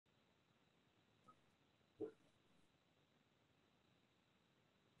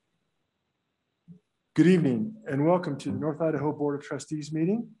Good evening and welcome to the North Idaho Board of Trustees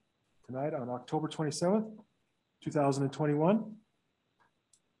meeting tonight on October 27th, 2021.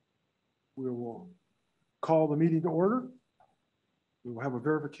 We will call the meeting to order. We will have a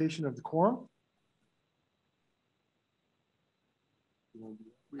verification of the quorum.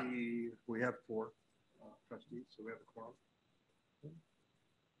 We have four trustees, so we have a quorum.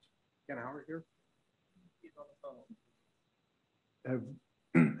 Ken Howard here.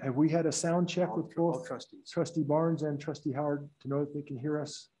 Have we had a sound check with both trustees, Trustee Barnes and Trustee Howard, to know that they can hear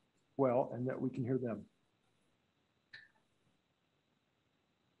us well and that we can hear them?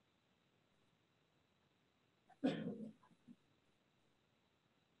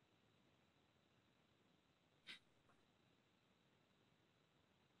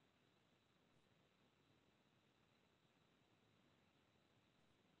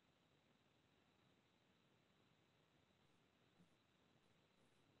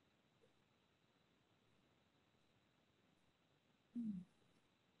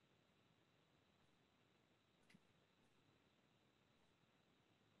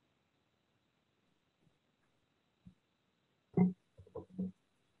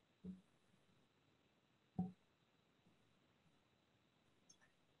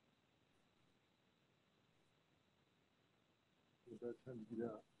 Time to do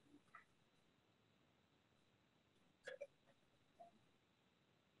that.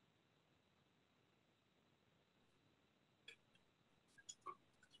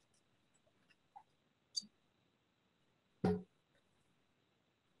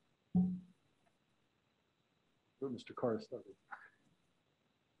 Mr. Carr started.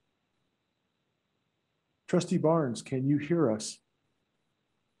 Trustee Barnes, can you hear us?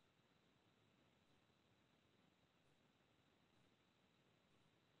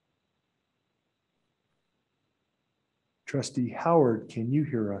 Trustee Howard, can you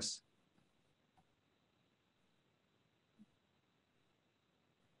hear us?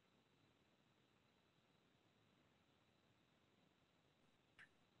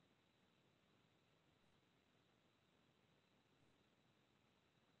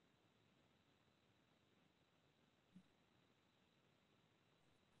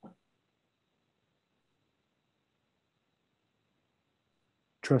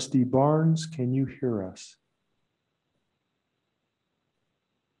 Trustee Barnes, can you hear us?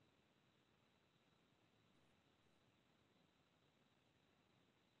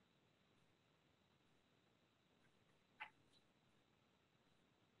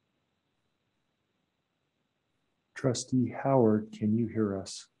 Trustee Howard, can you hear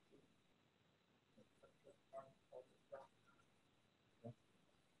us?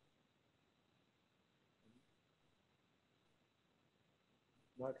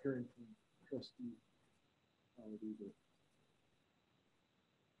 Not hearing from Trustee Howard either.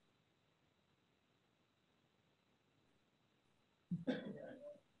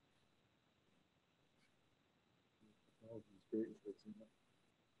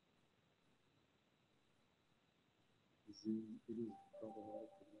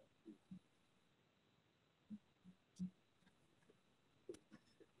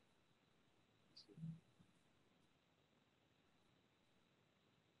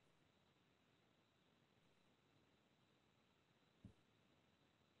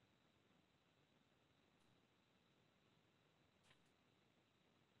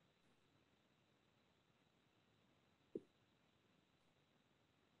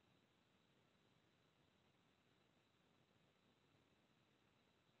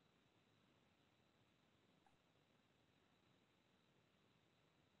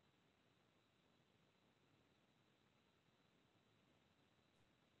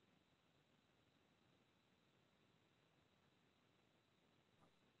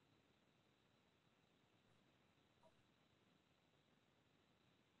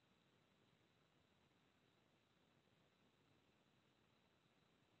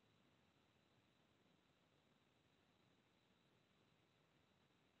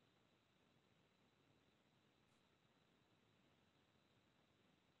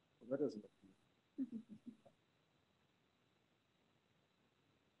 That doesn't look good.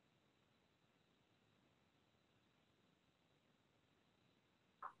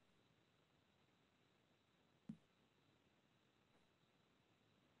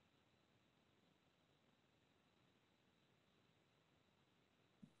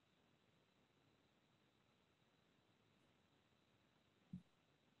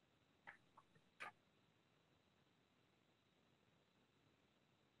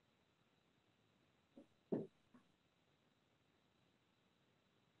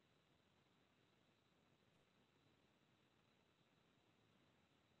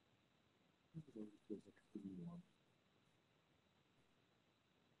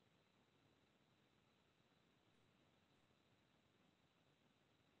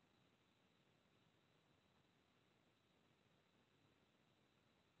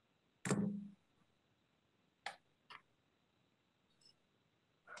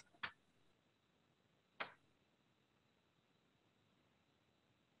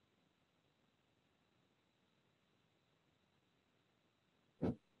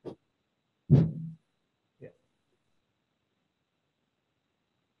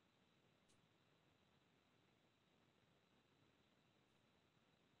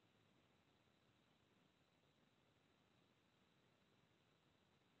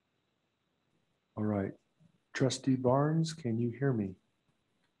 All right. Trustee Barnes, can you hear me?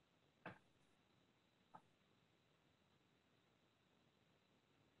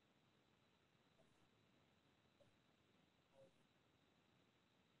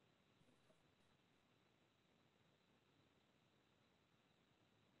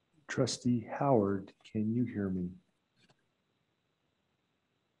 Trustee Howard, can you hear me?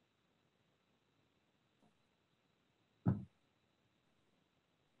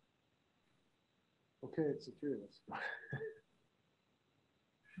 Okay, it's secure.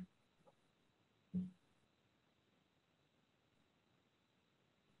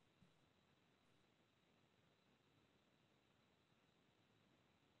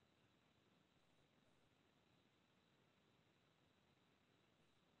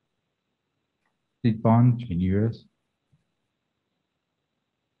 Steve Bond, can you hear us?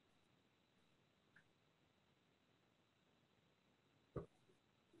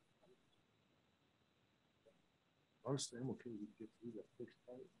 Honestly, I'm okay. We can get through that first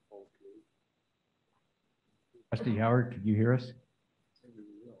part. Okay. Trustee Howard, can you hear us? Maybe we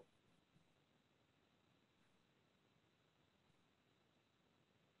will.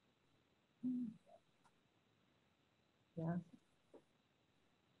 Yeah.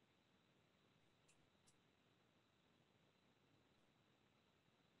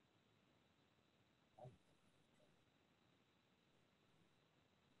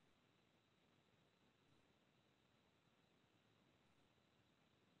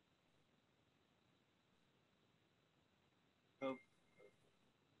 So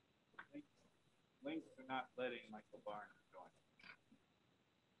links are not letting Michael Barnes join.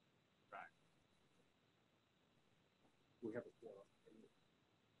 Right. We have a forum.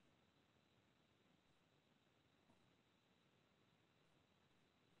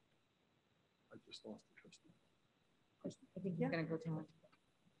 I just lost the trustee. I think he's gonna go too much.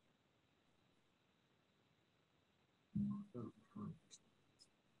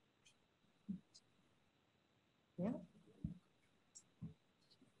 Yeah.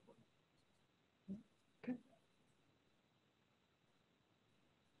 Okay.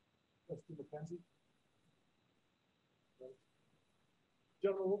 Trustee McKenzie.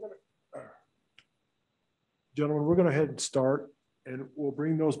 Gentlemen, we're going to head and start, and we'll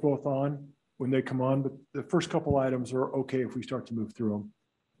bring those both on when they come on, but the first couple items are okay if we start to move through them.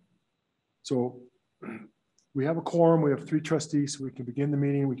 So we have a quorum. We have 3 trustees, so we can begin the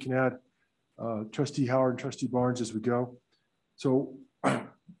meeting. We can add Trustee Howard and Trustee Barnes as we go. So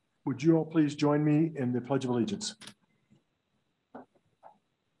would you all please join me in the Pledge of Allegiance?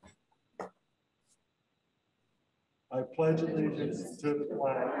 I pledge allegiance to the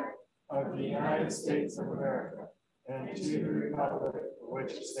flag of the United States of America and to the republic for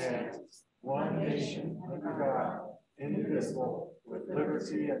which it stands, one nation under God, indivisible, with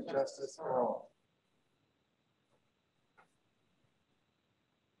liberty and justice for all.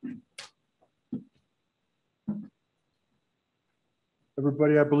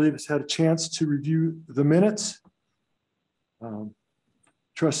 Everybody, I believe, has had a chance to review the minutes.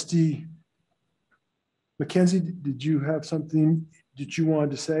 Trustee McKenzie, did you have something that you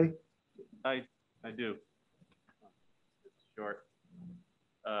wanted to say? I do. It's short.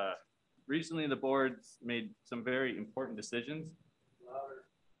 Recently, the board's made some very important decisions.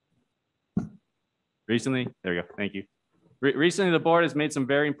 Recently, there we go. Thank you. Recently, the board has made some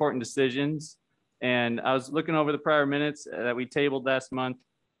very important decisions, and I was looking over the prior minutes that we tabled last month,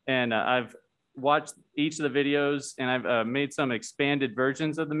 and I've watched each of the videos, and I've made some expanded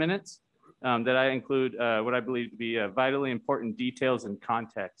versions of the minutes that I include what I believe to be vitally important details and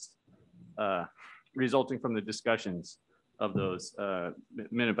context resulting from the discussions of those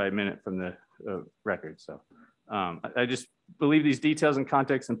minute by minute from the record. So I just believe these details and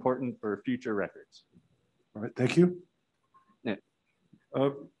context important for future records. All right, thank you. Yeah.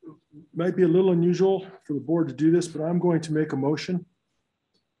 Might be a little unusual for the board to do this, but I'm going to make a motion.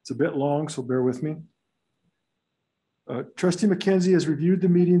 It's a bit long, so bear with me. Trustee McKenzie has reviewed the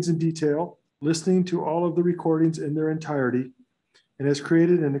meetings in detail listening to all of the recordings in their entirety, and has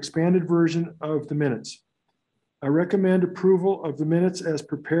created an expanded version of the minutes. I recommend approval of the minutes as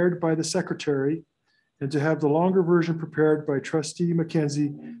prepared by the secretary and to have the longer version prepared by Trustee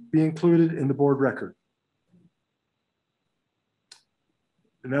McKenzie be included in the board record.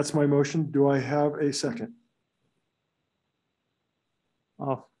 And that's my motion. Do I have a second?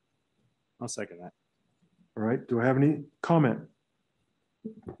 I'll second that. All right. Do I have any comment?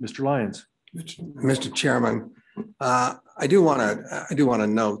 Mr. Lyons. Mr. Chairman, I do want to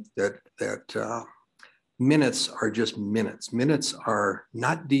note that minutes are just minutes. Minutes are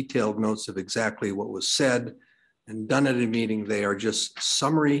not detailed notes of exactly what was said and done at a meeting. They are just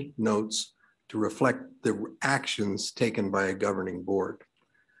summary notes to reflect the actions taken by a governing board.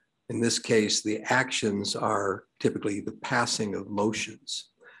 In this case, the actions are typically the passing of motions.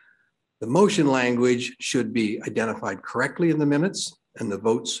 The motion language should be identified correctly in the minutes, and the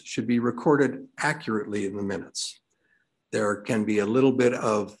votes should be recorded accurately in the minutes. There can be a little bit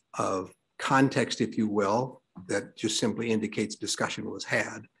of context, if you will, that just simply indicates discussion was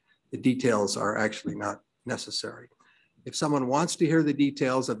had. The details are actually not necessary. If someone wants to hear the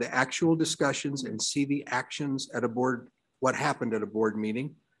details of the actual discussions and see the actions at a board, what happened at a board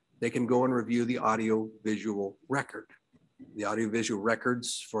meeting, they can go and review the audio-visual record. The audio-visual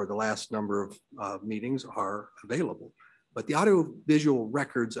records for the last number of meetings are available, but the audio-visual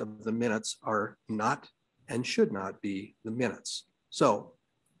records of the minutes are not and should not be the minutes. So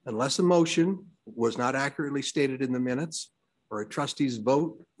unless a motion was not accurately stated in the minutes or a trustee's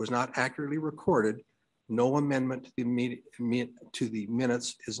vote was not accurately recorded, no amendment to the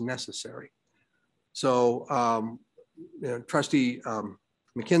minutes is necessary. So Trustee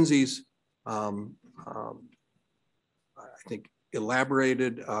McKenzie's, I think,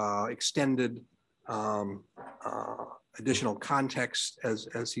 elaborated, extended additional context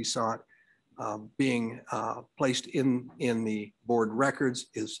as he saw it being placed in the board records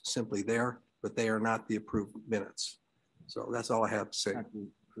is simply there, but they are not the approved minutes. So that's all I have to say.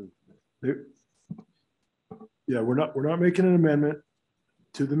 Yeah, we're not making an amendment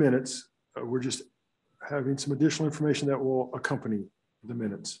to the minutes. We're just having some additional information that will accompany the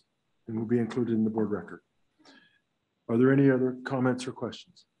minutes and will be included in the board record. Are there any other comments or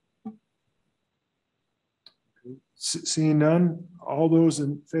questions? Seeing none, all those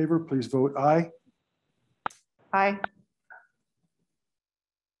in favor, please vote aye. Aye.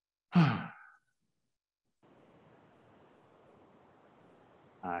 Aye.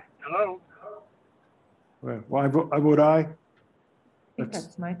 Hello? Well, I vote aye.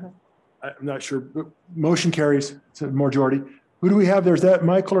 That's Michael. I'm not sure, but motion carries. It's a majority. Who do we have there? Is that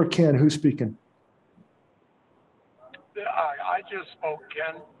Michael or Ken? Who's speaking? I just spoke,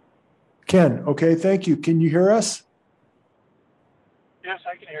 Ken. Ken, okay, thank you. Can you hear us? Yes,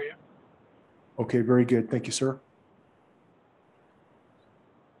 I can hear you. Okay, very good. Thank you, sir.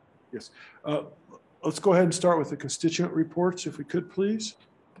 Yes. Let's go ahead and start with the constituent reports, if we could, please.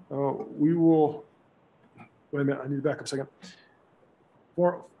 We will, wait a minute, I need to back up a second.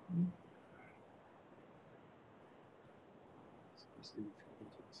 Sure.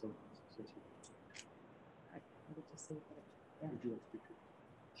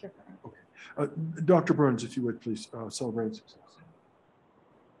 Okay. Dr. Burns, if you would, please, celebrate success.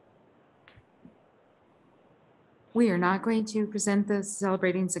 We are not going to present the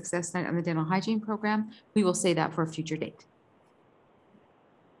Celebrating Success Night on the Dental Hygiene Program. We will say that for a future date.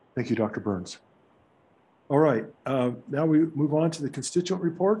 Thank you, Dr. Burns. All right, now we move on to the constituent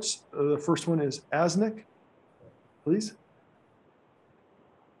reports. The first one is ASNIC, please.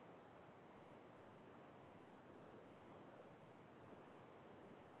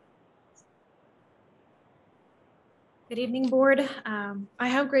 Good evening, board. I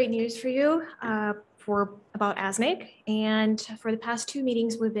have great news for you about ASNIC. And for the past 2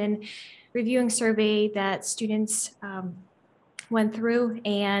 meetings, we've been reviewing survey that students went through,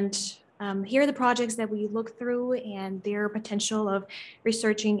 and here are the projects that we looked through and their potential of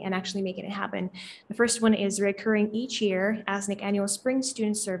researching and actually making it happen. The first one is recurring each year, ASNIC Annual Spring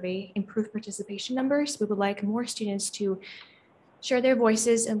Student Survey, improved participation numbers. We would like more students to share their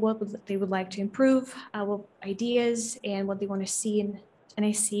voices and what they would like to improve, what ideas and what they want to see in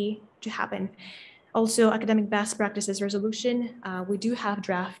NIC to happen. Also, academic best practices resolution. We do have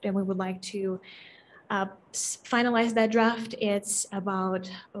draft and we would like to finalize that draft. It's about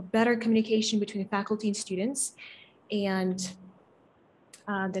a better communication between faculty and students, and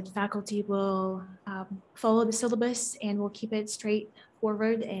that faculty will follow the syllabus and will keep it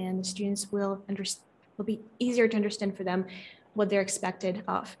straightforward, and the students will be easier to understand for them what they're expected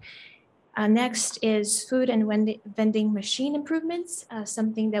of. Next is food and vending machine improvements,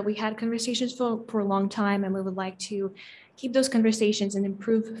 something that we had conversations for a long time, and we would like to keep those conversations and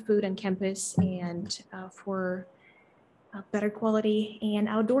improve food on campus and for better quality. And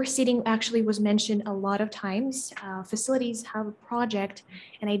outdoor seating actually was mentioned a lot of times. Facilities have a project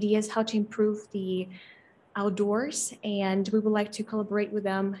and ideas how to improve the outdoors, and we would like to collaborate with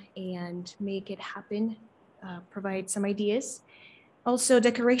them and make it happen, provide some ideas. Also,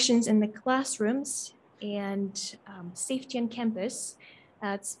 decorations in the classrooms and safety on campus.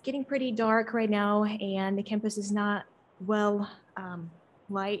 It's getting pretty dark right now, and the campus is not well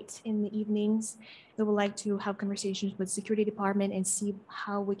light in the evenings. We would like to have conversations with security department and see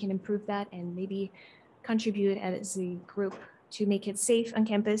how we can improve that and maybe contribute as a group to make it safe on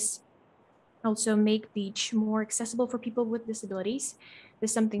campus. Also, make beach more accessible for people with disabilities.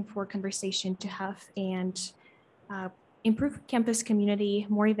 There's something for conversation to have, and improve campus community,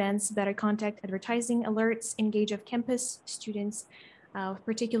 more events, better contact, advertising, alerts, engage of campus students,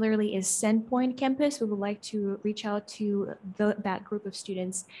 particularly is Sandpoint campus. We would like to reach out to that group of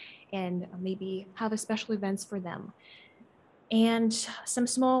students and maybe have a special events for them. And some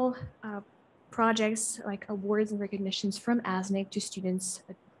small projects like awards and recognitions from ASNIC to students,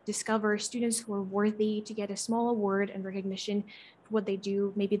 discover students who are worthy to get a small award and recognition for what they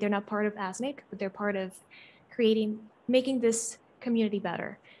do. Maybe they're not part of ASNIC, but they're part of making this community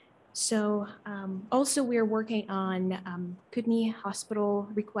better. So also we're working on Kootenai Hospital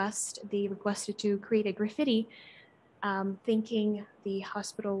request. They requested to create a graffiti thanking the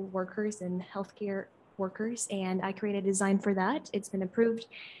hospital workers and healthcare workers. And I created a design for that. It's been approved.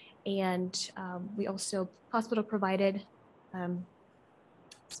 And we also, hospital provided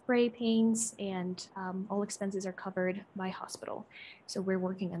spray paints, and all expenses are covered by hospital. So we're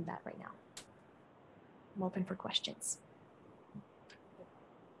working on that right now. I'm open for questions.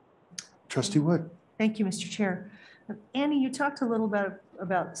 Trustee Wood. Thank you, Mr. Chair. Annie, you talked a little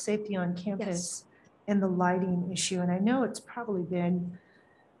about safety on campus and the lighting issue, and I know it's probably been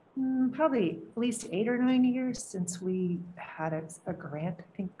probably at least 8 or 9 years since we had a grant,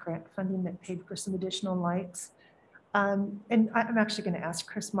 I think grant funding that paid for some additional lights. And I'm actually going to ask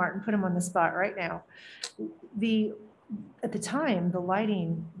Chris Martin, put him on the spot right now. At the time, the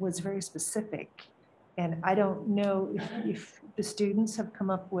lighting was very specific. And I don't know if the students have come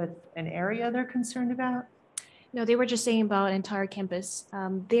up with an area they're concerned about. No, they were just saying about entire campus.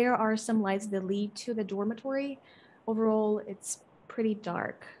 There are some lights that lead to the dormitory. Overall, it's pretty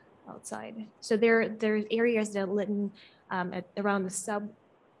dark outside. So there's areas that are lit around the sub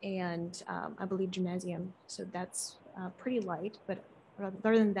and I believe gymnasium. So that's pretty light, but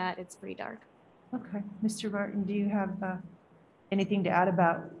other than that, it's pretty dark. Okay, Mr. Martin, do you have anything to add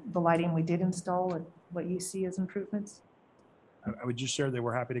about the lighting we did install and what you see as improvements? I would just share that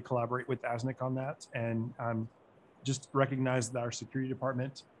we're happy to collaborate with ASNIC on that, and just recognize that our security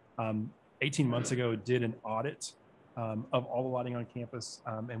department 18 months ago did an audit of all the lighting on campus,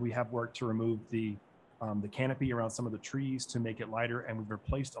 and we have worked to remove the canopy around some of the trees to make it lighter, and we've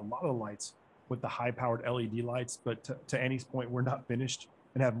replaced a lot of the lights with the high-powered LED lights. But to Annie's point, we're not finished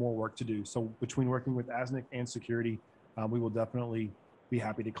and have more work to do. So between working with ASNIC and security, we will definitely be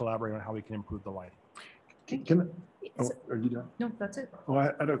happy to collaborate on how we can improve the lighting. Are you done? No, that's it. Well,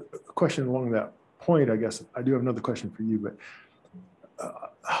 I had a question along that point. I guess I do have another question for you, but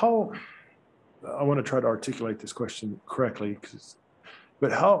how, I want to try to articulate this question correctly,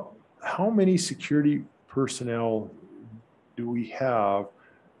 but how many security personnel do we have?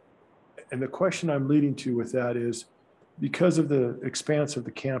 And the question I'm leading to with that is, because of the expanse of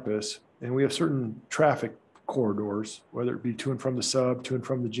the campus, and we have certain traffic corridors, whether it be to and from the sub, to and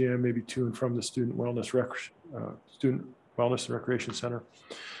from the gym, maybe to and from the student wellness and recreation center.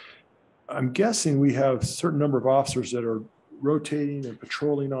 I'm guessing we have a certain number of officers that are rotating and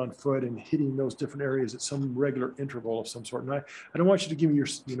patrolling on foot and hitting those different areas at some regular interval of some sort. And I don't want you to give me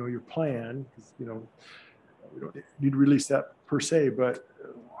your plan, because we don't need to release that per se, but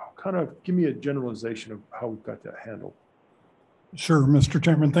kind of give me a generalization of how we've got that handled. Sure, Mr.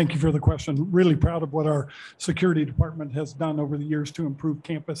 Chairman, thank you for the question. Really proud of what our security department has done over the years to improve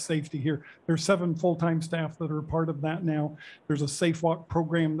campus safety here. There's 7 full-time staff that are a part of that now. There's a Safe Walk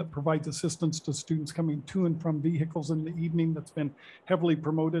program that provides assistance to students coming to and from vehicles in the evening that's been heavily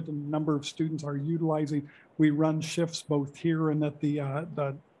promoted, and a number of students are utilizing. We run shifts both here and at the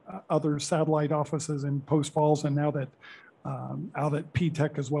other satellite offices in Post Falls, and now that out at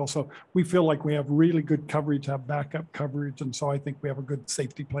P-Tech as well. So we feel like we have really good coverage, have backup coverage. And so I think we have a good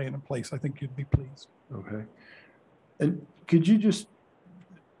safety plan in place. I think you'd be pleased. Okay. And could you just,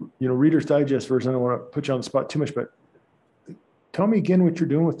 Reader's Digest version, I don't want to put you on the spot too much, but Tell me again what you're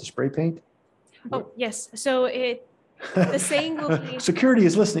doing with the spray paint. Oh, yes. So the saying will be. Security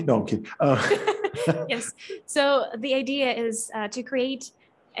is listening. No, I'm kidding. Yes. So the idea is to create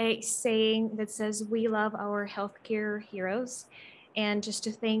a saying that says, "We love our healthcare heroes," and just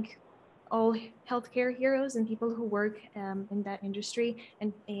to thank all healthcare heroes and people who work in that industry.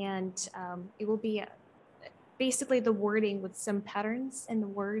 And it will be basically the wording with some patterns and the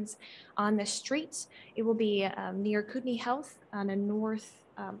words on the street. It will be near Kootenai Health on a north,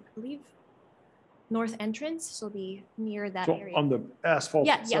 I believe, north entrance. So it'll be near that So area. on the asphalt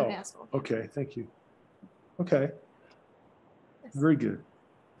Yeah, itself. the asphalt. Okay, thank you. Okay, Yes. very good.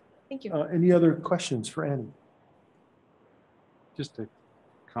 Thank you. Any other questions for Annie? Just a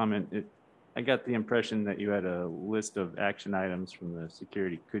comment. I got the impression that you had a list of action items from the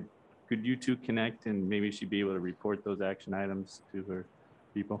security. Could you two connect and maybe she'd be able to report those action items to her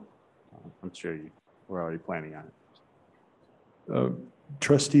people? I'm sure you were already planning on it.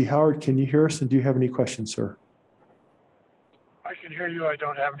 Trustee Howard, can you hear us? And do you have any questions, sir? I can hear you. I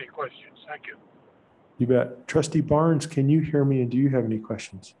don't have any questions. Thank you. You bet. Trustee Barnes, can you hear me? And do you have any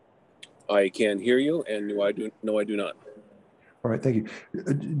questions? I can hear you, and no, I do not. All right, thank you.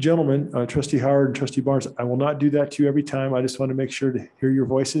 Gentlemen, Trustee Howard and Trustee Barnes, I will not do that to you every time. I just want to make sure to hear your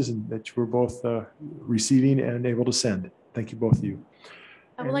voices and that you're both receiving and able to send. Thank you, both of you.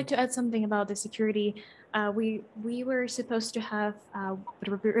 I would like to add something about the security. We were supposed to have a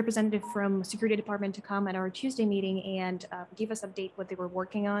representative from security department to come at our Tuesday meeting and give us update what they were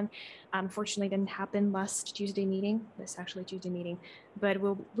working on. Unfortunately, it didn't happen last Tuesday meeting. This actually Tuesday meeting, but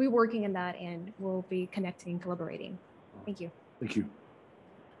we'll be working on that and we'll be connecting and collaborating. Thank you. Thank you.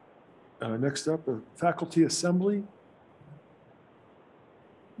 Next up, faculty assembly.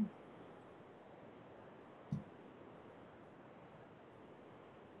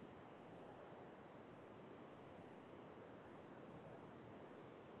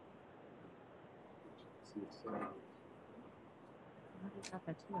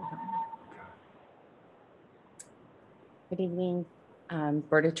 Good evening,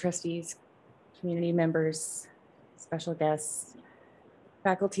 Board of Trustees, community members, special guests.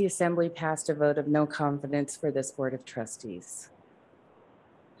 Faculty Assembly passed a vote of no confidence for this Board of Trustees.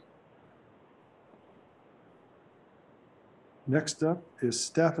 Next up is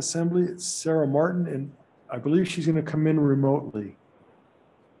staff assembly. It's Sarah Martin, and I believe she's going to come in remotely.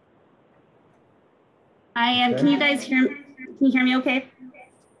 I am. Okay. Can you guys hear? Can you hear me okay?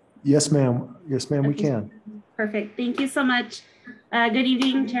 Yes, ma'am. Yes, ma'am, we can. Perfect. Thank you so much. Good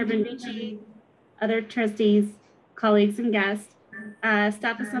evening, Chairman Ricci, other trustees, colleagues, and guests.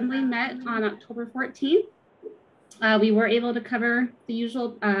 Staff Assembly met on October 14th. We were able to cover the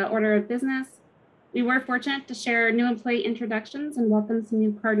usual order of business. We were fortunate to share new employee introductions and welcome some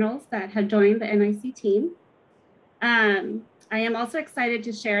new Cardinals that have joined the NIC team. I am also excited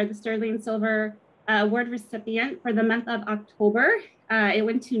to share the Sterling Silver Award recipient for the month of October. It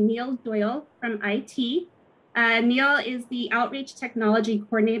went to Neil Doyle from IT. Neil is the Outreach Technology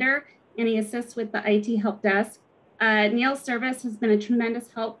Coordinator, and he assists with the IT Help Desk. Neil's service has been a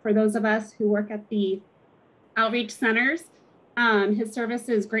tremendous help for those of us who work at the outreach centers. His service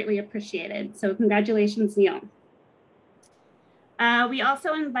is greatly appreciated. So congratulations, Neil. We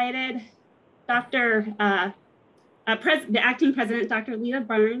also invited the acting president, Dr. Lita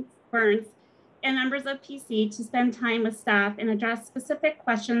Burns, and members of PC to spend time with staff and address specific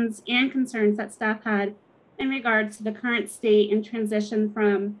questions and concerns that staff had in regards to the current state and transition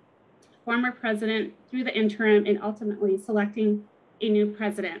from former president through the interim and ultimately selecting a new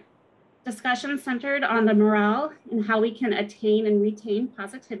president. Discussion centered on the morale and how we can attain and retain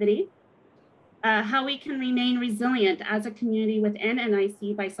positivity, how we can remain resilient as a community within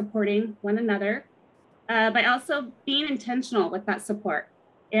NIC by supporting one another, by also being intentional with that support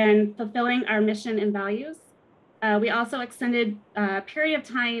and fulfilling our mission and values. We also extended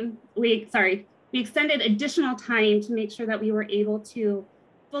we extended additional time to make sure that we were able to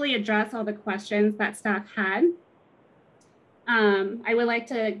fully address all the questions that staff had. I would like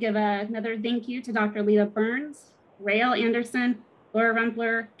to give another thank you to Dr. Lita Burns, Rael Anderson, Laura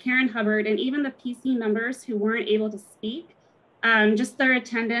Rumpler, Karen Hubbard, and even the PC members who weren't able to speak. Just their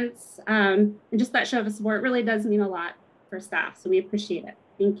attendance and just that show of support really does mean a lot for staff, so we appreciate it.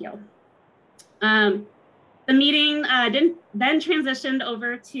 Thank you. The meeting then transitioned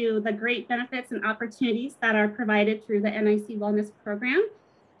over to the great benefits and opportunities that are provided through the NIC Wellness Program.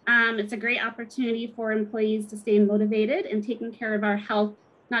 It's a great opportunity for employees to stay motivated and taking care of our health,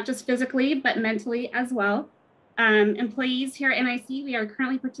 not just physically, but mentally as well. Employees here at NIC, we are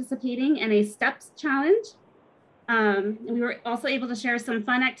currently participating in a STEPS challenge. And we were also able to share some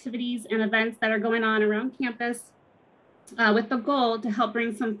fun activities and events that are going on around campus. with the goal to help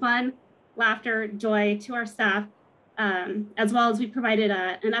bring some fun, laughter, joy to our staff, as well as we provided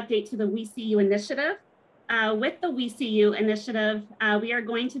an update to the We See You initiative. With the We See You initiative, we are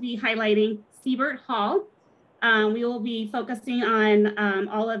going to be highlighting Siebert Hall. We will be focusing on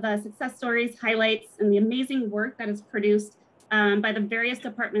all of the success stories, highlights, and the amazing work that is produced by the various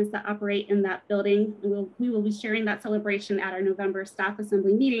departments that operate in that building. We will be sharing that celebration at our November staff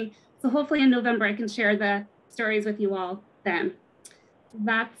assembly meeting. So hopefully in November, I can share the stories with you all then.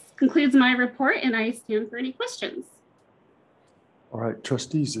 That concludes my report, and I stand for any questions. All right,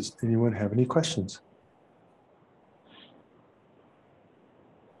 trustees, does anyone have any questions?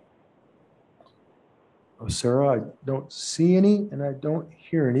 Oh, Sarah, I don't see any and I don't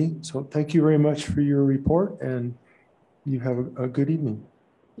hear any. So thank you very much for your report, and you have a good evening.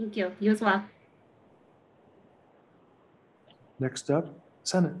 Thank you. You as well. Next up,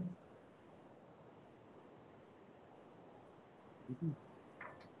 Senate.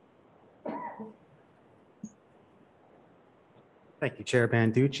 Thank you, Chair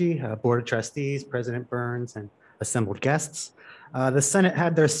Banducci, Board of Trustees, President Burns, and assembled guests. The Senate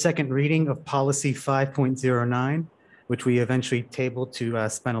had their second reading of Policy 5.09, which we eventually tabled to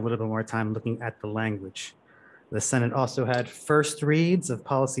spend a little bit more time looking at the language. The Senate also had first reads of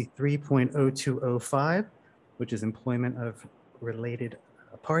Policy 3.0205, which is employment of related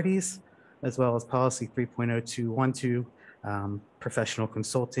parties, as well as Policy 3.0212, professional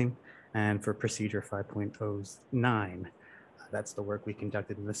consulting, and for Procedure 5.09. That's the work we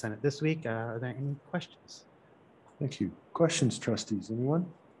conducted in the Senate this week. Are there any questions? Thank you. Questions, trustees? Anyone?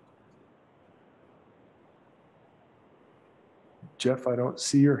 Jeff, I don't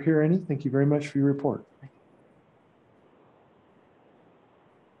see or hear any. Thank you very much for your report.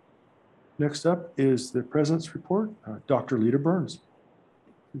 Next up is the President's report. Dr. Lita Burns.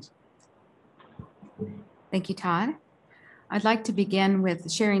 Please. Thank you, Todd. I'd like to begin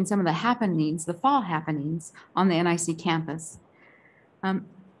with sharing some of the happenings, the fall happenings on the NIC campus.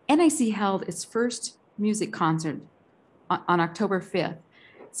 NIC held its first music concert on October 5th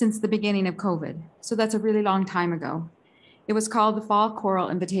since the beginning of COVID. So that's a really long time ago. It was called the Fall Choral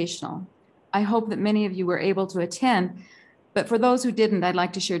Invitational. I hope that many of you were able to attend, but for those who didn't, I'd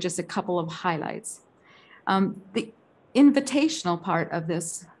like to share just a couple of highlights. The invitational part of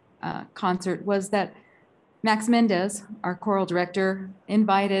this concert was that Max Mendez, our choral director,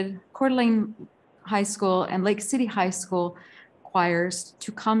 invited Coeur d'Alene High School and Lake City High School choirs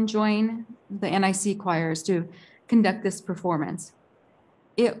to come join the NIC choirs to conduct this performance.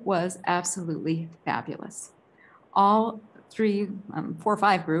 It was absolutely fabulous. All three, 4 or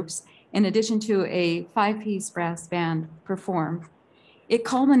 5 groups, in addition to a 5-piece brass band, performed. It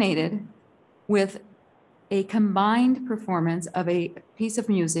culminated with a combined performance of a piece of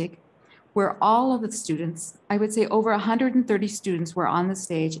music where all of the students, I would say over 130 students, were on the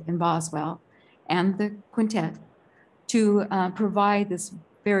stage in Boswell and the quintet to provide this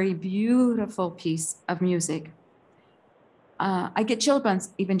very beautiful piece of music. I get chill bumps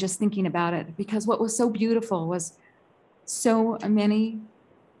even just thinking about it, because what was so beautiful was so many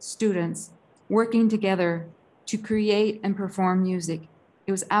students working together to create and perform music.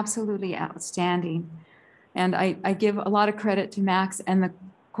 It was absolutely outstanding. And I give a lot of credit to Max and the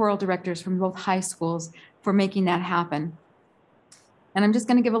choral directors from both high schools for making that happen. And I'm just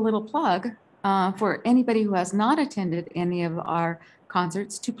going to give a little plug for anybody who has not attended any of our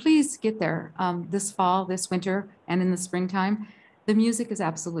concerts to please get there this fall, this winter, and in the springtime. The music is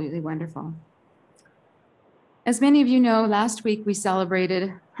absolutely wonderful. As many of you know, last week we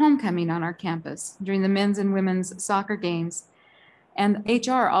celebrated homecoming on our campus during the men's and women's soccer games. And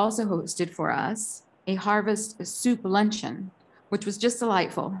HR also hosted for us a harvest soup luncheon, which was just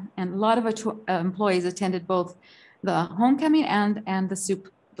delightful. And a lot of employees attended both the homecoming and the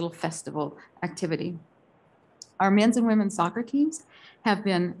soup little festival activity. Our men's and women's soccer teams have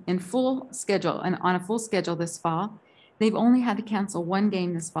been in full schedule and on a full schedule this fall. They've only had to cancel 1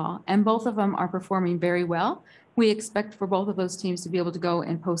 game this fall, and both of them are performing very well. We expect for both of those teams to be able to go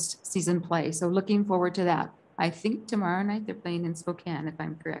in postseason play. So looking forward to that. I think tomorrow night they're playing in Spokane, if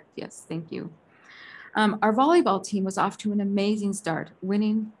I'm correct. Yes, thank you. Our volleyball team was off to an amazing start,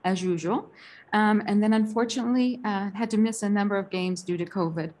 winning as usual. And then unfortunately had to miss a number of games due to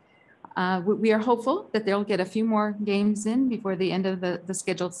COVID. We are hopeful that they'll get a few more games in before the end of the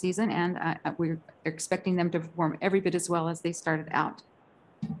scheduled season, and we're expecting them to perform every bit as well as they started out.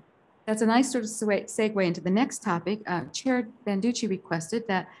 That's a nice sort of segue into the next topic. Chair Banducci requested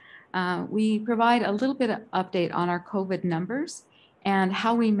that we provide a little bit of update on our COVID numbers and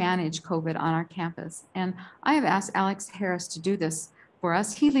how we manage COVID on our campus. And I have asked Alex Harris to do this for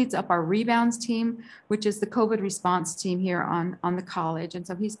us. He leads up our rebounds team, which is the COVID response team here on the college. And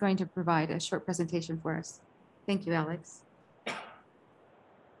so he's going to provide a short presentation for us. Thank you, Alex.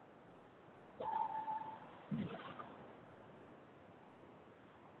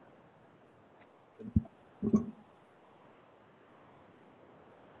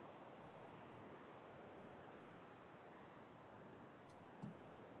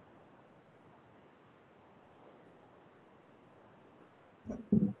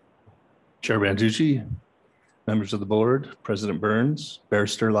 Chair Banducci, members of the board, President Burns,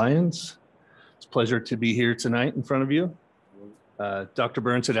 Barrister Lyons. It's a pleasure to be here tonight in front of you. Dr.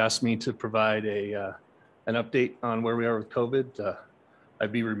 Burns had asked me to provide an update on where we are with COVID.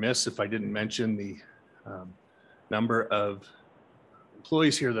 I'd be remiss if I didn't mention the number of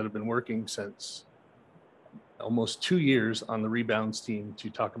employees here that have been working since almost 2 years on the rebounds team to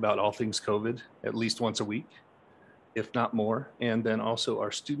talk about all things COVID at least once a week, if not more. And then also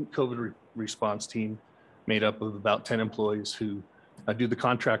our student COVID response team made up of about 10 employees who do the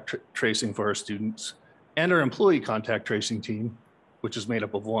contact tracing for our students, and our employee contact tracing team, which is made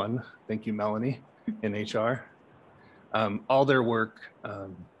up of one. Thank you, Melanie, in HR. All their work,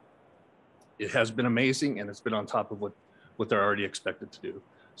 it has been amazing, and it's been on top of what they're already expected to do.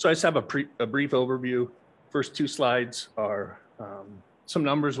 So I just have a brief overview. First 2 slides are some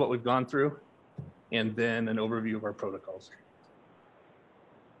numbers, what we've gone through, and then an overview of our protocols.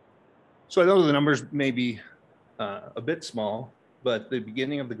 So I know the numbers may be a bit small, but the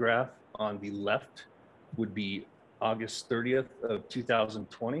beginning of the graph on the left would be August 30th of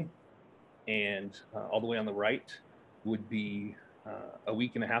 2020. And all the way on the right would be a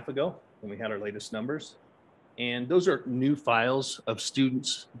week and a half ago when we had our latest numbers. And those are new files of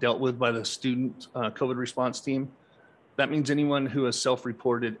students dealt with by the student COVID response team. That means anyone who has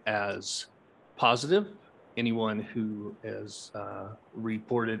self-reported as positive, anyone who is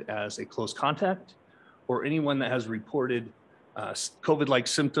reported as a close contact, or anyone that has reported COVID-like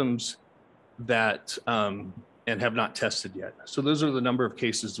symptoms that and have not tested yet. So those are the number of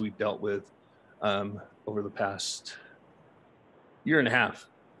cases we've dealt with over the past year and a half.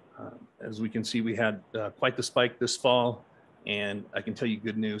 As we can see, we had quite the spike this fall, and I can tell you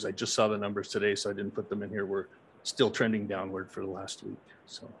good news. I just saw the numbers today, so I didn't put them in here. We're still trending downward for the last week.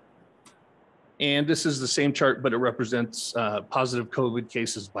 So, and this is the same chart, but it represents positive COVID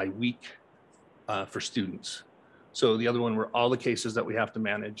cases by week for students. So the other one were all the cases that we have to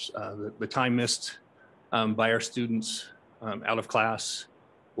manage, the time missed by our students out of class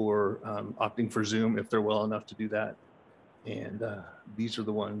or opting for Zoom if they're well enough to do that. And these are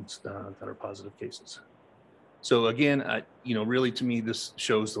the ones that are positive cases. So again, really to me, this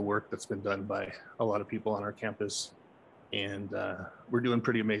shows the work that's been done by a lot of people on our campus, and we're doing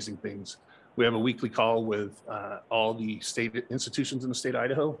pretty amazing things. We have a weekly call with all the state institutions in the state of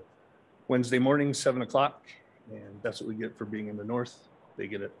Idaho, Wednesday morning, 7 o'clock. And that's what we get for being in the north. They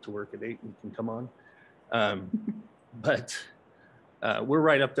get it to work at 8 and can come on. But we're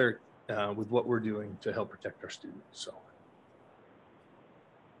right up there with what we're doing to help protect our students. So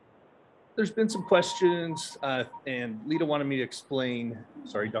there's been some questions, and Lita wanted me to explain,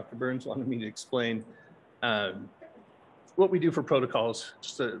 sorry, Dr. Burns wanted me to explain what we do for protocols,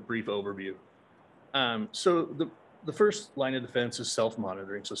 just a brief overview. So the first line of defense is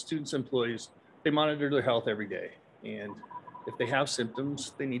self-monitoring. So students, employees, they monitor their health every day. And if they have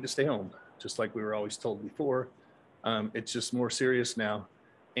symptoms, they need to stay home, just like we were always told before. It's just more serious now.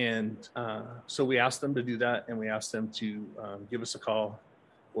 And so we asked them to do that, and we asked them to give us a call,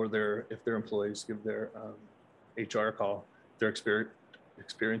 or if their employees give their HR a call if they're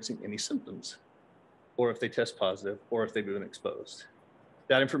experiencing any symptoms, or if they test positive, or if they've been exposed.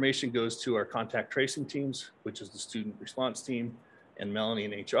 That information goes to our contact tracing teams, which is the student response team, and Melanie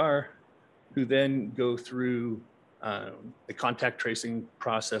in HR, who then go through the contact tracing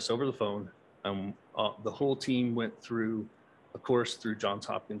process over the phone. The whole team went through a course through Johns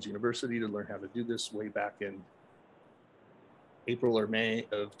Hopkins University to learn how to do this way back in April or May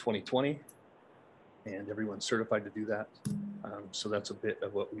of 2020, and everyone's certified to do that. So that's a bit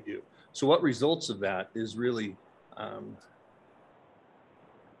of what we do. So what results of that is really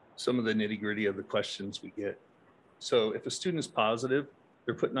some of the nitty-gritty of the questions we get. So if a student is positive,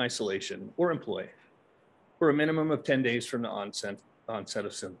 they're put in isolation or employed for a minimum of 10 days from the onset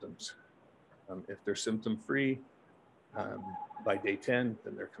of symptoms. If they're symptom-free by day 10,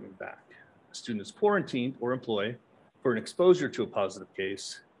 then they're coming back. A student is quarantined or employed for an exposure to a positive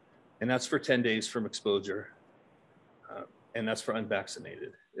case, and that's for 10 days from exposure, and that's for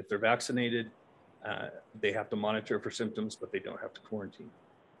unvaccinated. If they're vaccinated, they have to monitor for symptoms, but they don't have to quarantine.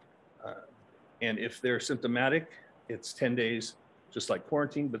 And if they're symptomatic, it's 10 days just like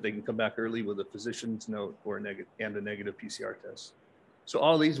quarantine, but they can come back early with a physician's note or a negative PCR test. So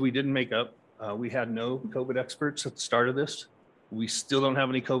all these we didn't make up. We had no COVID experts at the start of this. We still don't have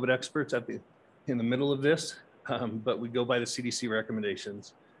any COVID experts in the middle of this, but we go by the CDC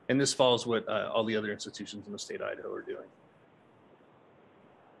recommendations. And this follows what all the other institutions in the state of Idaho are doing.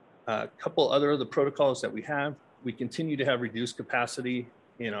 A couple other of the protocols that we have, we continue to have reduced capacity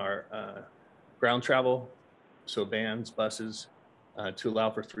in our ground travel. So vans, buses, to allow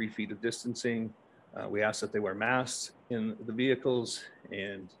for 3 feet of distancing. We ask that they wear masks in the vehicles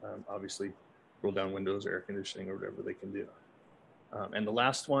and obviously roll down windows, air conditioning, or whatever they can do. And the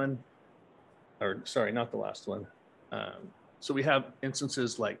last one, or sorry, not the last one. So we have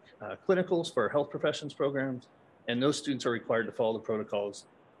instances like clinicals for our health professions programs, and those students are required to follow the protocols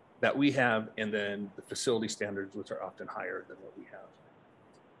that we have, and then the facility standards, which are often higher than what we have.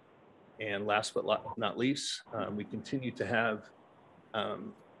 And last but not least, we continue to have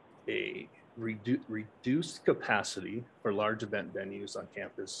a reduced capacity for large event venues on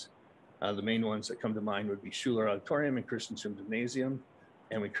campus. The main ones that come to mind would be Schuler Auditorium and Christensen Gymnasium,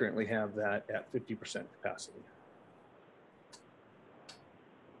 and we currently have that at 50% capacity.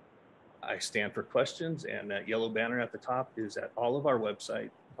 I stand for questions, and that yellow banner at the top is at all of our website,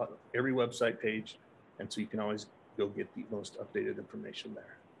 every website page, and so you can always go get the most updated information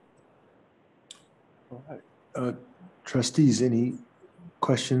there. All right. Trustees, any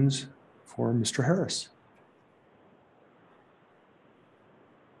questions for Mr. Harris?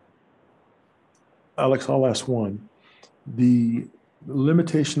 Alex, I'll ask one. The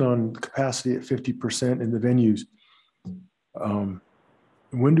limitation on capacity at 50% in the venues,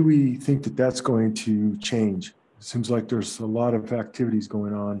 when do we think that that's going to change? It seems like there's a lot of activities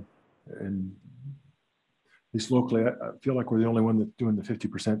going on, and at least locally, I feel like we're the only one that's doing the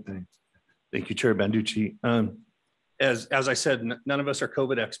 50% thing. Thank you, Chair Banducci. As I said, none of us are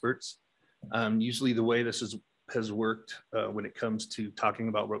COVID experts. Usually the way this has worked when it comes to talking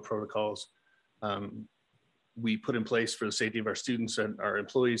about what protocols we put in place for the safety of our students and our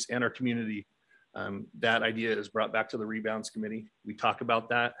employees and our community, that idea is brought back to the rebounds committee. We talk about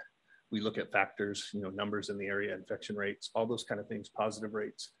that. We look at factors, numbers in the area, infection rates, all those kind of things, positive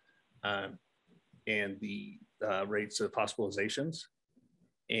rates, and the rates of hospitalizations.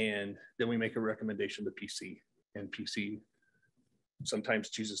 And then we make a recommendation to PC, and PC sometimes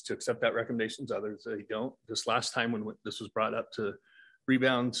chooses to accept that recommendations, others they don't. This last time when this was brought up to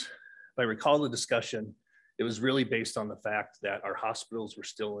rebounds, if I recall the discussion, it was really based on the fact that our hospitals were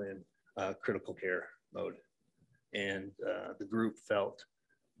still in critical care mode. And the group felt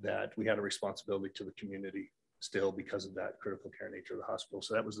that we had a responsibility to the community still because of that critical care nature of the hospital.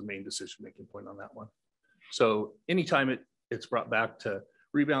 So that was the main decision-making point on that one. So anytime it's brought back to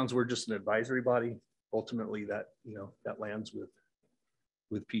rebounds, we're just an advisory body. Ultimately, that that lands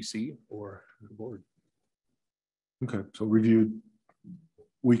with PC or the board. Okay, so reviewed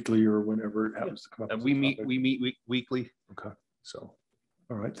weekly or whenever it happens to come up. And we meet weekly. Okay. So,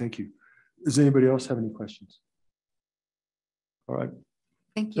 all right, thank you. Does anybody else have any questions? All right.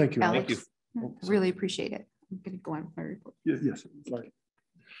 Thank you, Thank you, Alex. Alex. Really appreciate it. I'm going to go on with my report. Yes. Sorry.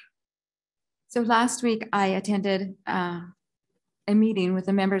 So last week I attended a meeting with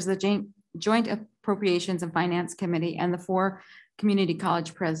the members of the Joint Appropriations and Finance Committee and the 4 community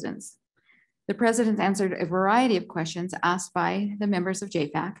college presidents. The presidents answered a variety of questions asked by the members of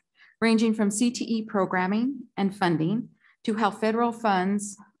JFAC, ranging from CTE programming and funding to how federal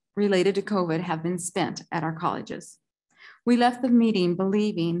funds related to COVID have been spent at our colleges. We left the meeting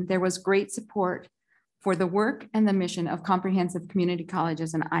believing there was great support for the work and the mission of comprehensive community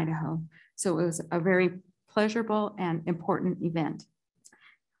colleges in Idaho. So it was a very pleasurable and important event.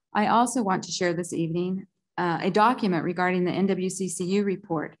 I also want to share this evening a document regarding the NWCCU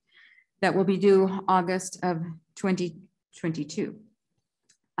report that will be due August of 2022.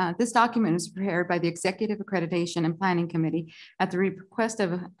 This document was prepared by the Executive Accreditation and Planning Committee at the request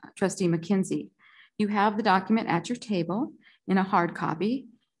of Trustee McKenzie. You have the document at your table in a hard copy,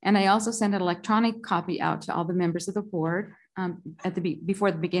 and I also sent an electronic copy out to all the members of the board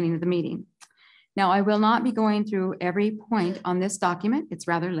before the beginning of the meeting. Now, I will not be going through every point on this document. It's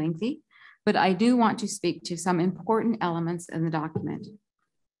rather lengthy, but I do want to speak to some important elements in the document.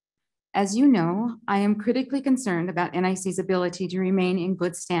 As you know, I am critically concerned about NIC's ability to remain in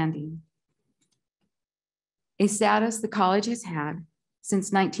good standing, a status the college has had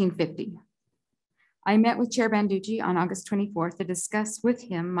since 1950. I met with Chair Banducci on August 24th to discuss with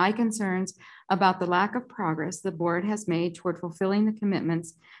him my concerns about the lack of progress the board has made toward fulfilling the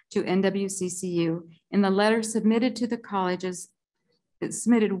commitments to NWCCU in the letter submitted to the colleges,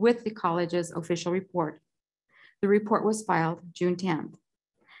 submitted with the college's official report. The report was filed June 10th.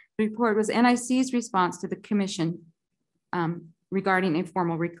 The report was NIC's response to the commission regarding a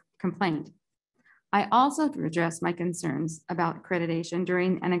formal complaint. I also addressed my concerns about accreditation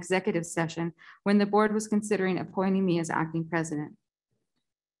during an executive session when the board was considering appointing me as acting president.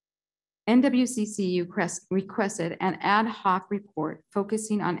 NWCCU requested an ad hoc report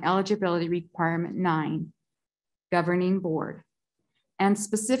focusing on eligibility requirement 9, governing board, and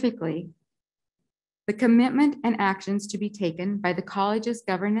specifically the commitment and actions to be taken by the college's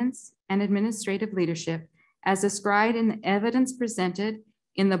governance and administrative leadership as described in the evidence presented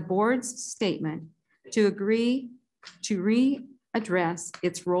in the board's statement to agree to readdress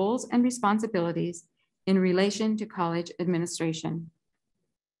its roles and responsibilities in relation to college administration.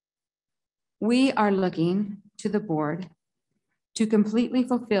 We are looking to the board to completely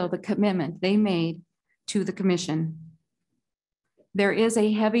fulfill the commitment they made to the commission. There is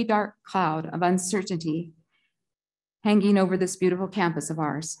a heavy dark cloud of uncertainty hanging over this beautiful campus of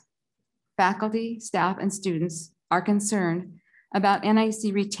ours. Faculty, staff, and students are concerned about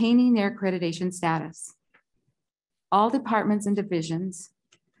NIC retaining their accreditation status. All departments and divisions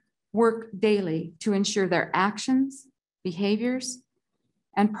work daily to ensure their actions, behaviors,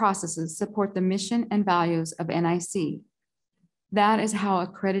 and processes support the mission and values of NIC. That is how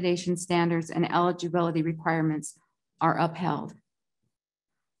accreditation standards and eligibility requirements are upheld.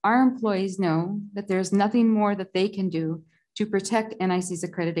 Our employees know that there's nothing more that they can do to protect NIC's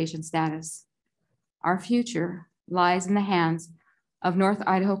accreditation status. Our future lies in the hands of North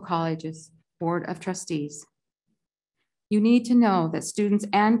Idaho College's Board of Trustees. You need to know that students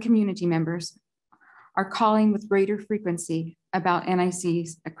and community members are calling with greater frequency about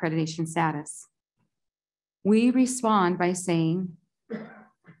NIC's accreditation status. We respond by saying,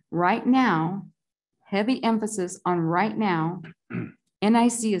 right now, heavy emphasis on right now,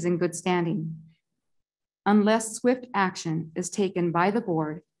 NIC is in good standing. Unless swift action is taken by the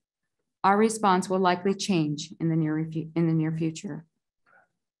board, our response will likely change in the near future.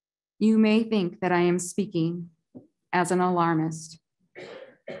 You may think that I am speaking as an alarmist.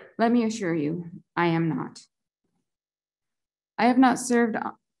 Let me assure you, I am not. I have not served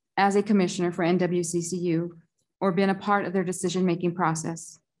as a commissioner for NWCCU or been a part of their decision-making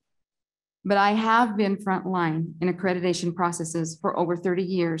process, but I have been frontline in accreditation processes for over 30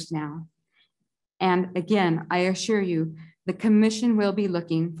 years now. And again, I assure you, the commission will be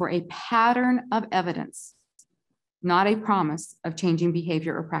looking for a pattern of evidence, not a promise of changing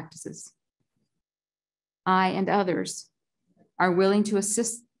behavior or practices. I and others are willing to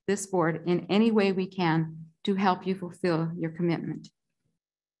assist this board in any way we can to help you fulfill your commitment.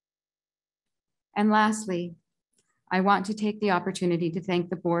 And lastly, I want to take the opportunity to thank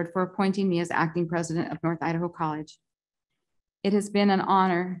the board for appointing me as acting president of North Idaho College. It has been an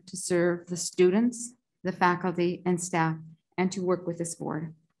honor to serve the students, the faculty, and staff, and to work with this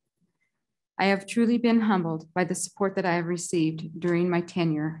board. I have truly been humbled by the support that I have received during my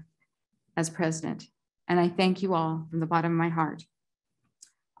tenure as president, and I thank you all from the bottom of my heart.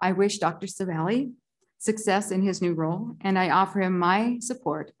 I wish Dr. Savelli success in his new role, and I offer him my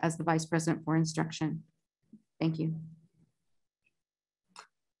support as the Vice President for Instruction. Thank you.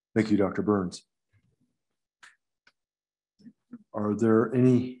 Thank you, Dr. Burns. Are there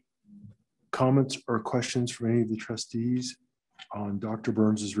any comments or questions from any of the trustees on Dr.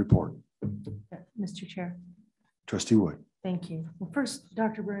 Burns's report? Mr. Chair. Trustee Wood. Thank you. Well, first,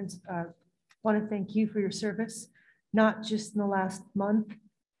 Dr. Burns, I want to thank you for your service, not just in the last month,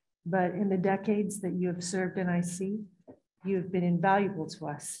 but in the decades that you have served NIC. You have been invaluable to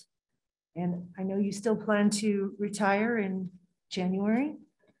us. And I know you still plan to retire in January.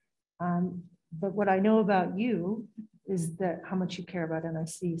 But what I know about you is that how much you care about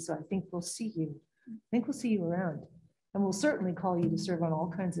NIC. So I think we'll see you. I think we'll see you around. And we'll certainly call you to serve on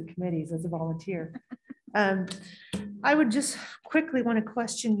all kinds of committees as a volunteer. I would just quickly want to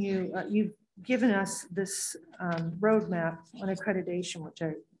question you. You've given us this roadmap on accreditation, which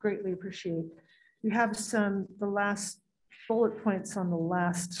I greatly appreciate. You have the last bullet points on the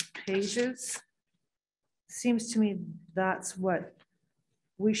last pages. Seems to me that's what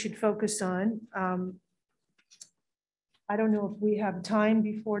we should focus on. I don't know if we have time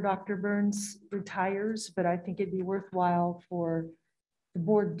before Dr. Burns retires, but I think it'd be worthwhile for the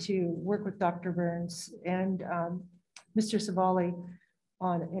board to work with Dr. Burns and Mr. Savelli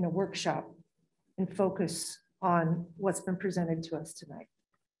in a workshop and focus on what's been presented to us tonight.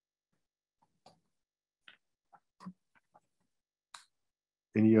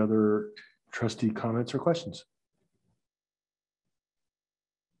 Any other trustee comments or questions?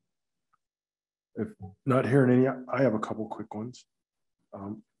 If not hearing any, I have a couple quick ones.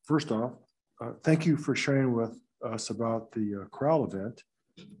 First off, thank you for sharing with us about the chorale event.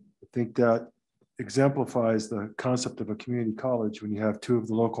 I think that exemplifies the concept of a community college when you have two of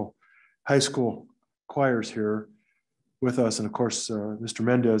the local high school choirs here with us. And of course, Mr.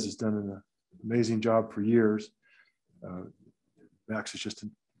 Mendez has done an amazing job for years. Max is just a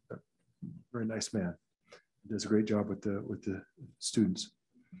very nice man. He does a great job with the students.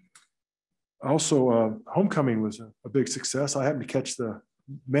 Also, homecoming was a big success. I happened to catch the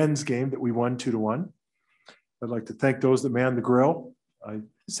men's game that we won 2-1. I'd like to thank those that manned the grill. I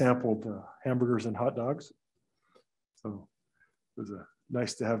sampled hamburgers and hot dogs. So it was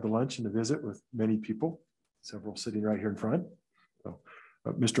nice to have the lunch and the visit with many people, several sitting right here in front. So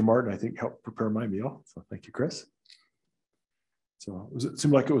Mr. Martin, I think, helped prepare my meal. So thank you, Chris. So it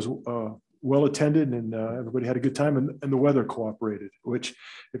seemed like it was well attended, and everybody had a good time, and the weather cooperated, which,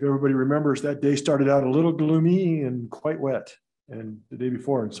 if everybody remembers, that day started out a little gloomy and quite wet, and the day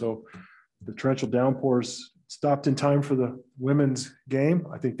before. And so the torrential downpours stopped in time for the women's game.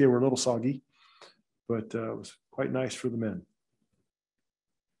 I think they were a little soggy, but it was quite nice for the men.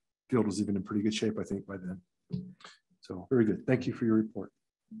 Field was even in pretty good shape, I think, by then. So very good. Thank you for your report.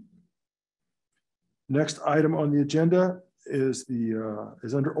 Next item on the agenda is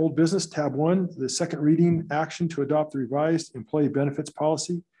under old business, tab 1, the second reading action to adopt the revised employee benefits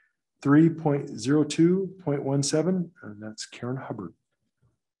policy 3.02.17, and that's Karen Hubbard.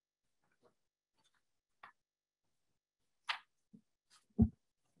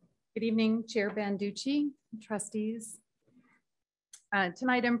 Good evening, Chair Banducci, trustees.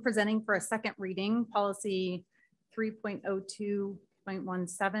 Tonight I'm presenting for a second reading, policy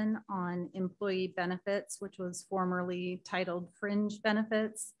 3.02.17 on employee benefits, which was formerly titled fringe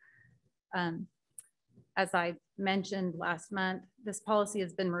benefits. As I mentioned last month, this policy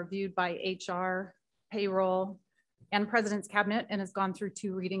has been reviewed by HR, payroll, and President's Cabinet, and has gone through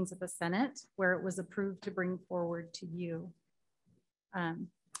 2 readings at the Senate, where it was approved to bring forward to you.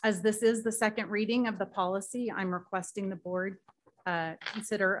 As this is the second reading of the policy, I'm requesting the board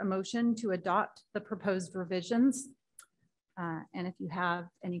consider a motion to adopt the proposed revisions. And if you have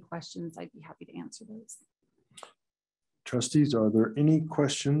any questions, I'd be happy to answer those. Trustees, are there any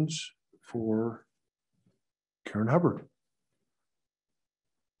questions for Karen Hubbard?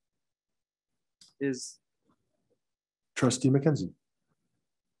 Is Trustee McKenzie.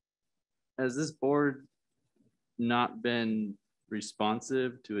 Has this board not been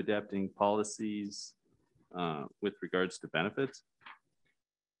responsive to adapting policies with regards to benefits?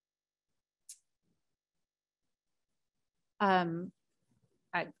 I'm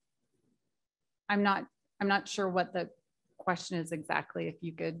not sure what the question is exactly. If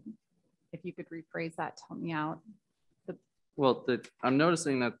you could rephrase that to help me out. Well, I'm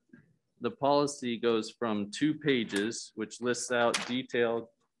noticing that the policy goes from 2 pages, which lists out detailed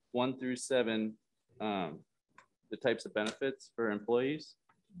 1 through 7, the types of benefits for employees,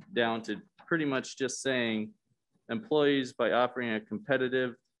 down to pretty much just saying employees by offering a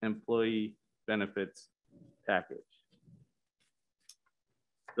competitive employee benefits package.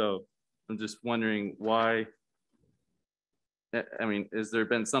 So I'm just wondering why, I mean, has there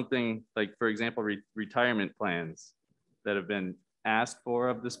been something like, for example, retirement plans that have been asked for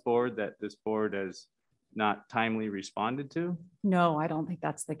of this board that this board has not timely responded to? No, I don't think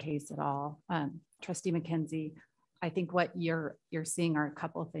that's the case at all. Trustee McKenzie, I think what you're seeing are a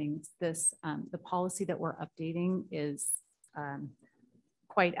couple of things. This, the policy that we're updating is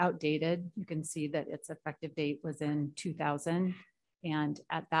quite outdated. You can see that its effective date was in 2000. And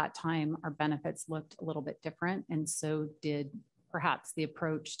at that time, our benefits looked a little bit different. And so did perhaps the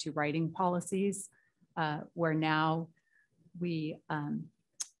approach to writing policies, where now we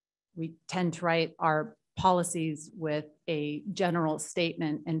tend to write our policies with a general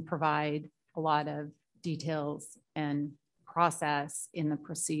statement and provide a lot of details and process in the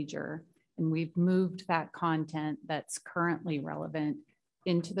procedure. And we've moved that content that's currently relevant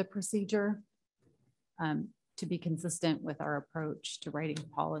into the procedure to be consistent with our approach to writing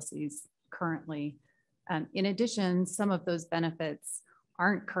policies currently. In addition, some of those benefits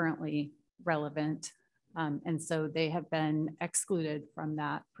aren't currently relevant. And so they have been excluded from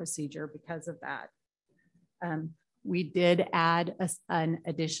that procedure because of that. We did add an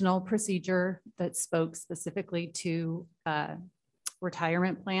additional procedure that spoke specifically to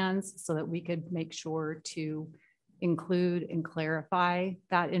retirement plans so that we could make sure to include and clarify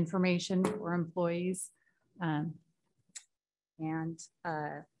that information for employees. And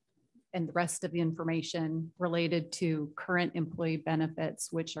the rest of the information related to current employee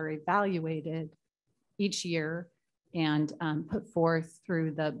benefits, which are evaluated each year and put forth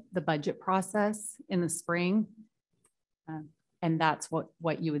through the budget process in the spring. And that's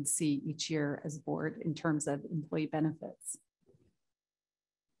what you would see each year as a board in terms of employee benefits.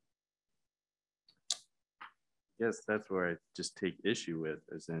 Yes, that's where I just take issue with,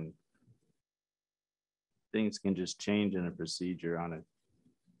 as in things can just change in a procedure on a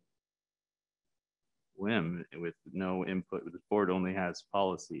whim with no input. The board only has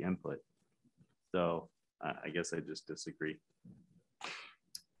policy input. So I guess I just disagree.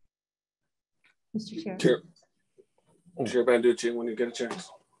 Mr. Chair. Chair Banducci, when you get a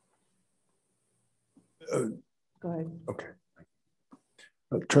chance. Go ahead. Okay.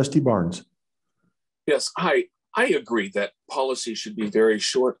 Trustee Barnes. Yes, I agree that policy should be very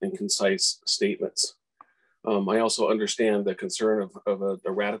short and concise statements. I also understand the concern of a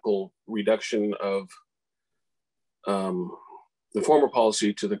radical reduction of the former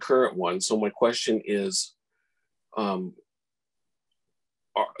policy to the current one. So my question is, do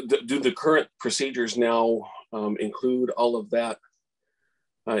the current procedures now include all of that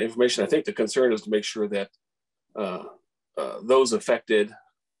information? I think the concern is to make sure that those affected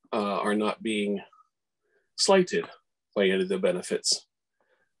are not being slighted by any of the benefits.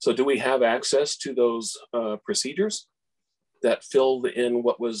 So do we have access to those procedures that filled in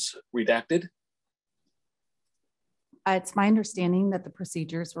what was redacted? It's my understanding that the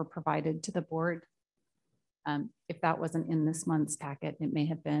procedures were provided to the board. If that wasn't in this month's packet, it may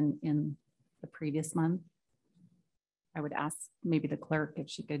have been in the previous month. I would ask maybe the clerk if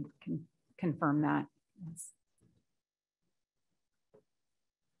she could confirm that. Yes.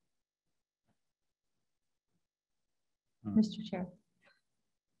 Mr. Chair.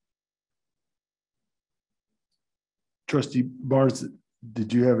 Trustee Barnes,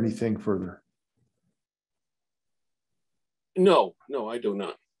 did you have anything further? No, I do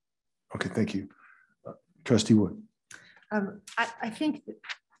not. Okay, thank you. Trustee Wood. I think,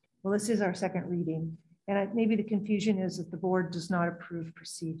 well, this is our second reading, and maybe the confusion is that the board does not approve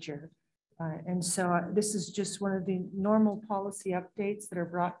procedure. And so this is just one of the normal policy updates that are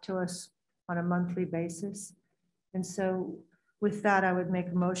brought to us on a monthly basis. And so with that, I would make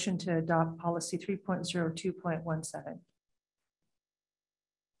a motion to adopt policy 3.02.17.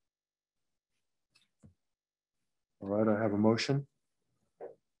 All right, I have a motion.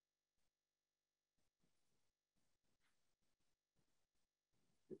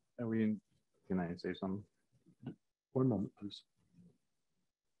 Can I say something? One moment, please.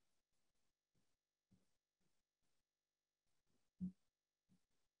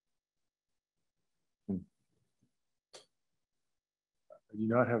 I do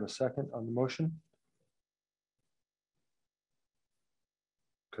not have a second on the motion.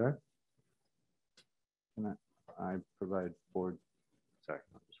 Okay. Can I provide board? Sorry.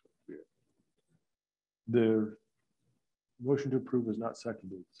 The motion to approve is not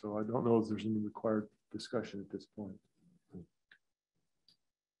seconded, so I don't know if there's any required discussion at this point.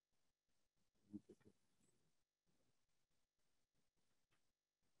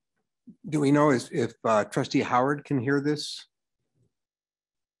 Do we know if Trustee Howard can hear this?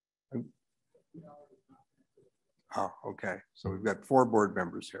 Oh, okay. So we've got 4 board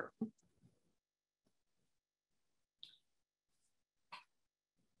members here.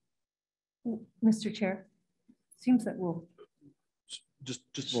 Mr. Chair, seems that we'll.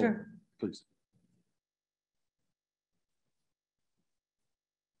 Just sure, please.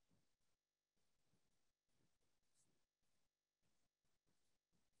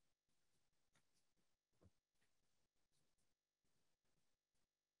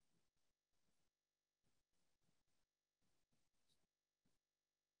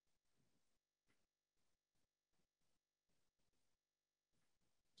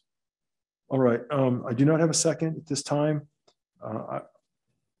 All right, I do not have a second at this time. I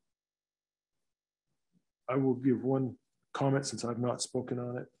will give one comment since I've not spoken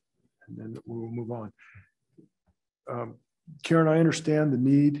on it, and then we'll move on. Karen, I understand the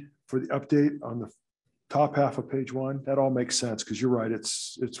need for the update on the top half of page 1. That all makes sense because you're right,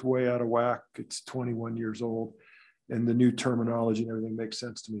 it's way out of whack. It's 21 years old, and the new terminology and everything makes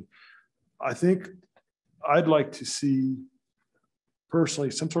sense to me. I think I'd like to see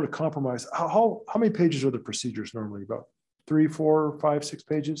personally some sort of compromise. How many pages are the procedures normally? About 3, 4, 5, 6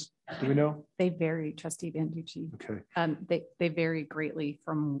 pages? Do we know? They vary, Trustee Banducci. Okay. They vary greatly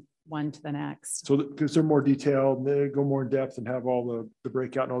from one to the next. So because they're more detailed, they go more in depth and have all the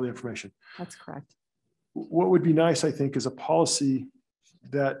breakout and all the information. That's correct. What would be nice, I think, is a policy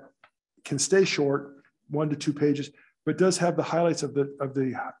that can stay short, 1 to 2 pages, but does have the highlights of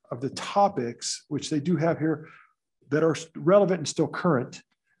the topics, which they do have here, that are relevant and still current,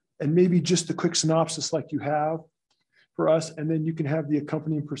 and maybe just a quick synopsis like you have for us, and then you can have the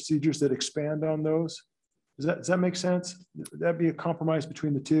accompanying procedures that expand on those. Does that make sense? That'd be a compromise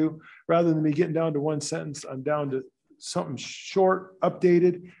between the two. Rather than me getting down to one sentence, I'm down to something short,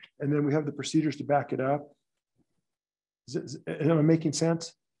 updated, and then we have the procedures to back it up. Am I making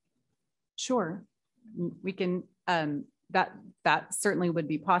sense? Sure. We can, that certainly would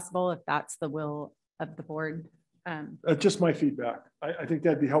be possible if that's the will of the board. Just my feedback. I think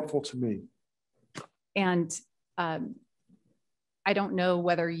that'd be helpful to me. And I don't know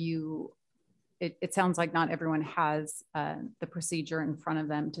whether it sounds like not everyone has the procedure in front of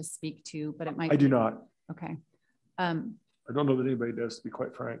them to speak to, but it might. I do not. Okay. I don't know that anybody does, to be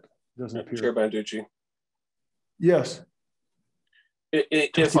quite frank. It doesn't appear. Chair Banducci. Yes.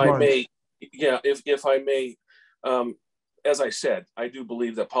 If I may, yeah, if I may, as I said, I do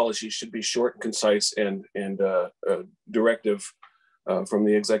believe that policies should be short and concise and directive from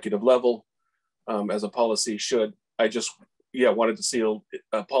the executive level, as a policy should. I just, wanted to see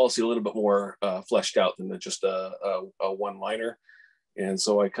a policy a little bit more fleshed out than just a one-liner. And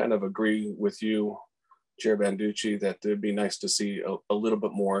so I kind of agree with you, Chair Banducci, that it'd be nice to see a little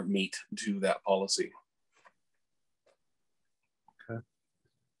bit more meat to that policy. Okay.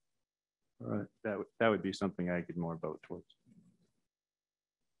 All right. That would be something I could more vote towards.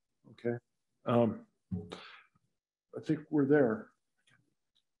 Okay. I think we're there.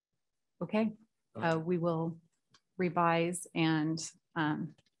 Okay. We will revise and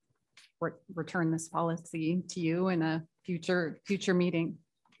return this policy to you in a future meeting.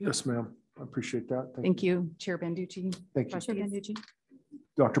 Yes, ma'am. I appreciate that. Thank you, Chair Banducci. Thank you. Chair Banducci.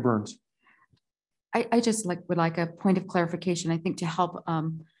 Dr. Burns. I just would like a point of clarification, I think, to help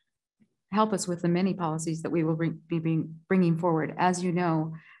us with the many policies that we will be bringing forward. As you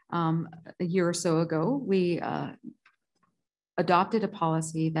know, a year or so ago, we adopted a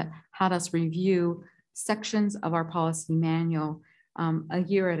policy that had us review sections of our policy manual a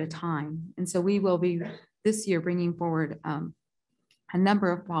year at a time. And so we will be this year bringing forward a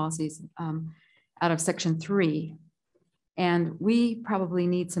number of policies out of section 3. And we probably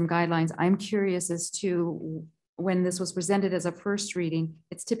need some guidelines. I'm curious as to when this was presented as a first reading,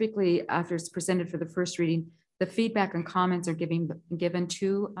 it's typically after it's presented for the first reading, the feedback and comments are given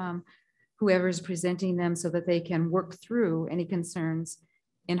to whoever is presenting them so that they can work through any concerns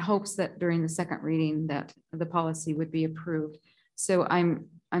in hopes that during the second reading that the policy would be approved. So I'm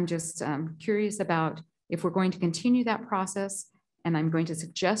just curious about if we're going to continue that process, and I'm going to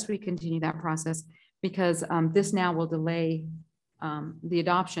suggest we continue that process because this now will delay the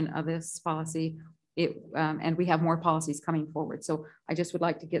adoption of this policy. And we have more policies coming forward. So I just would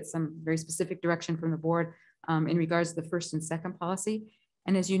like to get some very specific direction from the board in regards to the first and second policy.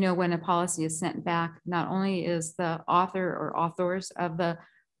 And as you know, when a policy is sent back, not only is the author or authors of the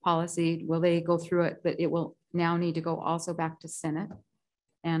policy, will they go through it, but it will now need to go also back to Senate.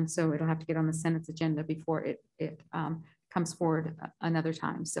 And so it'll have to get on the Senate's agenda before it comes forward another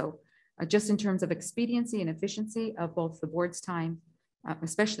time. So just in terms of expediency and efficiency of both the board's time,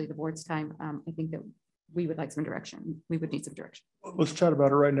 especially the board's time, I think that we would like some direction. We would need some direction. Let's chat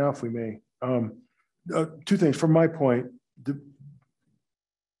about it right now if we may. Two things from my point.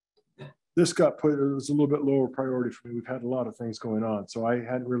 This got put, it was a little bit lower priority for me. We've had a lot of things going on. So I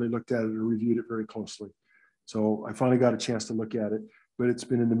hadn't really looked at it or reviewed it very closely. So I finally got a chance to look at it, but it's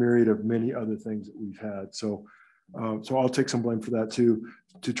been in the myriad of many other things that we've had. So I'll take some blame for that too,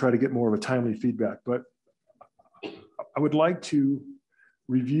 to try to get more of a timely feedback. But I would like to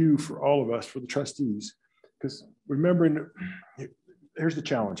review for all of us, for the trustees, because remembering, here's the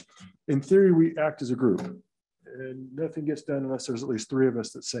challenge. In theory, we act as a group and nothing gets done unless there's at least 3 of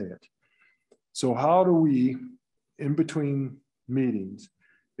us that say it. So how do we, in between meetings,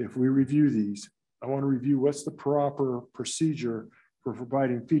 if we review these, I want to review what's the proper procedure for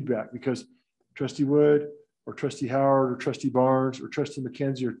providing feedback, because Trustee Wood or Trustee Howard or Trustee Barnes or Trustee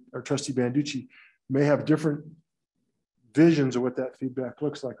McKenzie or Trustee Banducci may have different visions of what that feedback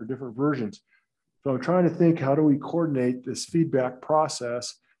looks like or different versions. So I'm trying to think, how do we coordinate this feedback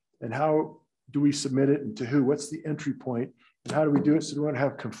process and how do we submit it and to who? What's the entry point? And how do we do it so we don't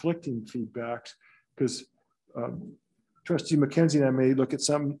have conflicting feedbacks? Because Trustee McKenzie and I may look at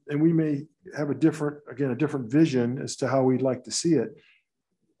something and we may have a different vision as to how we'd like to see it.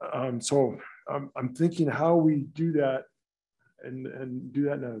 So I'm thinking how we do that and do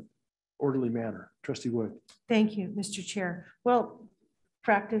that in an orderly manner. Trustee Wood. Thank you, Mr. Chair. Well,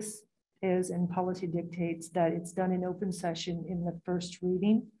 practice is and policy dictates that it's done in open session in the first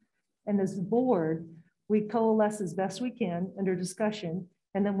reading. And as the board, we coalesce as best we can under discussion,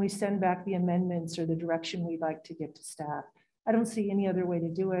 and then we send back the amendments or the direction we'd like to give to staff. I don't see any other way to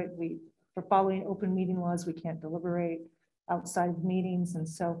do it. For following open meeting laws, we can't deliberate outside of meetings. And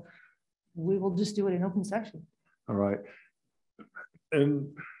so we will just do it in open session. All right. And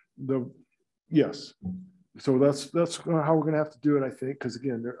yes. So that's how we're going to have to do it, I think, because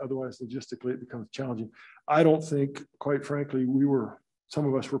again, otherwise logistically it becomes challenging. I don't think, quite frankly, some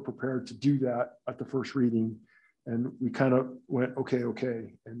of us were prepared to do that at the first reading, and we kind of went, okay,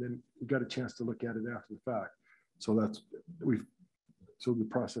 and then we got a chance to look at it after the fact. So so the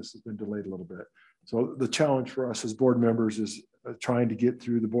process has been delayed a little bit. So the challenge for us as board members is trying to get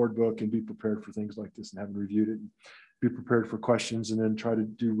through the board book and be prepared for things like this and having reviewed it, and be prepared for questions, and then try to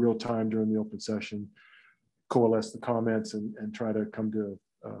do real time during the open session, coalesce the comments and try to come to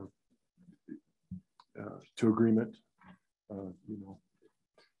agreement,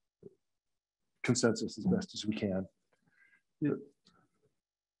 consensus as best as we can. Yeah.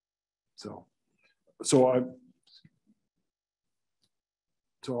 So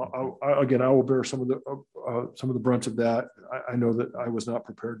again, I will bear some of the brunt of that. I know that I was not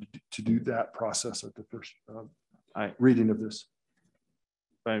prepared to do that process at the first reading of this.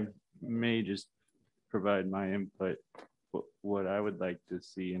 If I may just provide my input, what I would like to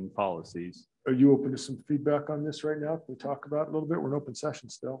see in policies. Are you open to some feedback on this right now? Can we talk about it a little bit? We're in open session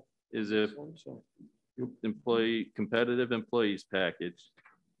still. Is if competitive employees package,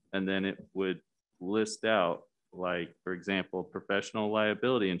 and then it would list out, like, for example, professional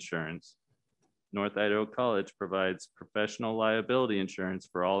liability insurance. North Idaho College provides professional liability insurance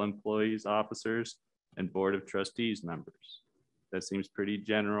for all employees, officers, and Board of Trustees members. That seems pretty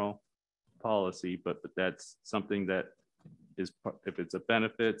general policy, but that's something that is, if it's a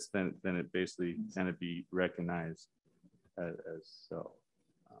benefits, then it basically kind of be recognized as so.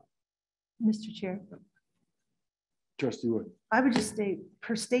 Mr. Chair. Trustee Wood. I would just state,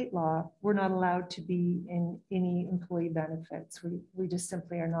 per state law, we're not allowed to be in any employee benefits. We just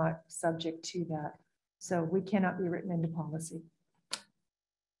simply are not subject to that. So we cannot be written into policy.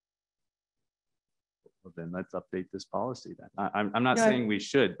 Well, then let's update this policy then. I'm not saying we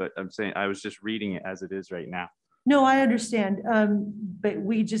should, but I'm saying I was just reading it as it is right now. No, I understand. But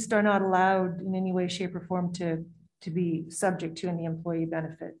we just are not allowed in any way, shape, or form to be subject to any employee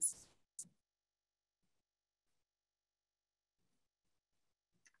benefits.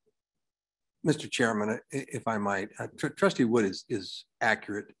 Mr. Chairman, if I might, Trustee Wood is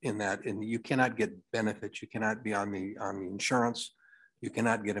accurate in that, and you cannot get benefits. You cannot be on the insurance. You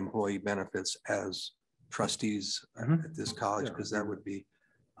cannot get employee benefits as trustees at this college, because that would be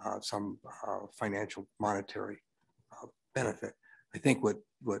some financial monetary benefit. I think what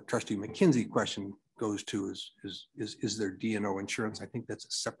Trustee McKenzie question goes to is there D&O insurance? I think that's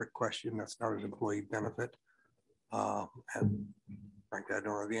a separate question. That's not an employee benefit. And frankly, I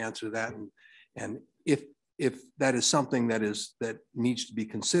don't know the answer to that. And if that is something that needs to be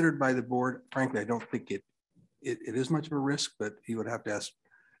considered by the board, frankly, I don't think it is much of a risk, but he would have to ask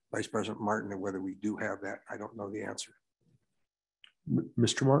Vice President Martin whether we do have that. I don't know the answer.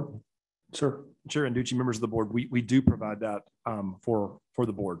 Mr. Martin, sir. Chair Anducci, members of the board, we do provide that for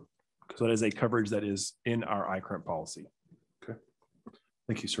the board. So that is a coverage that is in our iCurrent policy. Okay.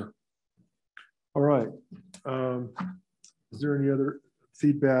 Thank you, sir. All right. Is there any other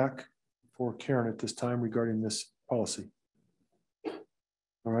feedback for Karen at this time regarding this policy?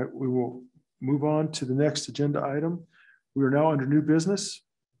 All right, we will move on to the next agenda item. We are now under new business.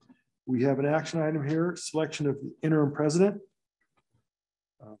 We have an action item here, selection of the interim president.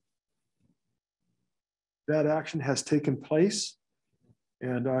 That action has taken place,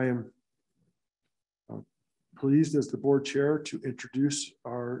 and I am pleased as the board chair to introduce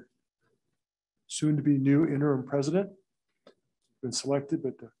our soon-to-be new interim president. Been selected,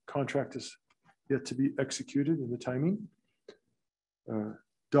 but the contract is yet to be executed in the timing.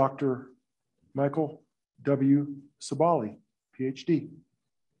 Dr. Michael W. Sabali, PhD.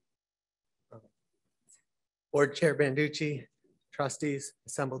 Board Chair Banducci, trustees,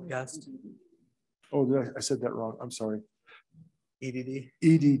 assembled guests. Oh, I said that wrong. I'm sorry. EDD.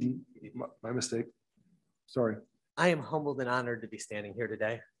 EDD, my mistake. Sorry. I am humbled and honored to be standing here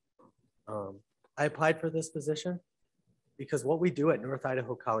today. I applied for this position because what we do at North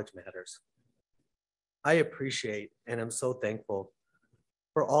Idaho College matters. I appreciate and am so thankful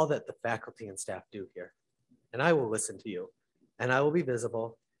for all that the faculty and staff do here. And I will listen to you, and I will be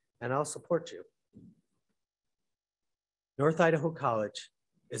visible, and I'll support you. North Idaho College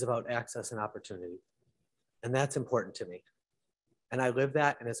is about access and opportunity, and that's important to me. And I live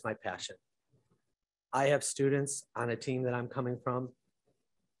that, and it's my passion. I have students on a team that I'm coming from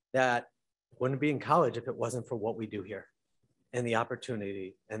that wouldn't be in college if it wasn't for what we do here and the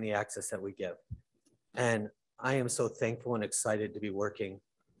opportunity and the access that we give. And I am so thankful and excited to be working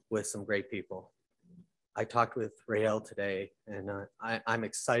with some great people. I talked with Rael today, and I'm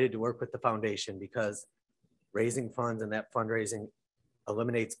excited to work with the foundation because raising funds and that fundraising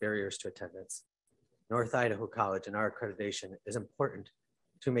eliminates barriers to attendance. North Idaho College and our accreditation is important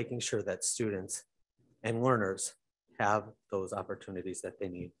to making sure that students and learners have those opportunities that they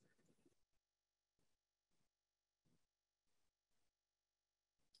need.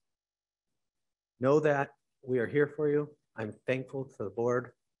 Know that we are here for you. I'm thankful to the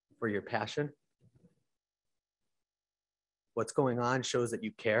board for your passion. What's going on shows that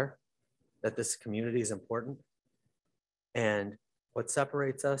you care, that this community is important. And what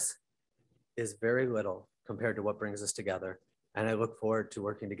separates us is very little compared to what brings us together. And I look forward to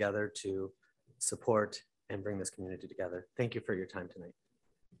working together to support and bring this community together. Thank you for your time tonight.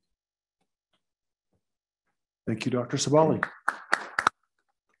 Thank you, Dr. Sabali.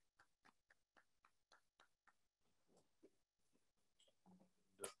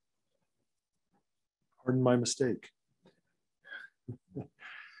 Pardon my mistake.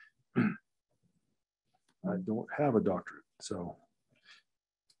 I don't have a doctorate, so.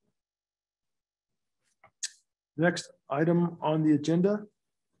 Next item on the agenda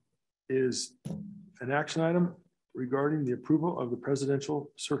is an action item regarding the approval of the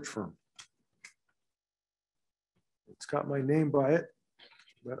presidential search firm. It's got my name by it,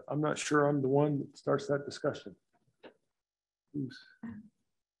 but I'm not sure I'm the one that starts that discussion.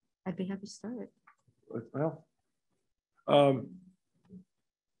 I'd be happy to start it. Well,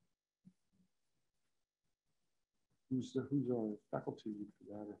 who's our faculty for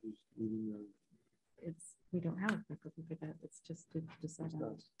that, or who's leading We don't have a faculty for that. It's just to decide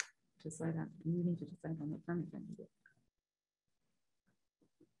on. You need to decide on the firm candidate.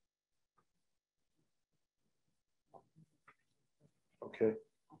 Okay.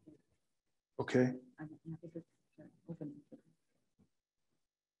 Okay.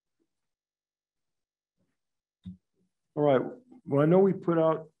 All right. Well, I know we put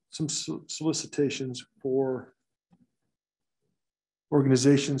out some solicitations for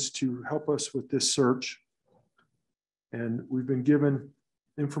organizations to help us with this search. And we've been given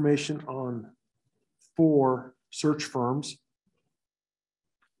information on 4 search firms.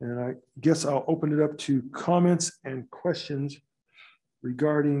 And I guess I'll open it up to comments and questions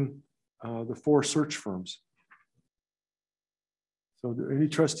regarding the 4 search firms. So do any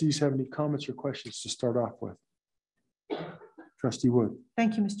trustees have any comments or questions to start off with? Trustee Wood.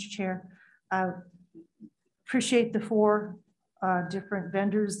 Thank you, Mr. Chair. I appreciate the 4 different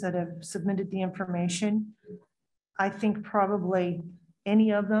vendors that have submitted the information. I think probably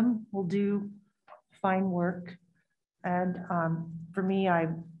any of them will do fine work. And for me,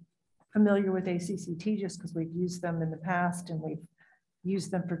 I'm familiar with ACCT just because we've used them in the past and we've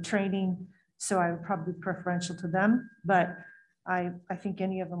used them for training. So I would probably be preferential to them, but I think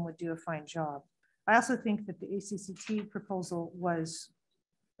any of them would do a fine job. I also think that the ACCT proposal was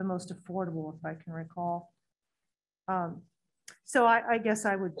the most affordable, if I can recall. So I guess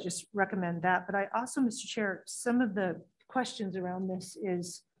I would just recommend that. But I also, Mr. Chair, some of the questions around this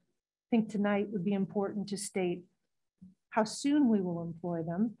is, I think tonight would be important to state how soon we will employ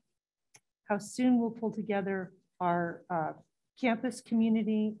them, how soon we'll pull together our campus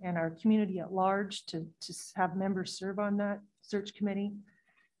community and our community at large to have members serve on that search committee.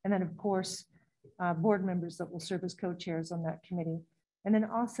 And then of course, board members that will serve as co-chairs on that committee. And then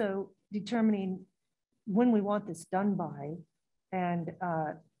also determining when we want this done by and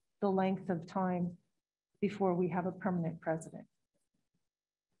the length of time before we have a permanent president.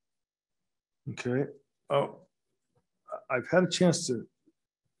 Okay. Oh, I've had a chance to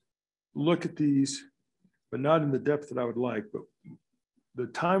look at these, but not in the depth that I would like, but the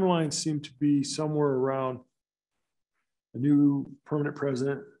timelines seem to be somewhere around a new permanent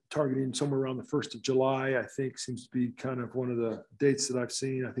president targeting somewhere around the 1st of July, I think seems to be kind of one of the dates that I've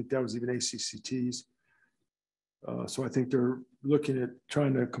seen. I think that was even ACCT's. So I think they're looking at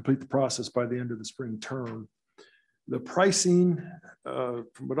trying to complete the process by the end of the spring term. The pricing,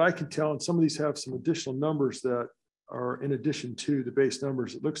 from what I can tell, and some of these have some additional numbers that are in addition to the base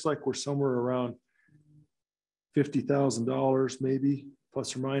numbers. It looks like we're somewhere around $50,000 maybe,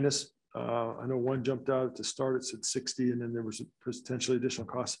 plus or minus. I know one jumped out at the start, it said 60, and then there was potentially additional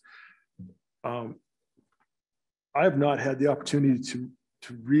costs. I have not had the opportunity to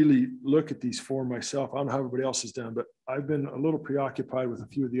really look at these for myself. I don't know how everybody else has done, but I've been a little preoccupied with a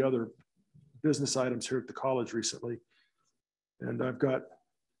few of the other business items here at the college recently. And I've got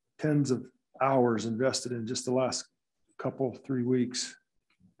tens of hours invested in just the last couple, 3 weeks.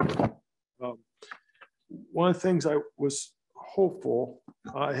 One of the things I was hopeful,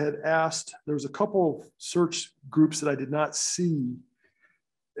 I had asked, there was a couple of search groups that I did not see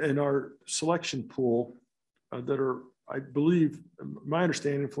in our selection pool that are, I believe, my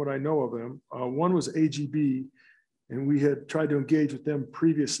understanding from what I know of them, one was AGB, and we had tried to engage with them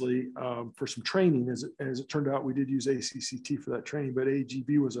previously for some training. As it turned out, we did use ACCT for that training, but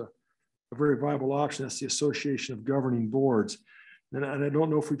AGB was a very viable option. That's the Association of Governing Boards. And I don't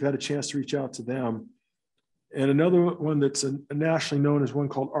know if we've had a chance to reach out to them. And another one that's nationally known is one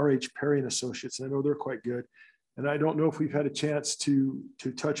called RH Perry and Associates. And I know they're quite good. And I don't know if we've had a chance to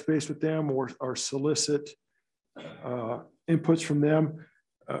touch base with them or solicit inputs from them.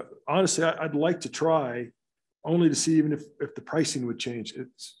 Honestly, I'd like to try, only to see even if the pricing would change.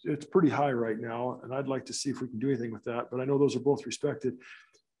 It's pretty high right now, and I'd like to see if we can do anything with that. But I know those are both respected.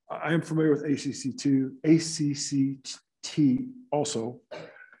 I am familiar with ACCT also,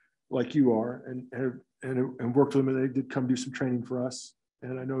 like you are, and worked with them, and they did come do some training for us.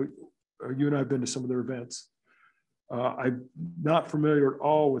 And I know you and I have been to some of their events. I'm not familiar at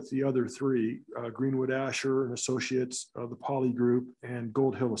all with the other three, Greenwood Asher and Associates, the Poly Group, and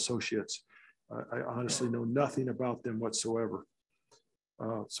Gold Hill Associates. I honestly know nothing about them whatsoever.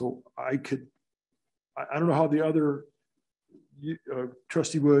 So I don't know how the other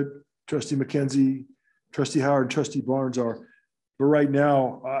Trustee Wood, Trustee McKenzie, Trustee Howard, and Trustee Barnes are, but right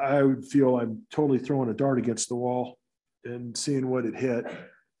now I would feel I'm totally throwing a dart against the wall and seeing what it hit.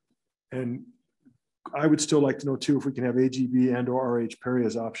 And I would still like to know too if we can have AGB and or RH Perry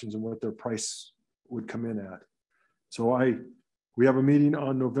as options and what their price would come in at. So we have a meeting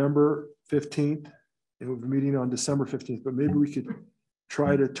on November 15th and we have a meeting on December 15th, but maybe we could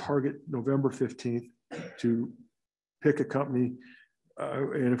try to target November 15th to pick a company.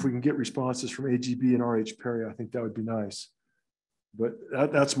 And if we can get responses from AGB and RH Perry, I think that would be nice. But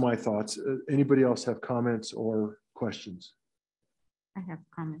that's my thoughts. Anybody else have comments or questions? I have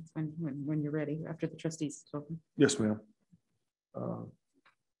comments when you're ready, after the trustees spoken. Yes, ma'am.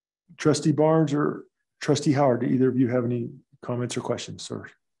 Trustee Barnes or Trustee Howard, do either of you have any comments or questions, sir?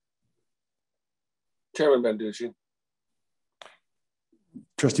 Chairman Banducci.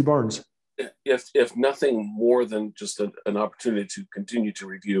 Trustee Barnes. If nothing more than just an opportunity to continue to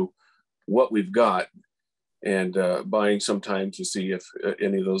review what we've got and buying some time to see if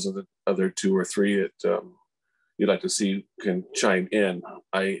any of those other two or three you'd like to see can chime in.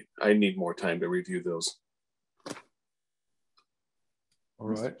 I need more time to review those. All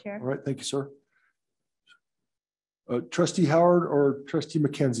right. All right. Thank you, sir. Trustee Howard or Trustee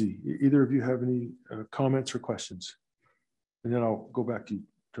McKenzie, either of you have any comments or questions? And then I'll go back to you,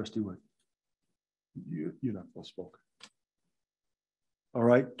 Trustee Wood. You're not both spoke. All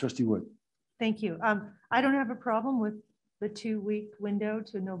right, Trustee Wood. Thank you. I don't have a problem with the 2-week window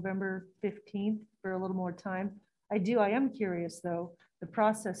to November 15th for a little more time. I am curious though, the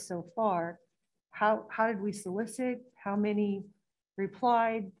process so far, how did we solicit? How many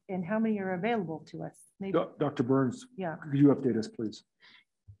replied and how many are available to us? Maybe. Dr. Burns, yeah. Could you update us, please?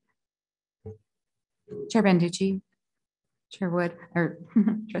 Chair Banducci, Chair Wood, or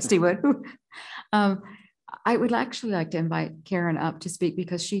Trustee Wood. I would actually like to invite Karen up to speak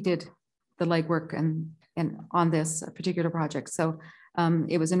because she did the legwork and on this particular project. So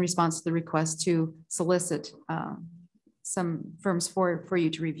it was in response to the request to solicit some firms for you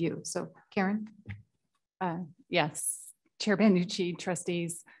to review. So Karen? Yes, Chair Banducci,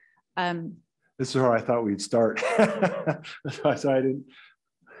 trustees. This is where I thought we'd start. That's why I didn't.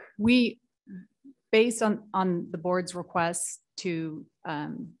 We, based on the board's request to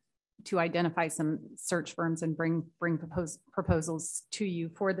identify some search firms and bring proposals to you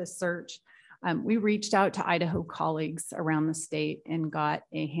for this search, we reached out to Idaho colleagues around the state and got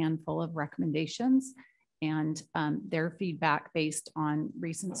a handful of recommendations and their feedback based on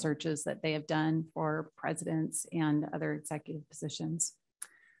recent searches that they have done for presidents and other executive positions.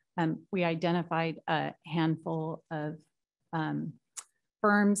 We identified a handful of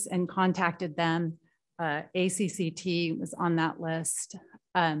firms and contacted them. ACCT was on that list.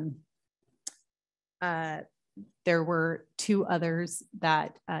 There were 2 others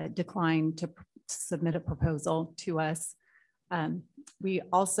that declined to submit a proposal to us. We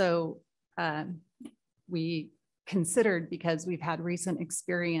also, we considered, because we've had recent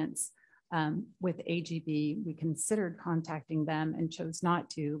experience with AGB, we considered contacting them and chose not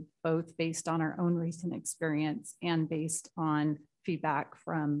to, both based on our own recent experience and based on feedback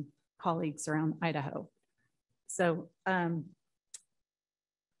from colleagues around Idaho. So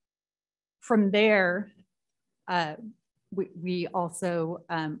from there, we also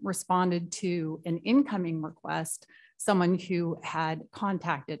responded to an incoming request, someone who had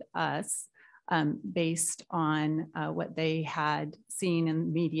contacted us based on what they had seen in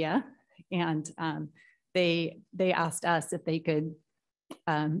the media. And they asked us if they could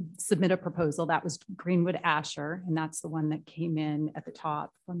submit a proposal. That was Greenwood Asher, and that's the one that came in at the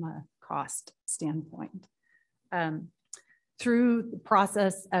top from a cost standpoint. Through the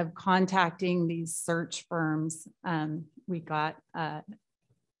process of contacting these search firms, we got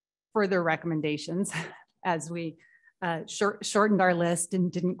further recommendations as we shortened our list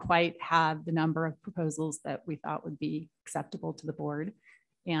and didn't quite have the number of proposals that we thought would be acceptable to the board.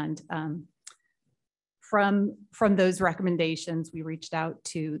 And from those recommendations, we reached out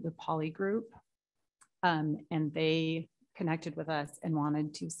to the Poly Group, and they connected with us and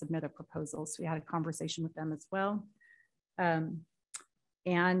wanted to submit a proposal. So we had a conversation with them as well.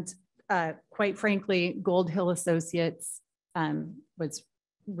 Quite frankly, Gold Hill Associates was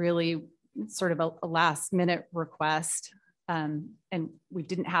really sort of a last minute request. And we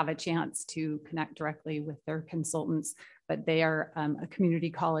didn't have a chance to connect directly with their consultants, but they are a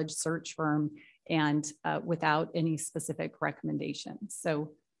community college search firm and without any specific recommendations.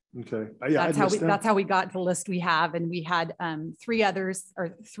 So okay, that's how we got the list we have. And we had three others,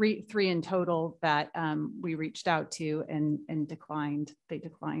 or three in total that we reached out to and declined. They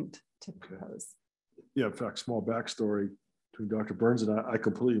declined to propose. Yeah, in fact, small backstory between Dr. Burns and I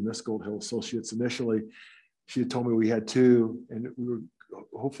completely missed Gold Hill Associates initially. She had told me we had two and we were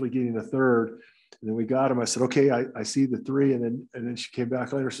hopefully getting a third. And then we got them. I said, okay, I see the three. And then she came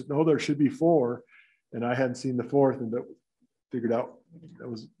back later and said, no, there should be four. And I hadn't seen the fourth, and that figured out that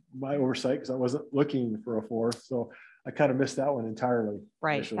was my oversight because I wasn't looking for a fourth. So I kind of missed that one entirely.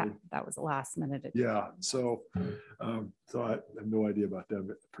 Right. That was the last minute. Yeah. So, so I have no idea about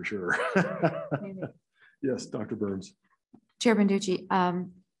them for sure. Yes, Dr. Burns. Chairman Ducci,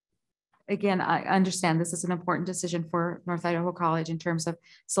 again, I understand this is an important decision for North Idaho College in terms of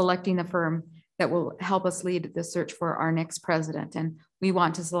selecting the firm that will help us lead the search for our next president. And we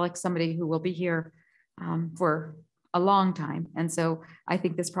want to select somebody who will be here for a long time. And so I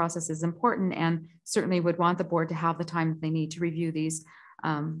think this process is important and certainly would want the board to have the time that they need to review these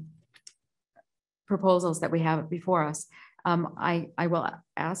proposals that we have before us. I will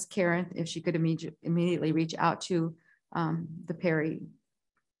ask Karen if she could immediately reach out to the Perry,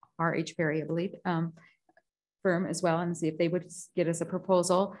 R.H. Perry, I believe, firm as well, and see if they would get us a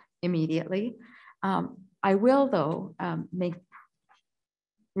proposal immediately. I will, though, make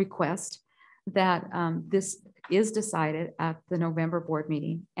request that this is decided at the November board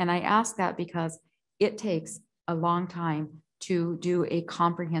meeting. And I ask that because it takes a long time to do a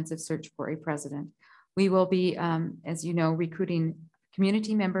comprehensive search for a president. We will be, as you know, recruiting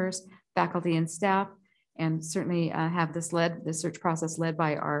community members, faculty and staff, and certainly have this search process led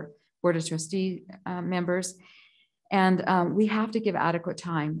by our Board of Trustee members. And we have to give adequate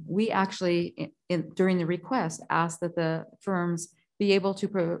time. We actually, during the request, asked that the firms be able to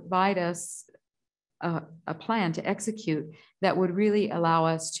provide us a plan to execute that would really allow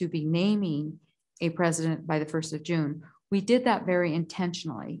us to be naming a president by the 1st of June. We did that very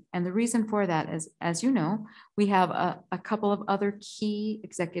intentionally. And the reason for that is, as you know, we have a couple of other key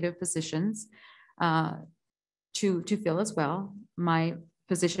executive positions to fill as well. My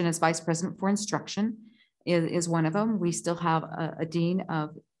position as Vice President for Instruction is one of them. We still have a Dean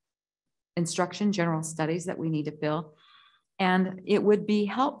of Instruction, General Studies that we need to fill. And it would be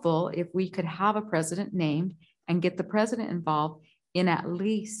helpful if we could have a president named and get the president involved in at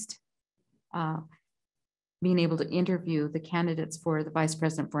least being able to interview the candidates for the Vice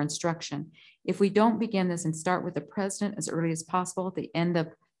President for Instruction. If we don't begin this and start with the president as early as possible at the end of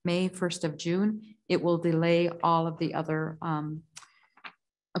May, 1st of June, it will delay all of the other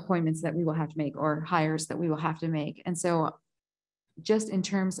appointments that we will have to make or hires that we will have to make. And so just in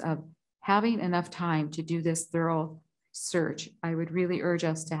terms of having enough time to do this thorough search, I would really urge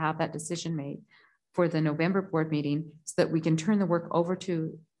us to have that decision made for the November board meeting so that we can turn the work over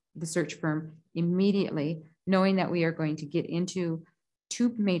to the search firm immediately, knowing that we are going to get into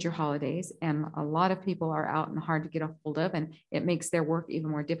 2 major holidays and a lot of people are out and hard to get a hold of, and it makes their work even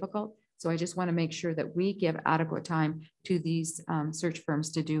more difficult. So I just want to make sure that we give adequate time to these search firms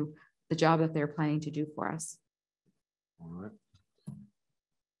to do the job that they're planning to do for us. All right.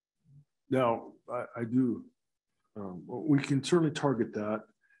 Now, I do, we can certainly target that.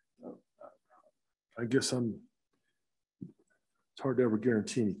 I guess it's hard to ever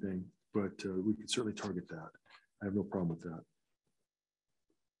guarantee anything, but we can certainly target that. I have no problem with that.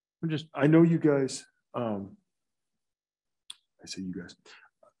 I know you guys, I say you guys,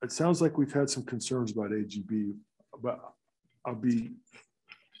 it sounds like we've had some concerns about AGB, but I'll be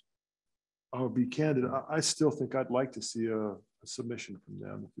candid. I still think I'd like to see a submission from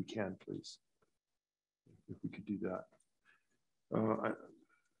them if we can, please. If we could do that.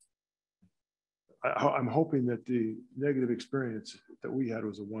 I'm hoping that the negative experience that we had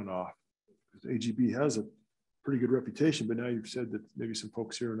was a one-off. AGB has a pretty good reputation, but now you've said that maybe some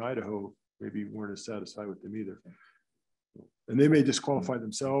folks here in Idaho maybe weren't as satisfied with them either. And they may disqualify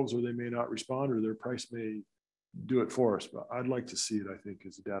themselves, or they may not respond, or their price may do it for us. But I'd like to see it, I think,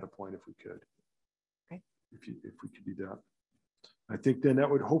 as a data point if we could. Okay. If we could do that. I think then that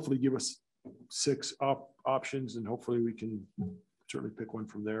would hopefully give us 6 options, and hopefully we can certainly pick one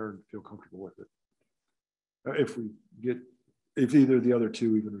from there and feel comfortable with it. If either of the other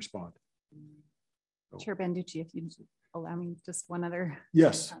 2 even respond. Chair Banducci, if you allow me just one other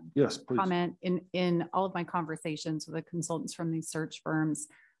Yes, yes, please. comment. In all of my conversations with the consultants from these search firms,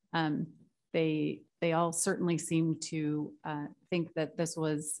 they all certainly seem to think that this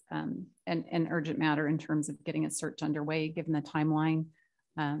was an urgent matter in terms of getting a search underway, given the timeline.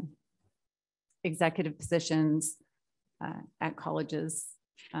 Executive positions at colleges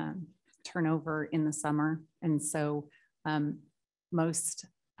turnover in the summer. And so most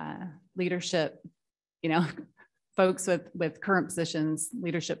leadership, folks with current positions,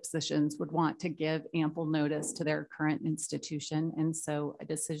 leadership positions, would want to give ample notice to their current institution. And so a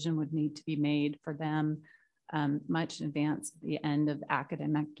decision would need to be made for them much in advance of the end of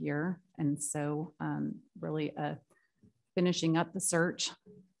academic year. And so really finishing up the search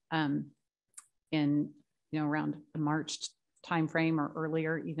in around the March timeframe or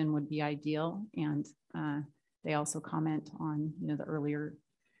earlier even would be ideal. And they also comment on the earlier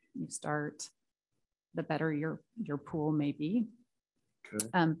you start, the better your pool may be.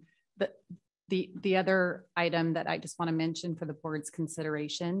 Okay. The other item that I just want to mention for the board's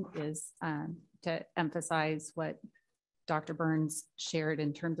consideration is to emphasize what Dr. Burns shared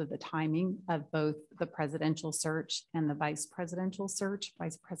in terms of the timing of both the presidential search and the vice presidential search,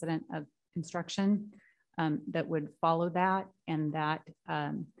 vice president of instruction, that would follow that, and that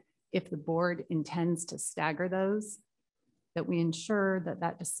if the board intends to stagger those, that we ensure that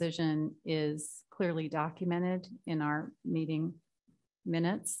that decision is clearly documented in our meeting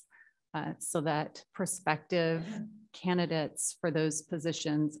minutes, so that prospective candidates for those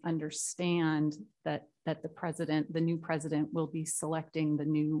positions understand that the new president will be selecting the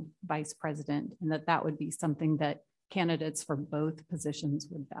new vice president, and that would be something that candidates for both positions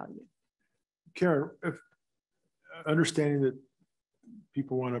would value. Karen, if understanding that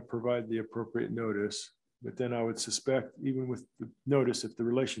people want to provide the appropriate notice, but then I would suspect even with the notice, if the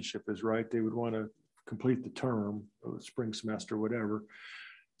relationship is right, they would want to complete the term or the spring semester, whatever.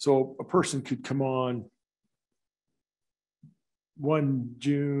 So a person could come on 1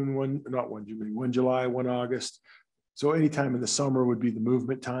 July, 1 August. So anytime in the summer would be the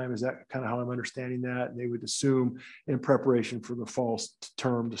movement time. Is that kind of how I'm understanding that? And they would assume in preparation for the fall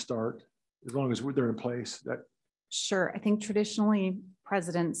term to start, as long as they're in place. That Sure. I think traditionally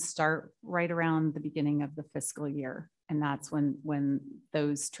presidents start right around the beginning of the fiscal year. And that's when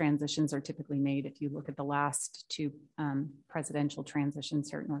those transitions are typically made. If you look at the last 2 presidential transitions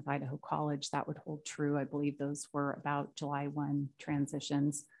here at North Idaho College, that would hold true. I believe those were about July 1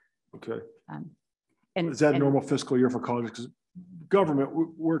 transitions. okay. And is that normal fiscal year for colleges? Because government,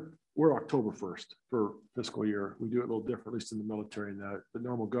 we're October 1st for fiscal year. We do it a little different, at least in the military, in that the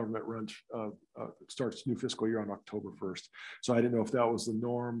normal government runs starts new fiscal year on October 1st. So I didn't know if that was the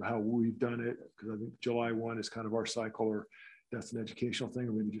norm, how we've done it, because I think July 1 is kind of our cycle, or that's an educational thing,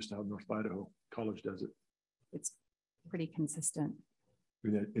 or maybe just how North Idaho College does it. It's pretty consistent.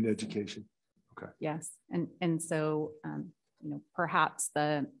 In education. Okay. Yes. And so, perhaps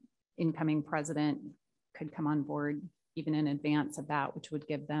the incoming president could come on board even in advance of that, which would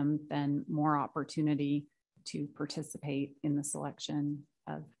give them then more opportunity to participate in the selection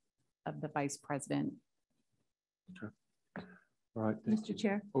of the vice president. Okay. All right. Mr.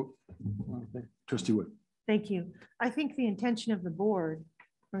 Chair. Oh, Trustee Wood. Thank you. I think the intention of the board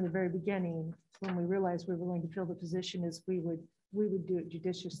from the very beginning, when we realized we were going to fill the position, is we would do it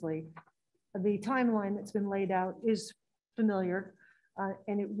judiciously. The timeline that's been laid out is familiar.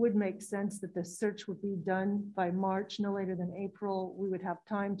 And it would make sense that the search would be done by March, no later than April. We would have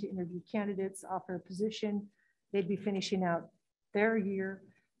time to interview candidates, offer a position. They'd be finishing out their year,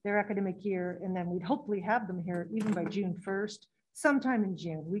 their academic year, and then we'd hopefully have them here even by June 1st, sometime in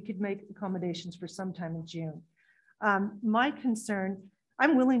June. We could make accommodations for sometime in June. My concern,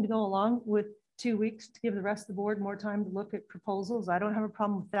 I'm willing to go along with 2 weeks to give the rest of the board more time to look at proposals. I don't have a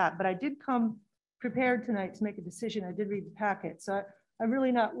problem with that, but I did come prepared tonight to make a decision. I did read the packet. So I'm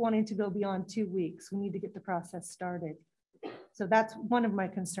really not wanting to go beyond 2 weeks. We need to get the process started. So that's one of my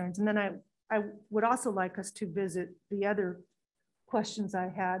concerns. And then I would also like us to visit the other questions I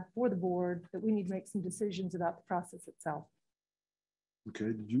had for the board, that we need to make some decisions about the process itself.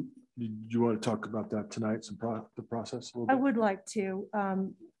 Okay, did you want to talk about that tonight, the process a little I bit? would like to.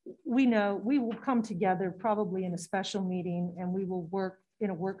 We know we will come together probably in a special meeting and we will work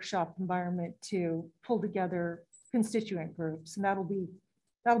in a workshop environment to pull together constituent groups. And that'll be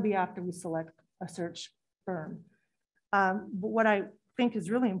after we select a search firm. But what I think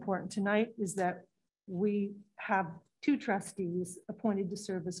is really important tonight is that we have 2 trustees appointed to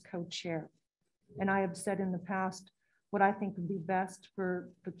serve as co-chair. And I have said in the past, what I think would be best for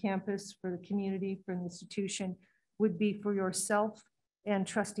the campus, for the community, for the institution, would be for yourself and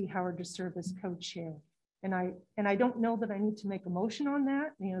Trustee Howard to serve as co-chair. And I don't know that I need to make a motion on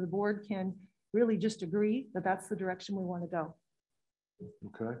that. You know, the board can really just agree that that's the direction we want to go.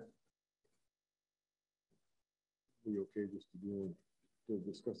 Okay. Are you okay just to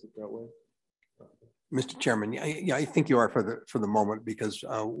discuss it that way? Mr. Chairman, yeah, I think you are for the moment, because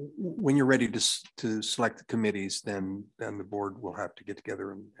when you're ready to select the committees, then the board will have to get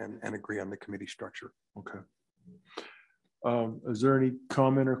together and agree on the committee structure. Okay. Is there any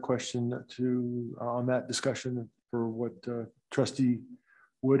comment or question on that discussion for what Trustee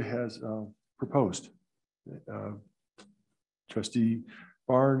Wood has proposed? Trustee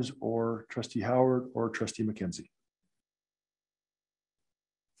Barnes or Trustee Howard or Trustee McKenzie?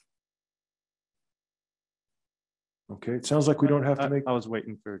 Okay, it sounds like we don't have to make. I was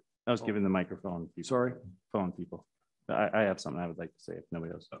waiting for, I was giving the microphone. People, sorry. Phone people. I have something I would like to say if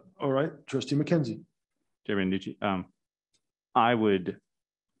nobody else. All right, Trustee McKenzie. Chairman Nucci, I would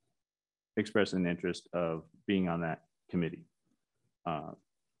express an interest of being on that committee.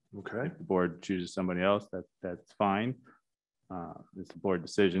 Okay. If the board chooses somebody else, that's fine. It's a board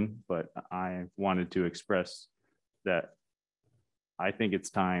decision, but I wanted to express that I think it's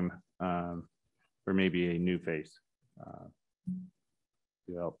time for maybe a new face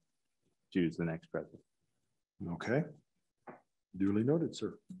to help choose the next president. Okay. Duly noted,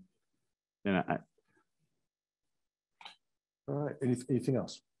 sir. And all right, anything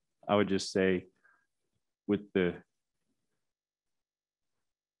else? I would just say with the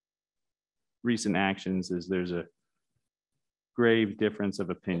recent actions is there's a grave difference of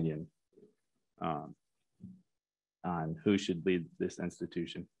opinion on who should lead this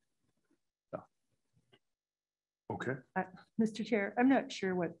institution. So. Okay. Mr. Chair, I'm not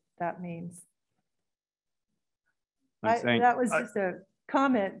sure what that means. That was just a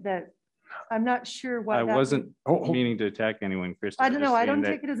comment that I'm not sure what I wasn't meaning to attack anyone, Chris. I don't know. I don't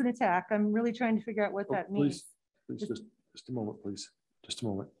take it as an attack. I'm really trying to figure out what that means. Please, just a moment, please. Just a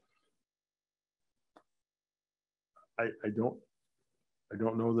moment. I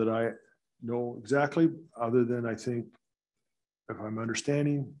don't know that I know exactly, other than I think, if I'm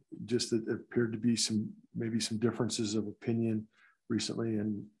understanding, just that there appeared to be maybe some differences of opinion recently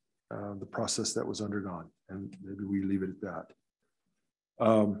in the process that was undergone, and maybe we leave it at that.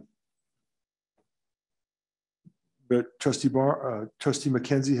 But Trustee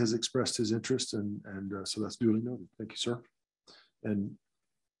McKenzie has expressed his interest, and so that's duly noted. Thank you, sir. And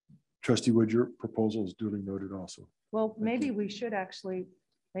Trustee Wood, your proposal is duly noted also. Well, maybe we should actually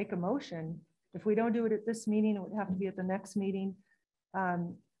make a motion. If we don't do it at this meeting, it would have to be at the next meeting.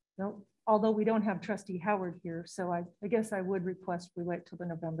 No, although we don't have Trustee Howard here, so I guess I would request we wait till the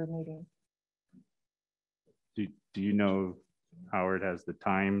November meeting. Do you know Howard has the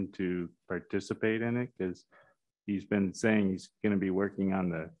time to participate in it? Because he's been saying he's going to be working on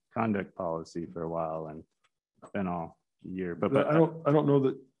the conduct policy for a while, and it's been all year. But I don't know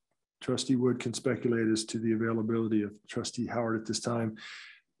that Trustee Wood can speculate as to the availability of Trustee Howard at this time.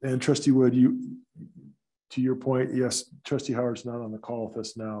 And Trustee Wood, to your point, yes, Trustee Howard's not on the call with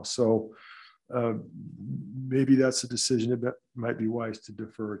us now, so maybe that's a decision that might be wise to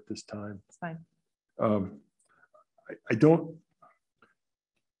defer at this time. It's fine.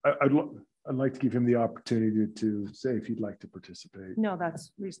 I'd like to give him the opportunity to say if he'd like to participate. No,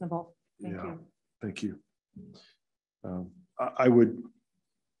 that's reasonable. Thank you. Thank you. I would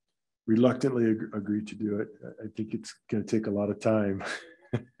reluctantly agree to do it. I think it's going to take a lot of time.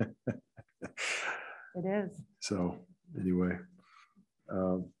 It is. So anyway,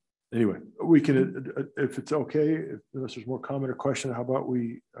 we can, if it's okay, unless there's more comment or question, how about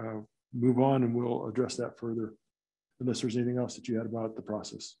we move on and we'll address that further, unless there's anything else that you had about the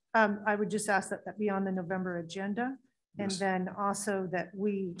process. I would just ask that be on the November agenda. And then also that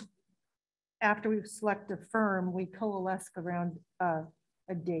we, after we select a firm, we coalesce around a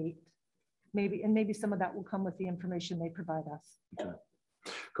date. Maybe some of that will come with the information they provide us. Okay.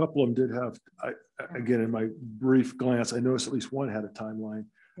 A couple of them did have, again, in my brief glance, I noticed at least one had a timeline.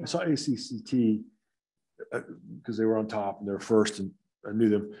 I saw ACCT because they were on top and they're first, and I knew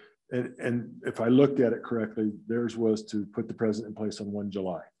them. And if I looked at it correctly, theirs was to put the president in place on 1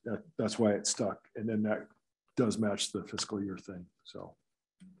 July. That's why it stuck. And then that does match the fiscal year thing. So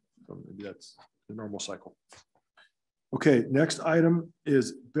maybe that's the normal cycle. Okay, next item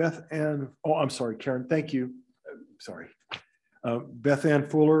is Beth Ann. Oh, I'm sorry, Karen. Thank you. Sorry. Beth Ann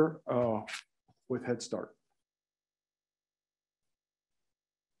Fuller with Head Start.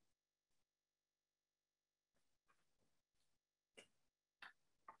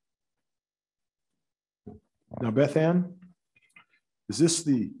 Now, Beth Ann, is this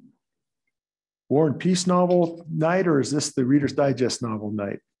the War and Peace novel night, or is this the Reader's Digest novel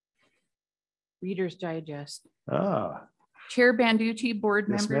night? Reader's Digest. Ah. Chair Banducci, board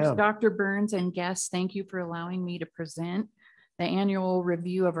Yes, members, ma'am. Dr. Burns, and guests, thank you for allowing me to present the annual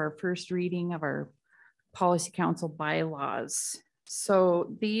review of our first reading of our Policy Council bylaws.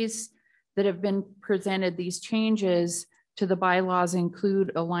 So these that have been presented, these changes to the bylaws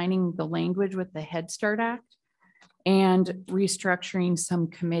include aligning the language with the Head Start Act and restructuring some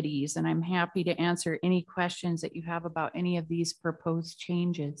committees. And I'm happy to answer any questions that you have about any of these proposed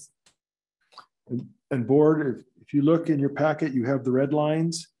changes. And board, if you look in your packet, you have the red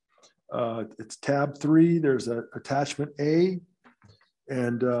lines. It's tab 3. There's an attachment A,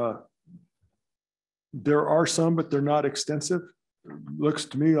 and there are some, but they're not extensive. Looks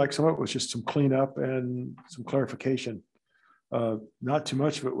to me like some of it was just some cleanup and some clarification. Not too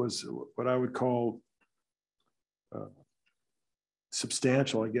much of it was what I would call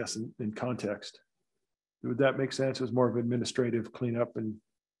substantial, I guess, in context. Would that make sense? It was more of administrative cleanup and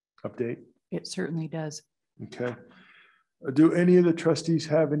update. It certainly does. Okay. Do any of the trustees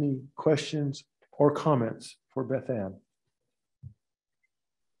have any questions or comments for Beth Ann?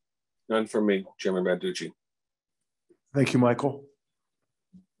 None from me, Chairman Banducci. Thank you, Michael.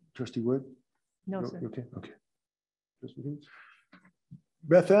 Trustee Wood? No, sir. Okay, okay.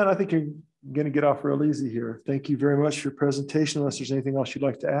 Beth Ann, I think you're going to get off real easy here. Thank you very much for your presentation, unless there's anything else you'd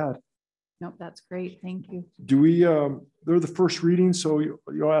like to add. Nope, that's great. Thank you. Do we, they're the first reading, so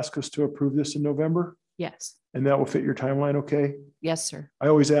you'll ask us to approve this in November? Yes. And that will fit your timeline, okay? Yes, sir. I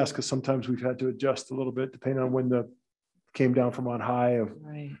always ask, because sometimes we've had to adjust a little bit depending on when the came down from on high of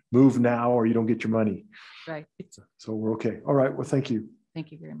Right. move now or you don't get your money. Right. So we're okay. All right, well, thank you.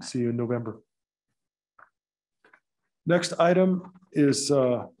 Thank you very much. See you in November. Next item is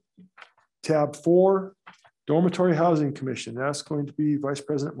tab 4, Dormitory Housing Commission. That's going to be Vice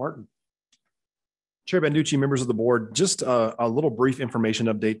President Martin. Chair Banducci, members of the board, just a little brief information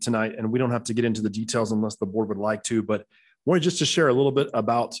update tonight, and we don't have to get into the details unless the board would like to, but wanted just to share a little bit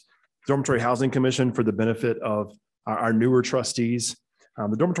about Dormitory Housing Commission for the benefit of our newer trustees.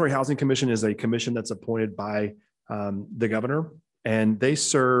 The Dormitory Housing Commission is a commission that's appointed by the governor, and they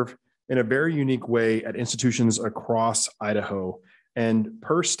serve in a very unique way at institutions across Idaho. And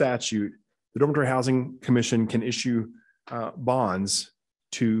per statute, the Dormitory Housing Commission can issue bonds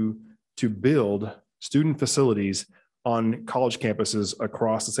to build student facilities on college campuses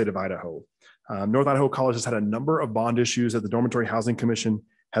across the state of Idaho. North Idaho College has had a number of bond issues that the Dormitory Housing Commission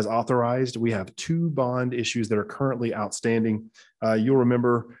has authorized. We have 2 bond issues that are currently outstanding. You'll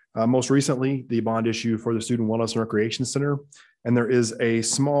remember most recently the bond issue for the Student Wellness and Recreation Center, and there is a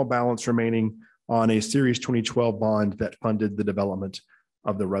small balance remaining on a Series 2012 bond that funded the development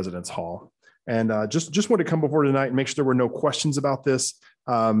of the Residence Hall. And just want to come before tonight and make sure there were no questions about this.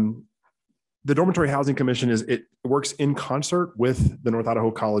 The Dormitory Housing Commission it works in concert with the North Idaho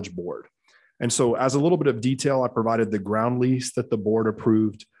College Board. And so as a little bit of detail, I provided the ground lease that the board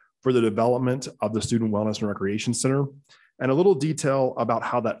approved for the development of the Student Wellness and Recreation Center, and a little detail about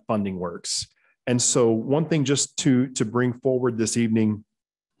how that funding works. And so one thing just to bring forward this evening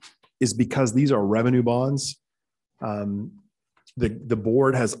is because these are revenue bonds, the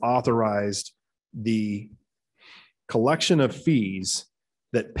board has authorized the collection of fees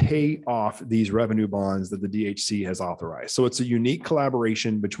that pay off these revenue bonds that the DHC has authorized. So it's a unique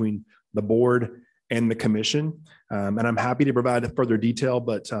collaboration between the board and the commission. And I'm happy to provide further detail,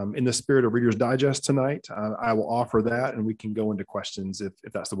 but in the spirit of Reader's Digest tonight, I will offer that and we can go into questions if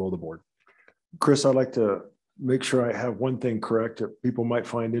that's the will of the board. Chris, I'd like to make sure I have one thing correct that people might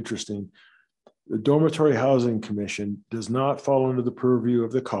find interesting. The Dormitory Housing Commission does not fall under the purview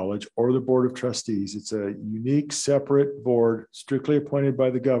of the college or the Board of Trustees. It's a unique, separate board strictly appointed by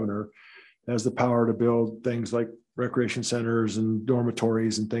the governor, has the power to build things like recreation centers and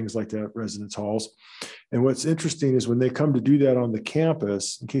dormitories and things like that, residence halls. And what's interesting is when they come to do that on the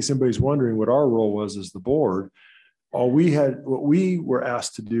campus, in case anybody's wondering what our role was as the board, what we were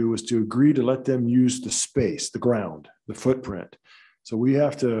asked to do was to agree to let them use the space, the ground, the footprint. So we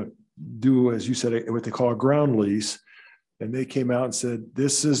have to do, as you said, what they call a ground lease. and they came out and said,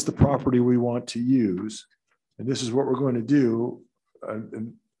 this is the property we want to use, and this is what we're going to do.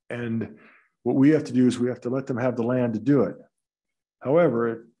 And what we have to do is we have to let them have the land to do it.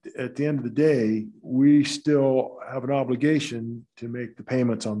 However, at the end of the day, we still have an obligation to make the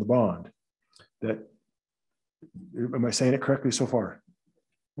payments on the bond. Am I saying it correctly so far?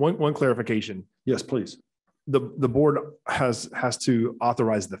 One clarification. Yes, please. The board has to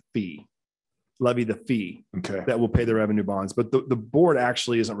authorize the fee, levy the fee. Okay. That will pay the revenue bonds, but the board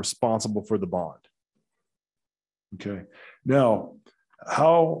actually isn't responsible for the bond. Okay. Now,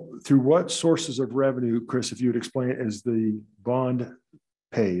 through what sources of revenue, Chris, if you would explain, is the bond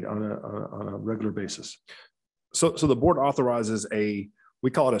paid on a regular basis? So the board authorizes we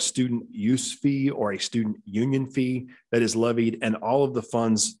call it a student use fee or a student union fee that is levied, and all of the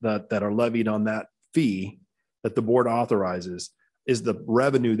funds that are levied on that fee that the board authorizes is the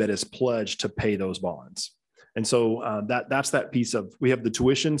revenue that is pledged to pay those bonds. And so that's that piece of, we have the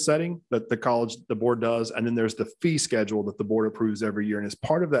tuition setting that the board does, and then there's the fee schedule that the board approves every year. And as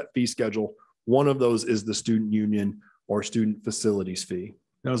part of that fee schedule, one of those is the student union or student facilities fee.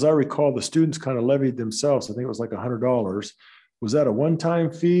 Now, as I recall, the students kind of levied themselves. I think it was like $100. Was that a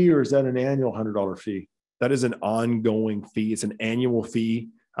one-time fee or is that an annual $100 fee? That is an ongoing fee. It's an annual fee.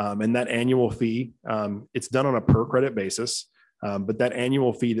 And that annual fee, it's done on a per credit basis. But that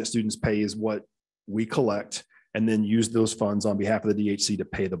annual fee that students pay is what we collect and then use those funds on behalf of the DHC to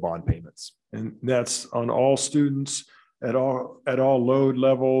pay the bond payments. And that's on all students at all load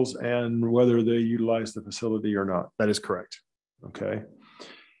levels and whether they utilize the facility or not. That is correct. Okay.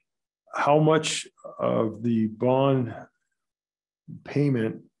 How much of the bond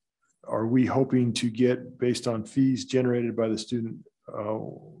payment are we hoping to get based on fees generated by the Student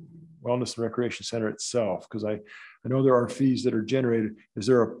Wellness and Recreation Center itself? Because I know there are fees that are generated. Is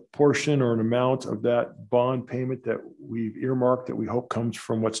there a portion or an amount of that bond payment that we've earmarked that we hope comes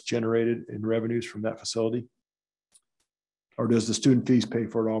from what's generated in revenues from that facility? Or does the student fees pay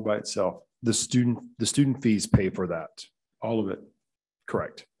for it all by itself? The student fees pay for that. All of it?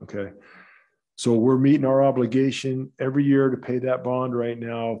 Correct. Okay. So we're meeting our obligation every year to pay that bond right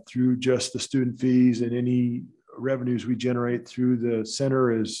now through just the student fees, and any revenues we generate through the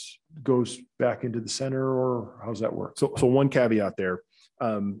center goes back into the center, or how's that work? So one caveat there.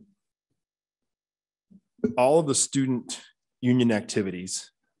 All of the student union activities,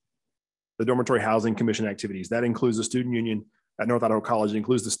 the Dormitory Housing Commission activities, that includes the student union at North Idaho College. It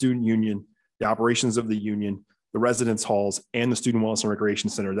includes the student union, the operations of the union, the residence halls, and the Student Wellness and Recreation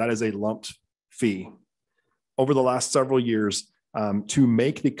Center. That is a lumped fee. Over the last several years, to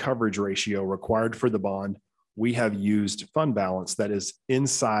make the coverage ratio required for the bond, we have used fund balance that is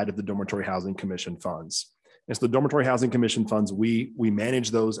inside of the Dormitory Housing Commission funds. And so the Dormitory Housing Commission funds, we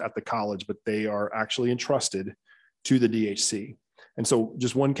manage those at the college, but they are actually entrusted to the DHC. And so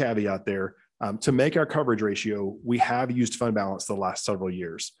just one caveat there, to make our coverage ratio, we have used fund balance the last several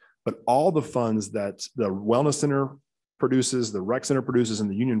years, but all the funds that the Wellness Center produces, the Rec Center produces, and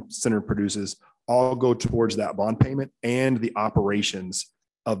the Union Center produces all go towards that bond payment and the operations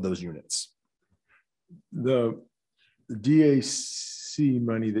of those units. The DAC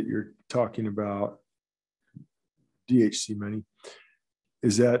money that you're talking about, DHC money,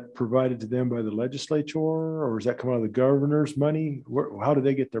 is that provided to them by the legislature, or does that come out of the governor's money? How do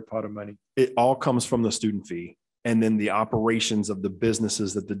they get their pot of money? It all comes from the student fee and then the operations of the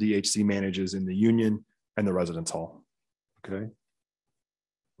businesses that the DHC manages in the union and the residence hall. Okay.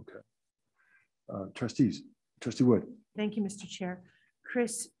 Trustees, Trustee Wood. Thank you, Mr. Chair.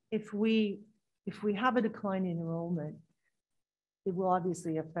 Chris, if we have a decline in enrollment, it will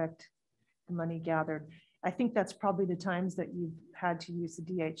obviously affect the money gathered. I think that's probably the times that you've had to use the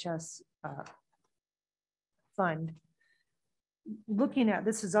DHS fund. Looking at,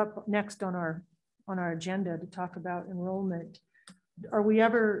 this is up next on our agenda to talk about enrollment. Are we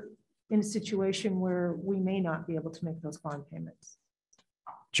ever in a situation where we may not be able to make those bond payments?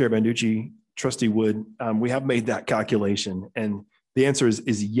 Chair Banducci, Trustee Wood, we have made that calculation, and the answer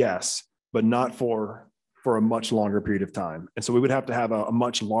is yes, but not for a much longer period of time. And so we would have to have a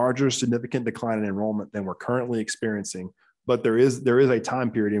much larger significant decline in enrollment than we're currently experiencing. But there is a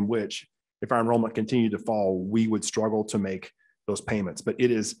time period in which, if our enrollment continued to fall, we would struggle to make those payments. But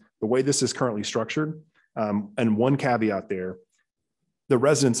it is the way this is currently structured. And one caveat there, the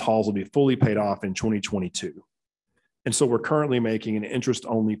residence halls will be fully paid off in 2022. And so we're currently making an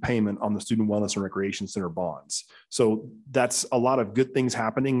interest-only payment on the Student Wellness and Recreation Center bonds. So that's a lot of good things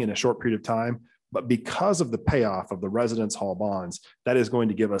happening in a short period of time. But because of the payoff of the residence hall bonds, that is going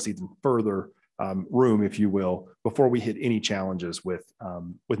to give us even further room, if you will, before we hit any challenges with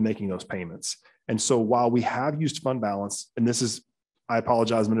making those payments. And so while we have used fund balance, and this is, I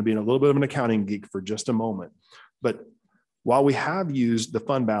apologize, I'm going to be in a little bit of an accounting geek for just a moment, but while we have used the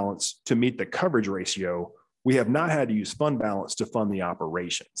fund balance to meet the coverage ratio, we have not had to use fund balance to fund the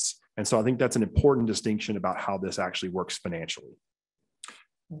operations. And so I think that's an important distinction about how this actually works financially.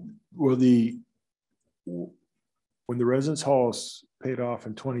 Will when the residence hall is paid off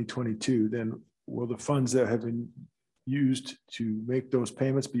in 2022, then will the funds that have been used to make those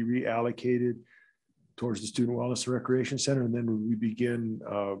payments be reallocated towards the Student Wellness and Recreation Center? And then we begin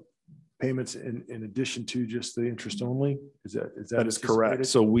payments in addition to just the interest only? That is correct.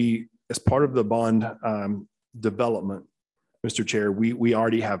 So we, as part of the bond development, Mr. Chair, we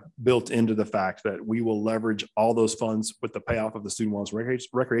already have built into the fact that we will leverage all those funds with the payoff of the Student Wellness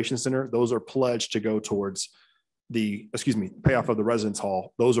Recreation Center. Those are pledged to go towards the, payoff of the residence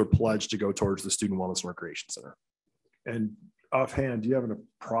hall. Those are pledged to go towards the Student Wellness and Recreation Center. And offhand, do you have an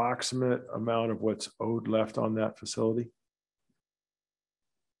approximate amount of what's owed left on that facility?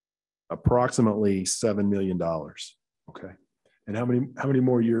 Approximately $7 million. Okay. And how many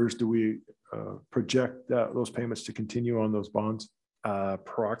more years do we project those payments to continue on those bonds?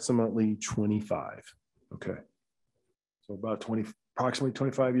 Approximately 25. Okay. So approximately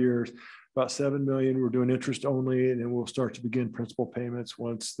 25 years, about 7 million. We're doing interest only, and then we'll start to begin principal payments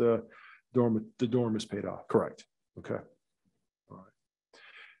once the dorm is paid off. Correct. Okay. All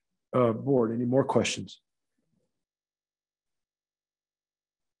right. Board, any more questions?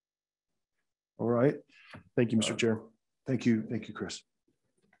 All right. Thank you, Mr. Chair. Thank you. Thank you, Chris.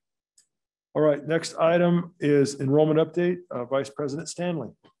 All right. Next item is enrollment update. Vice President Stanley.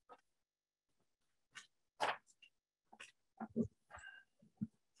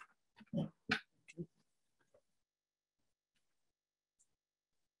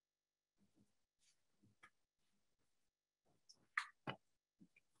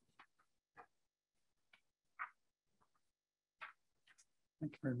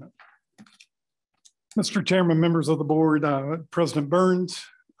 Thank you very much. Mr. Chairman, members of the board, President Burns,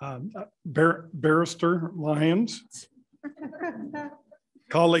 Barrister Lyons,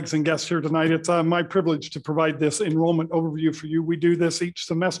 colleagues and guests here tonight, it's my privilege to provide this enrollment overview for you. We do this each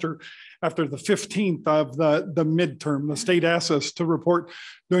semester after the 15th of the midterm. The state asks us to report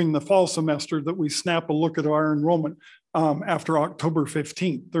during the fall semester that we snap a look at our enrollment after October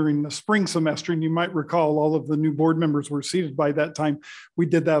 15th during the spring semester. And you might recall all of the new board members were seated by that time. We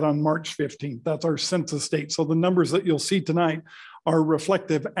did that on March 15th. That's our census date. So the numbers that you'll see tonight are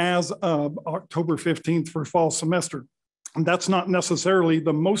reflective as of October 15th for fall semester. And that's not necessarily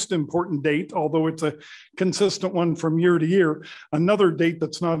the most important date, although it's a consistent one from year to year. Another date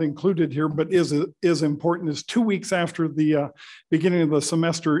that's not included here, but is important, is 2 weeks after the beginning of the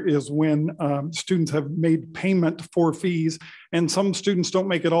semester is when students have made payment for fees. And some students don't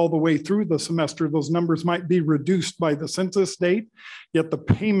make it all the way through the semester. Those numbers might be reduced by the census date, yet the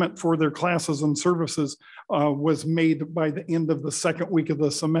payment for their classes and services was made by the end of the second week of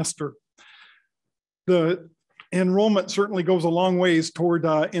the semester. The enrollment certainly goes a long ways toward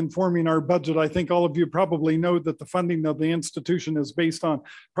informing our budget. I think all of you probably know that the funding of the institution is based on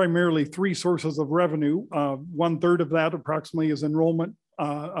primarily 3 sources of revenue. 1/3 of that approximately is enrollment.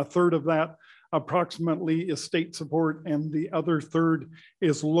 1/3 of that approximately is state support, and the other 1/3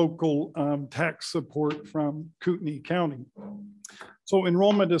 is local tax support from Kootenai County. So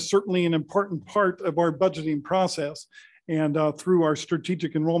enrollment is certainly an important part of our budgeting process. And through our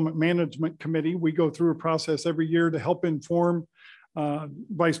Strategic Enrollment Management Committee, we go through a process every year to help inform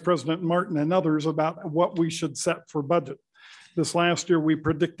Vice President Martin and others about what we should set for budget. This last year, we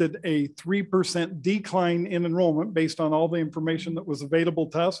predicted a 3% decline in enrollment based on all the information that was available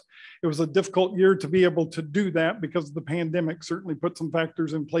to us. It was a difficult year to be able to do that because the pandemic certainly put some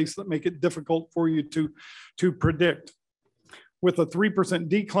factors in place that make it difficult for you to predict. With a 3%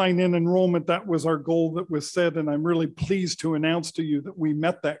 decline in enrollment, that was our goal that was set, and I'm really pleased to announce to you that we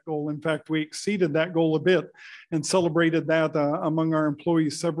met that goal. In fact, we exceeded that goal a bit and celebrated that among our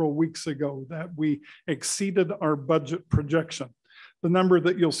employees several weeks ago, that we exceeded our budget projection. The number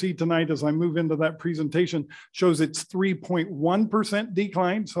that you'll see tonight as I move into that presentation shows it's 3.1%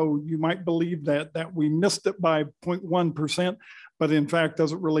 decline. So you might believe that we missed it by 0.1%. But in fact,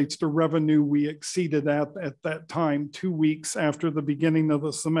 as it relates to revenue, we exceeded that at that time, 2 weeks after the beginning of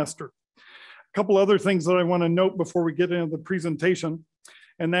the semester. A couple other things that I want to note before we get into the presentation,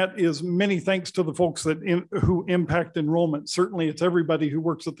 and that is many thanks to the folks who impact enrollment. Certainly, it's everybody who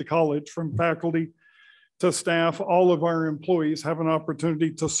works at the college, from faculty to staff. All of our employees have an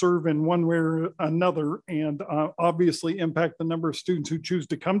opportunity to serve in one way or another, and obviously impact the number of students who choose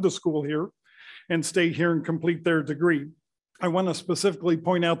to come to school here and stay here and complete their degree. I want to specifically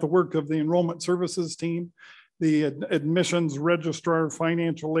point out the work of the enrollment services team, the admissions registrar,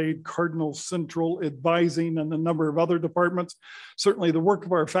 financial aid, Cardinal Central advising, and a number of other departments. Certainly the work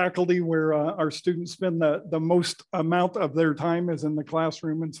of our faculty, where our students spend the most amount of their time is in the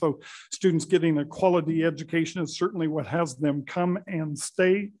classroom. And so students getting a quality education is certainly what has them come and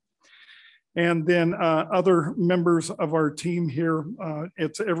stay. And then other members of our team here,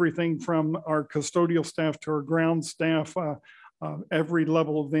 it's everything from our custodial staff to our ground staff, every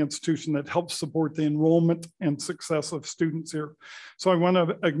level of the institution that helps support the enrollment and success of students here. So I want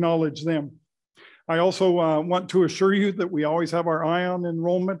to acknowledge them. I also want to assure you that we always have our eye on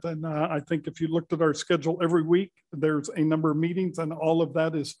enrollment. And I think if you looked at our schedule every week, there's a number of meetings, and all of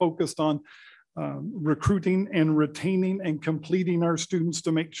that is focused on recruiting and retaining and completing our students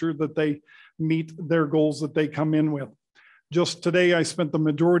to make sure that they meet their goals that they come in with. Just today, I spent the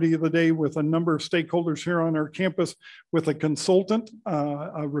majority of the day with a number of stakeholders here on our campus with a consultant,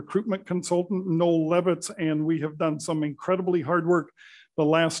 a recruitment consultant, Noel Levitz, and we have done some incredibly hard work the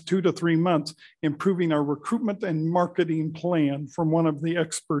last 2 to 3 months, improving our recruitment and marketing plan from one of the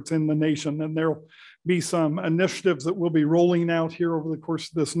experts in the nation. And there'll be some initiatives that we'll be rolling out here over the course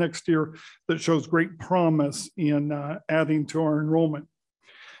of this next year that shows great promise in adding to our enrollment.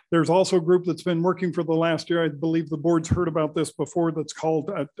 There's also a group that's been working for the last year. I believe the board's heard about this before. That's called,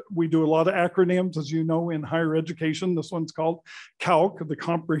 we do a lot of acronyms, as you know, in higher education. This one's called CALC, the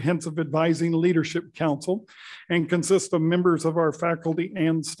Comprehensive Advising Leadership Council, and consists of members of our faculty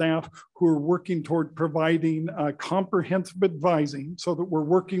and staff who are working toward providing comprehensive advising so that we're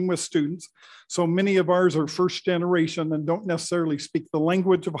working with students. So many of ours are first generation and don't necessarily speak the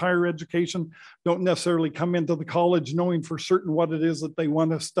language of higher education, don't necessarily come into the college knowing for certain what it is that they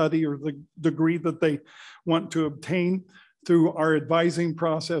want to study or the degree that they want to obtain. Through our advising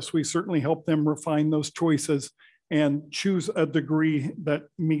process, we certainly help them refine those choices and choose a degree that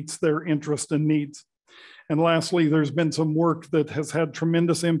meets their interest and needs. And lastly, there's been some work that has had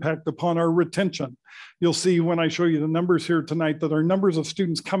tremendous impact upon our retention. You'll see when I show you the numbers here tonight that our numbers of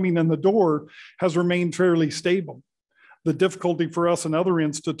students coming in the door has remained fairly stable. The difficulty for us and other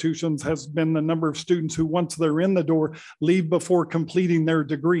institutions has been the number of students who, once they're in the door, leave before completing their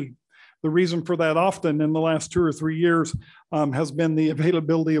degree. The reason for that often in the last 2 or 3 years has been the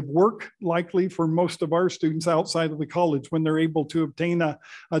availability of work, likely for most of our students outside of the college when they're able to obtain a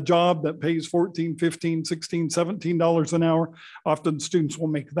job that pays $14, $15, $16, $17 an hour. Often students will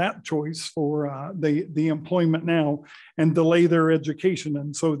make that choice for the employment now and delay their education.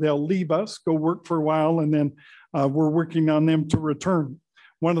 And so they'll leave us, go work for a while, and then we're working on them to return.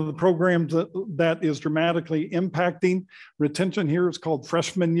 One of the programs that is dramatically impacting retention here is called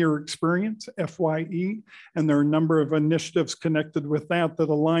Freshman Year Experience, FYE. And there are a number of initiatives connected with that that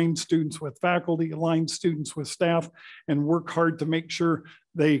align students with faculty, align students with staff, and work hard to make sure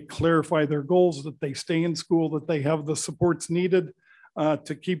they clarify their goals, that they stay in school, that they have the supports needed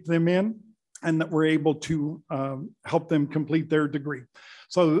to keep them in, and that we're able to help them complete their degree.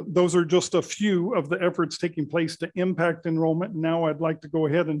 So those are just a few of the efforts taking place to impact enrollment. Now I'd like to go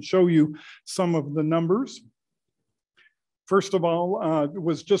ahead and show you some of the numbers. First of all,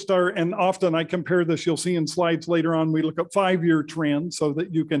 was just our, and often I compare this, you'll see in slides later on, we look at 5-year trends so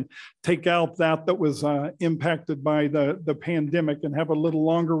that you can take out that was impacted by the pandemic and have a little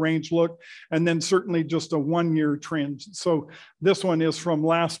longer range look, and then certainly just a 1-year trend. So this one is from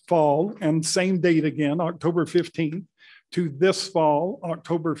last fall, and same date again, October 15th. To this fall,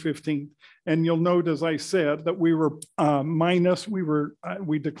 October 15th. And you'll note, as I said, that we were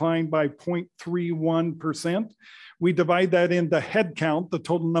we declined by 0.31%. We divide that into head count, the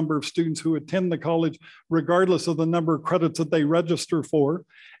total number of students who attend the college, regardless of the number of credits that they register for.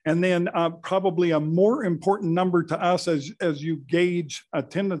 And then probably a more important number to us as you gauge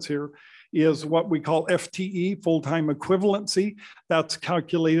attendance here is what we call FTE, full-time equivalency. That's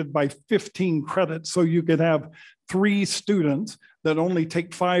calculated by 15 credits. So you could have 3 students that only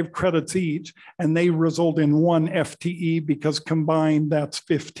take 5 credits each, and they result in 1 FTE because combined that's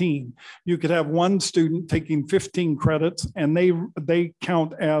 15. You could have 1 student taking 15 credits and they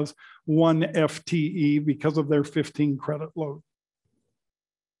count as 1 FTE because of their 15 credit load.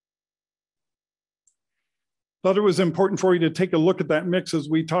 Thought it was important for you to take a look at that mix as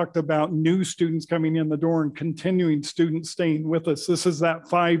we talked about new students coming in the door and continuing students staying with us. This is that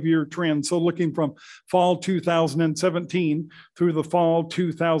 5-year trend. So looking from fall 2017 through the fall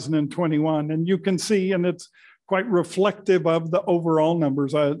 2021. And you can see, and it's quite reflective of the overall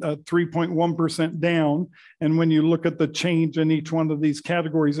numbers, a 3.1% down. And when you look at the change in each one of these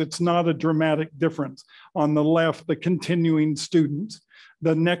categories, it's not a dramatic difference. On the left, the continuing students.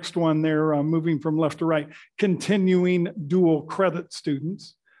 The next one there, moving from left to right, continuing dual credit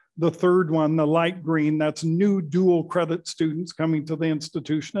students. The third one, the light green, that's new dual credit students coming to the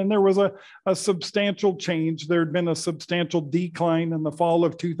institution. And there was a substantial change. There had been a substantial decline in the fall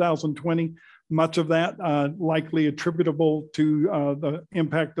of 2020. Much of that likely attributable to the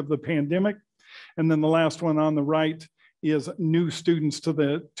impact of the pandemic. And then the last one on the right is new students to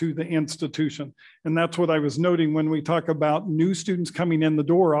the institution. And that's what I was noting when we talk about new students coming in the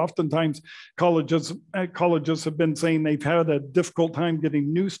door. Oftentimes colleges have been saying they've had a difficult time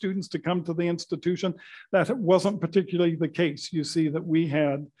getting new students to come to the institution. That wasn't particularly the case. You see that we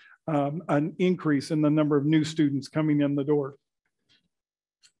had an increase in the number of new students coming in the door.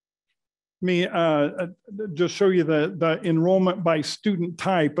 Me just show you the enrollment by student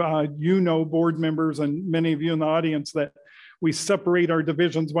type. You know, board members and many of you in the audience, that we separate our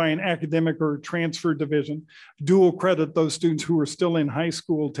divisions by an academic or transfer division. Dual credit, those students who are still in high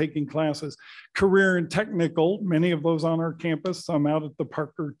school taking classes. Career and technical, many of those on our campus, some out at the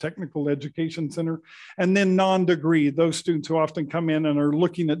Parker Technical Education Center. And then non-degree, those students who often come in and are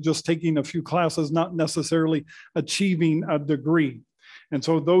looking at just taking a few classes, not necessarily achieving a degree. And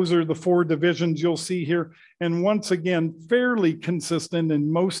so those are the four divisions you'll see here. And once again, fairly consistent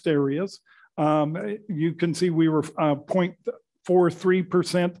in most areas. You can see we were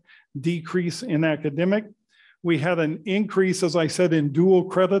 0.43% decrease in academic. We had an increase, as I said, in dual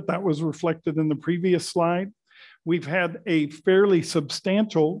credit. That was reflected in the previous slide. We've had a fairly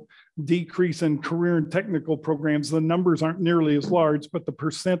substantial decrease in career and technical programs. The numbers aren't nearly as large, but the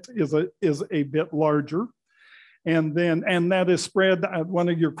percent is a bit larger. And that is spread. One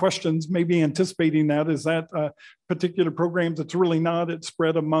of your questions, maybe anticipating that, is that particular programs? It's really not. It's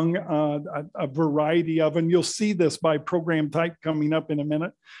spread among a variety of, and you'll see this by program type coming up in a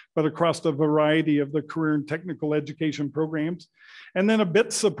minute, but across a variety of the career and technical education programs. And then a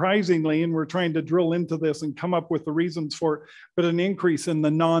bit surprisingly, and we're trying to drill into this and come up with the reasons for it, but an increase in the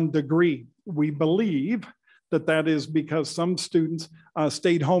non-degree. We believe that is because some students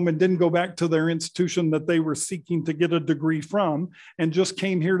stayed home and didn't go back to their institution that they were seeking to get a degree from, and just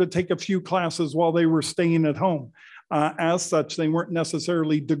came here to take a few classes while they were staying at home. As such, they weren't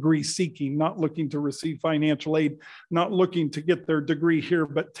necessarily degree seeking, not looking to receive financial aid, not looking to get their degree here,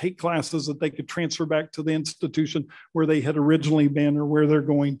 but take classes that they could transfer back to the institution where they had originally been or where they're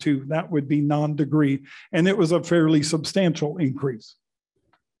going to. That would be non-degree. And it was a fairly substantial increase.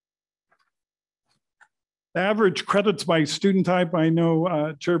 The average credits by student type, I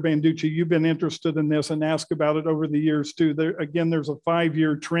know Chair Banducci, you've been interested in this and asked about it over the years too. Again, there's a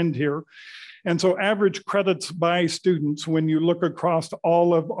 5-year trend here. And so average credits by students, when you look across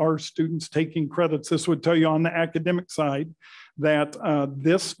all of our students taking credits, this would tell you on the academic side that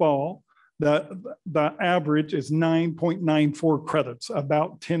this fall, the average is 9.94 credits,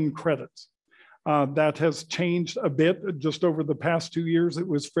 about 10 credits. That has changed a bit just over the past 2 years. It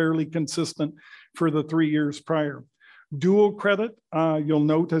was fairly consistent for the 3 years prior. Dual credit, you'll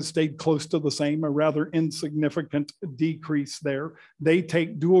note, has stayed close to the same, a rather insignificant decrease there. They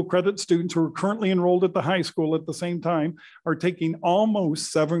take dual credit students who are currently enrolled at the high school at the same time, are taking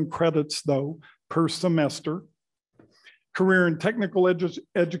almost 7 credits though per semester. Career and technical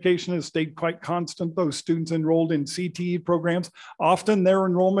education has stayed quite constant. Those students enrolled in CTE programs, often their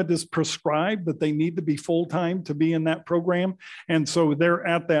enrollment is prescribed that they need to be full-time to be in that program. And so they're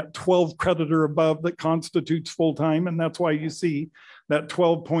at that 12 credit or above that constitutes full-time. And that's why you see that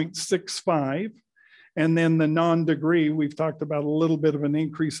 12.65. And then the non-degree, we've talked about a little bit of an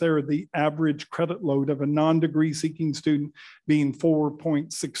increase there, the average credit load of a non-degree seeking student being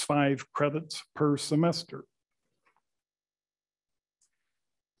 4.65 credits per semester.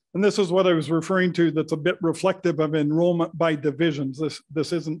 And this is what I was referring to that's a bit reflective of enrollment by divisions.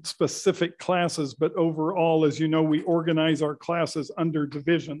 This isn't specific classes, but overall, as you know, we organize our classes under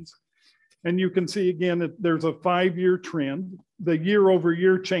divisions. And you can see again that there's a 5-year trend, the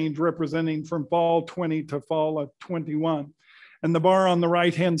year-over-year change representing from fall 20 to fall of 21. And the bar on the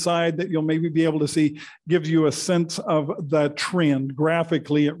right-hand side that you'll maybe be able to see gives you a sense of the trend.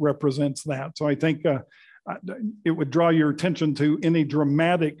 Graphically, it represents that. So I think it would draw your attention to any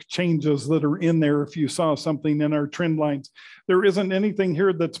dramatic changes that are in there if you saw something in our trend lines. There isn't anything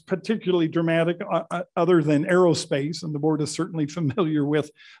here that's particularly dramatic other than aerospace, and the board is certainly familiar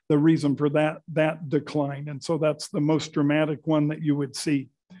with the reason for that decline. And so that's the most dramatic one that you would see.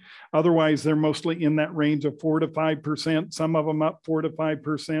 Otherwise, they're mostly in that range of 4 to 5%, some of them up 4 to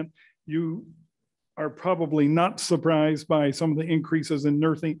 5%. You are probably not surprised by some of the increases in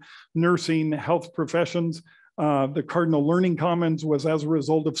nursing health professions. The Cardinal Learning Commons was as a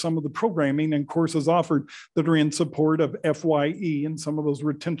result of some of the programming and courses offered that are in support of FYE and some of those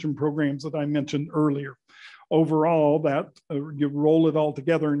retention programs that I mentioned earlier. Overall, that you roll it all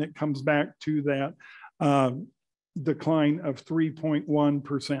together and it comes back to that decline of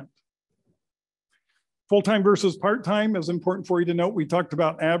 3.1%. Full-time versus part-time is important for you to note. We talked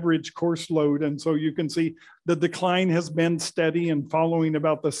about average course load. And so you can see the decline has been steady and following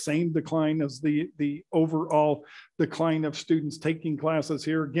about the same decline as the overall decline of students taking classes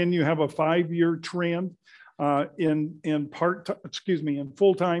here. Again, you have a 5-year trend in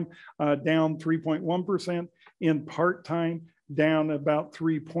full-time down 3.1%, in part-time down about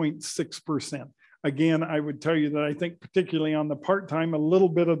 3.6%. Again, I would tell you that I think particularly on the part-time, a little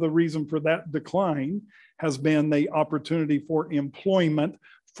bit of the reason for that decline has been the opportunity for employment,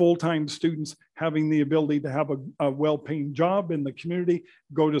 full-time students having the ability to have a well-paying job in the community,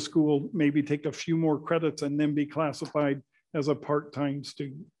 go to school, maybe take a few more credits and then be classified as a part-time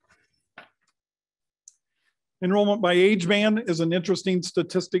student. Enrollment by age band is an interesting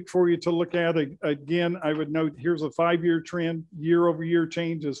statistic for you to look at. Again, I would note here's a 5-year trend. Year-over-year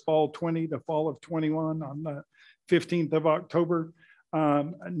change is fall 20 to fall of 21 on the 15th of October.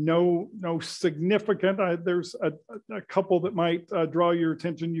 No significant, there's a couple that might draw your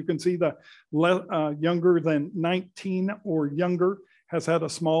attention. You can see the younger than 19 or younger has had a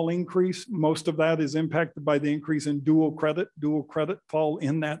small increase. Most of that is impacted by the increase in dual credit. Dual credit fall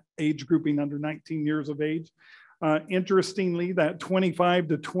in that age grouping under 19 years of age. Interestingly, that 25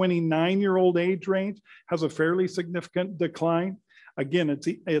 to 29-year-old age range has a fairly significant decline. Again,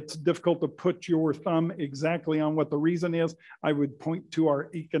 it's difficult to put your thumb exactly on what the reason is. I would point to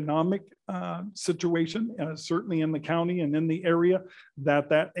our economic situation, certainly in the county and in the area,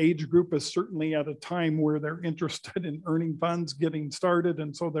 that age group is certainly at a time where they're interested in earning funds, getting started.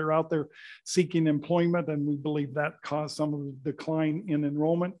 And so they're out there seeking employment. And we believe that caused some of the decline in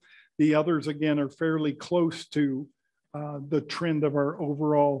enrollment. The others, again, are fairly close to the trend of our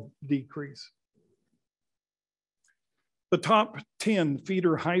overall decrease. The top 10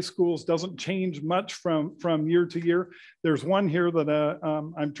 feeder high schools doesn't change much from year to year. There's one here that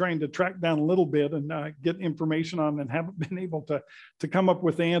I'm trying to track down a little bit and get information on and haven't been able to come up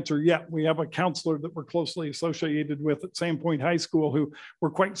with the answer yet. We have a counselor that we're closely associated with at Sandpoint High School who we're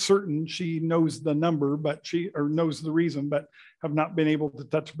quite certain she knows the number, or knows the reason, but have not been able to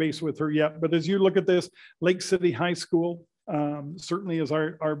touch base with her yet. But as you look at this, Lake City High School certainly is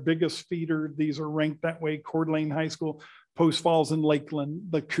our biggest feeder. These are ranked that way. Coeur d'Alene High School, Post Falls and Lakeland,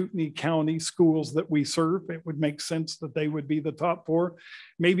 the Kootenai County schools that we serve, it would make sense that they would be the top 4.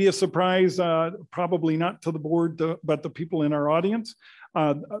 Maybe a surprise, probably not to the board, but the people in our audience.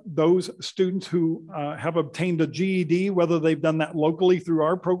 Those students who have obtained a GED, whether they've done that locally through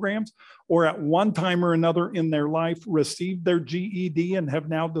our programs or at one time or another in their life received their GED and have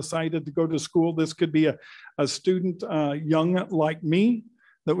now decided to go to school. This could be a student young like me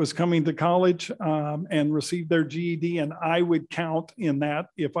that was coming to college and received their GED, and I would count in that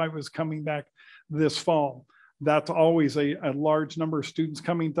if I was coming back this fall. That's always a large number of students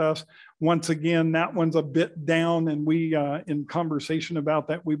coming to us. Once again, that one's a bit down, and we, in conversation about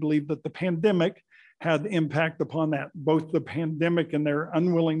that, we believe that the pandemic had impact upon that, both the pandemic and their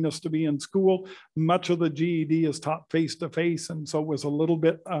unwillingness to be in school. Much of the GED is taught face-to-face, and so was a little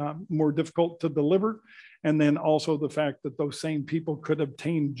bit more difficult to deliver. And then also the fact that those same people could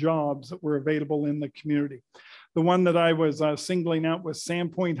obtain jobs that were available in the community. The one that I was singling out with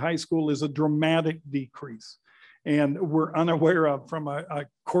Sandpoint High School is a dramatic decrease. And we're unaware of from a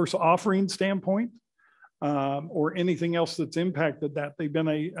course offering standpoint or anything else that's impacted that. They've been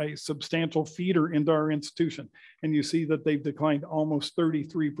a substantial feeder into our institution. And you see that they've declined almost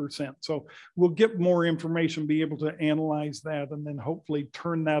 33%. So we'll get more information, be able to analyze that, and then hopefully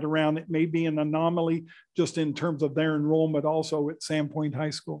turn that around. It may be an anomaly just in terms of their enrollment also at Sandpoint High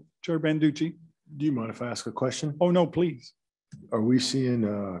School. Chair Banducci. Do you mind if I ask a question? Oh, no, please. Are we seeing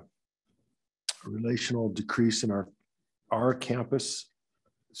a relational decrease in our campus,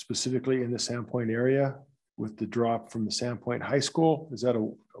 specifically in the Sandpoint area, with the drop from the Sandpoint High School? Is that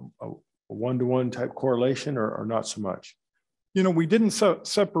a one-to-one type correlation or not so much? You know, we didn't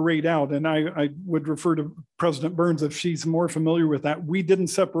separate out, and I would refer to President Burns if she's more familiar with that. We didn't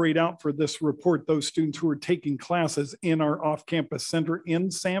separate out for this report those students who are taking classes in our off-campus center in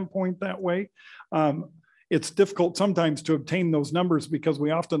Sandpoint that way. It's difficult sometimes to obtain those numbers because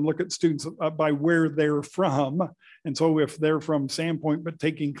we often look at students by where they're from. And so if they're from Sandpoint but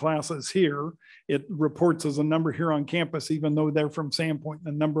taking classes here, it reports as a number here on campus, even though they're from Sandpoint,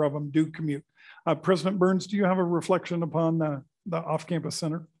 and a number of them do commute. President Burns, do you have a reflection upon the off-campus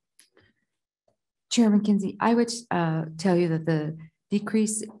center? Chairman Kinsey, I would tell you that the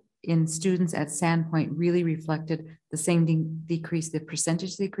decrease in students at Sandpoint really reflected the same decrease, the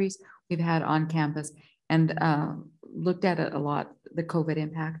percentage decrease we've had on campus, and looked at it a lot, the COVID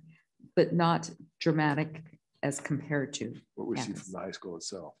impact, but not dramatic as compared to what we see campus. from the high school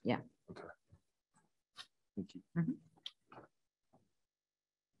itself. Yeah. Okay. Thank you. Mhm.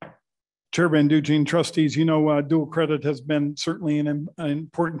 Chair Banducci and trustees, you know, dual credit has been certainly an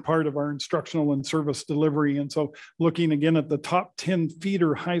important part of our instructional and service delivery. And so looking again at the top 10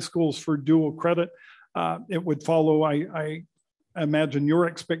 feeder high schools for dual credit, it would follow, I imagine your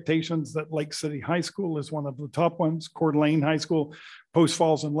expectations that Lake City High School is one of the top ones, Coeur d'Alene High School, Post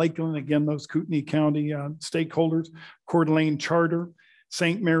Falls and Lakeland, again, those Kootenai County stakeholders, Coeur d'Alene Charter,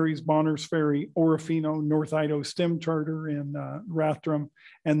 St. Mary's, Bonners Ferry, Orofino, North Idaho STEM Charter in Rathdrum,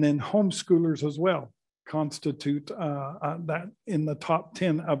 and then homeschoolers as well constitute that in the top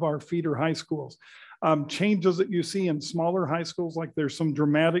 10 of our feeder high schools. Changes that you see in smaller high schools, like there's some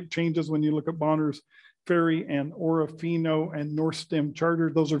dramatic changes when you look at Bonners Ferry and Orofino and North STEM Charter.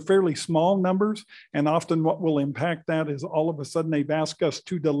 Those are fairly small numbers, and often what will impact that is all of a sudden they've asked us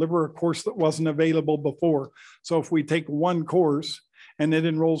to deliver a course that wasn't available before. So if we take one course and it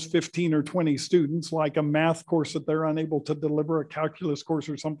enrolls 15 or 20 students, like a math course that they're unable to deliver, a calculus course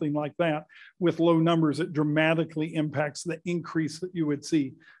or something like that, with low numbers, it dramatically impacts the increase that you would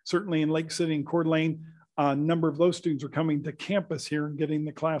see. Certainly in Lake City and Coeur d'Alene, a number of those students are coming to campus here and getting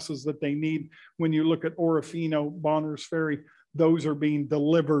the classes that they need. When you look at Orofino, Bonners Ferry, those are being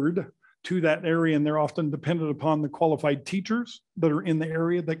delivered to that area, and they're often dependent upon the qualified teachers that are in the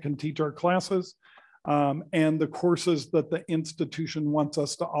area that can teach our classes. And the courses that the institution wants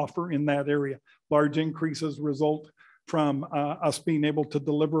us to offer in that area. Large increases result from us being able to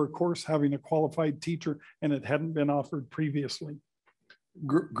deliver a course, having a qualified teacher, and it hadn't been offered previously.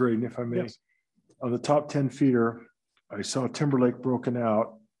 Great, if I may. Yes. On the top 10 feeder, I saw Timberlake broken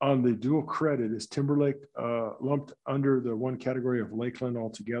out. On the dual credit, is Timberlake lumped under the one category of Lakeland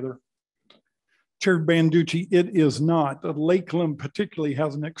altogether? Chair Banducci, it is not. Lakeland particularly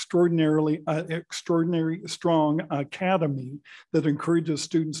has an extraordinary strong academy that encourages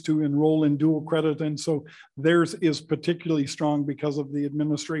students to enroll in dual credit. And so theirs is particularly strong because of the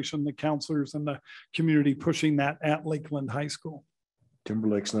administration, the counselors, and the community pushing that at Lakeland High School.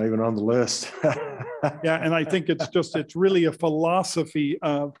 Timberlake's not even on the list. Yeah, and I think it's really a philosophy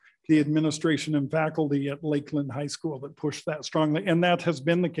of the administration and faculty at Lakeland High School that pushed that strongly. And that has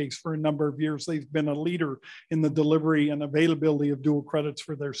been the case for a number of years. They've been a leader in the delivery and availability of dual credits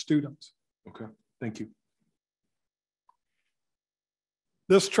for their students. Okay, thank you.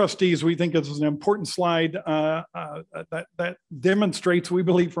 This, trustees, we think is an important slide that demonstrates, we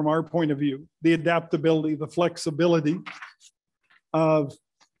believe from our point of view, the adaptability, the flexibility of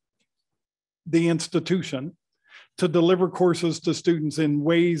the institution to deliver courses to students in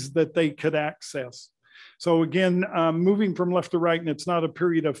ways that they could access. So again, moving from left to right, and it's not a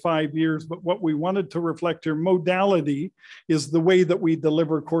period of 5 years, but what we wanted to reflect here, modality is the way that we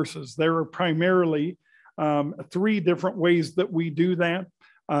deliver courses. There are primarily 3 different ways that we do that.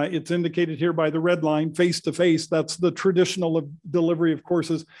 It's indicated here by the red line, face-to-face. That's the traditional delivery of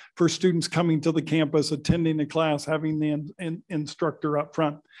courses for students coming to the campus, attending a class, having the instructor up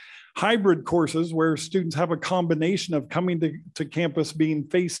front. Hybrid courses where students have a combination of coming to campus, being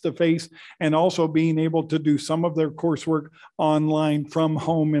face-to-face, and also being able to do some of their coursework online from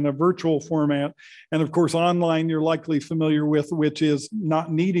home in a virtual format. And of course, online you're likely familiar with, which is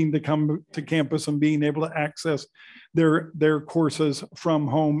not needing to come to campus and being able to access their courses from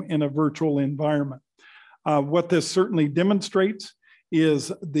home in a virtual environment. What this certainly demonstrates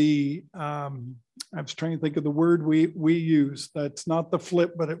is the, I was trying to think of the word we use. That's not the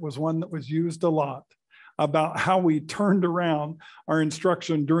flip, but it was one that was used a lot, about how we turned around our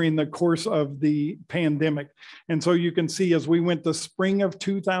instruction during the course of the pandemic. And so you can see as we went to spring of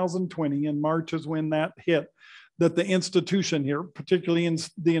 2020, and March is when that hit, that the institution here, particularly in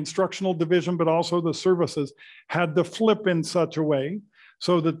the instructional division, but also the services, had to flip in such a way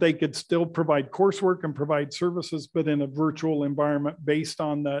so that they could still provide coursework and provide services, but in a virtual environment based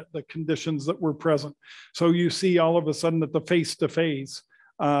on the conditions that were present. So you see all of a sudden that the face-to-face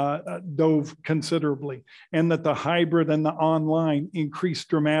dove considerably, and that the hybrid and the online increased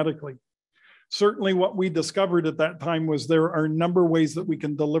dramatically. Certainly what we discovered at that time was there are a number of ways that we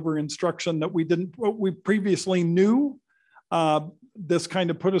can deliver instruction that what we previously knew. This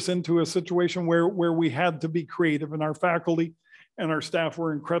kind of put us into a situation where we had to be creative, and our faculty and our staff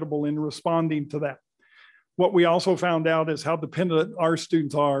were incredible in responding to that. What we also found out is how dependent our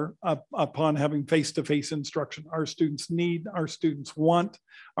students are upon having face-to-face instruction. Our students need, our students want,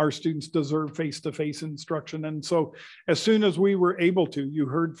 our students deserve face-to-face instruction. And so as soon as we were able to, you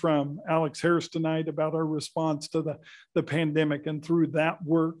heard from Alex Harris tonight about our response to the pandemic, and through that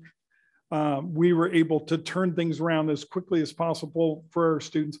work, we were able to turn things around as quickly as possible for our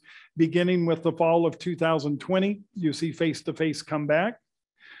students. Beginning with the fall of 2020, you see face-to-face come back.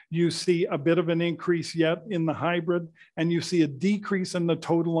 You see a bit of an increase yet in the hybrid, and you see a decrease in the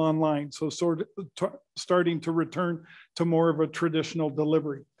total online. So starting to return to more of a traditional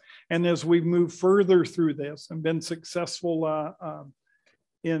delivery. And as we move further through this and been successful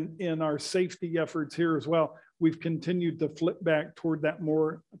in our safety efforts here as well, we've continued to flip back toward that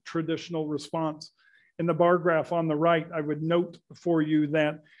more traditional response. In the bar graph on the right, I would note for you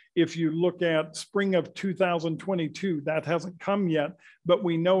that if you look at spring of 2022, that hasn't come yet, but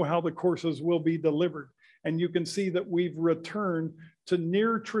we know how the courses will be delivered. And you can see that we've returned to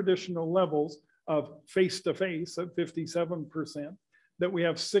near traditional levels of face-to-face at 57%, that we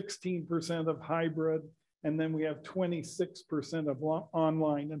have 16% of hybrid, and then we have 26% of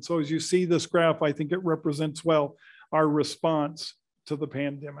online. And so as you see this graph, I think it represents well our response to the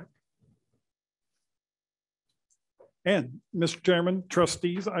pandemic. And Mr. Chairman,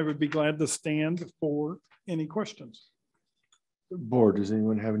 trustees, I would be glad to stand for any questions. Board, does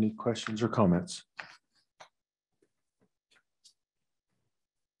anyone have any questions or comments?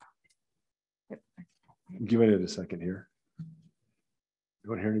 Give it a second here. You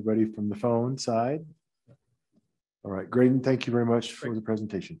don't hear anybody from the phone side? All right, Graydon, thank you very much for the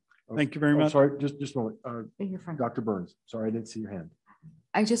presentation. Thank you very much. Sorry, just a moment. You're fine. Dr. Burns, sorry, I didn't see your hand.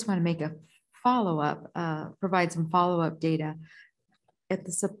 I just want to make a follow-up, provide some follow-up data. At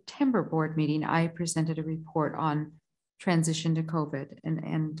the September board meeting, I presented a report on transition to COVID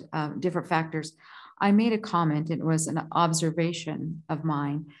and different factors. I made a comment, it was an observation of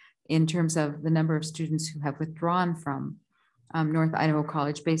mine in terms of the number of students who have withdrawn from North Idaho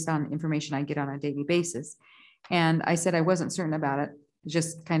College based on information I get on a daily basis. And I said I wasn't certain about it,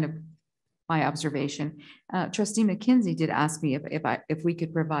 just kind of my observation. Trustee McKenzie did ask me if we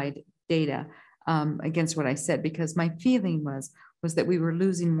could provide data against what I said, because my feeling was that we were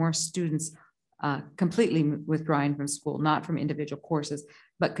losing more students completely withdrawing from school, not from individual courses,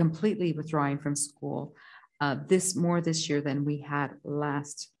 but completely withdrawing from school more this year than we had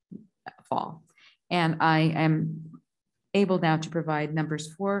last fall. And I am able now to provide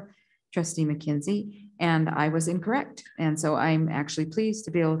numbers for Trustee McKenzie, and I was incorrect. And so I'm actually pleased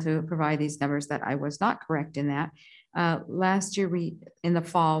to be able to provide these numbers that I was not correct in that. Last year, in the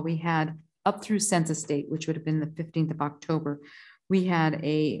fall, we had up through census date, which would have been the 15th of October, we had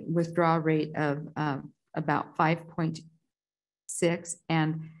a withdrawal rate of about 5.6.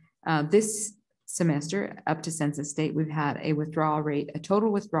 And this semester, up to census date, we've had a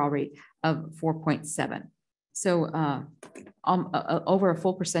total withdrawal rate of 4.7. So over a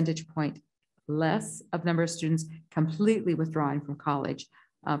full percentage point less of number of students completely withdrawing from college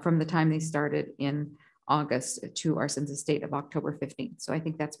from the time they started in August to our census date of October 15th. So I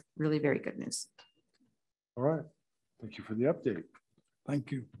think that's really very good news. All right. Thank you for the update.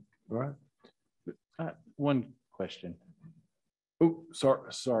 Thank you. All right. One question. Oh,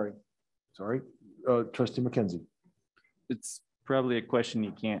 sorry. Trustee McKenzie. It's probably a question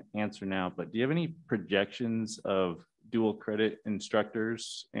you can't answer now, but do you have any projections of dual credit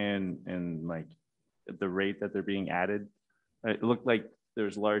instructors and like the rate that they're being added? It looked like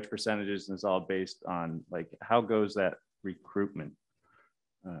there's large percentages and it's all based on like, how goes that recruitment?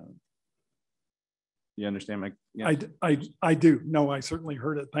 You understand my? Yeah. I do. No, I certainly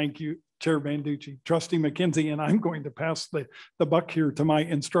heard it. Thank you, Chair Banducci. Trustee McKenzie, and I'm going to pass the buck here to my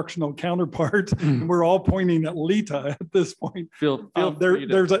instructional counterpart. We're all pointing at Lita at this point.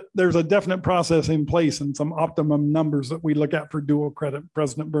 There's a definite process in place and some optimum numbers that we look at for dual credit.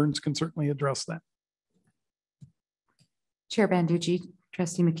 President Burns can certainly address that. Chair Banducci,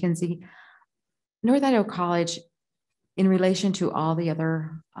 Trustee McKenzie, North Idaho College, in relation to all the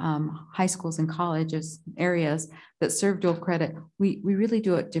other high schools and colleges areas that serve dual credit, we really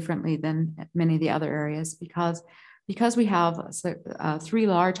do it differently than many of the other areas because we have 3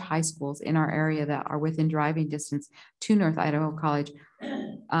 large high schools in our area that are within driving distance to North Idaho College.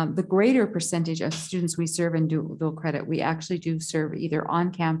 The greater percentage of students we serve in dual credit, we actually do serve either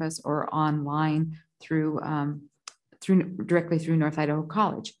on campus or online directly through North Idaho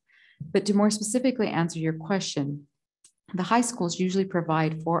College. But to more specifically answer your question, the high schools usually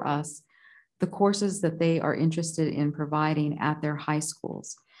provide for us the courses that they are interested in providing at their high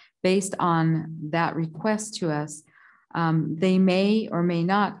schools. Based on that request to us, they may or may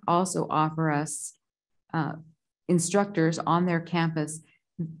not also offer us instructors on their campus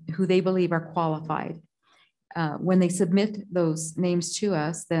who they believe are qualified. When they submit those names to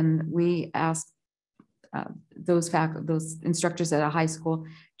us, then we ask those instructors at a high school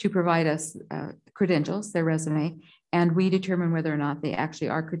to provide us credentials, their resume, and we determine whether or not they actually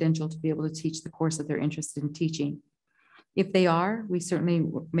are credentialed to be able to teach the course that they're interested in teaching. If they are, we certainly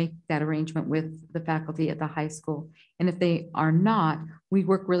make that arrangement with the faculty at the high school. And if they are not, we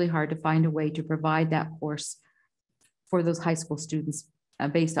work really hard to find a way to provide that course for those high school students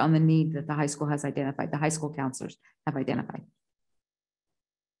based on the need that the high school has identified, the high school counselors have identified.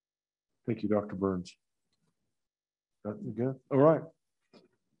 Thank you, Dr. Burns. Nothing good? All right.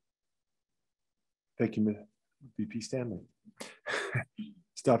 Thank you, VP Stanley.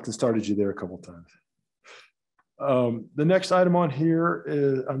 Stopped and started you there a couple of times. The next item on here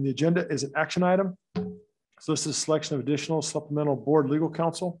is on the agenda is an action item. So this is a selection of additional supplemental board legal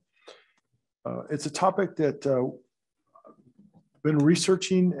counsel. It's a topic that I've been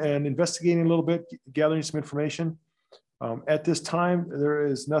researching and investigating a little bit, gathering some information. At this time, there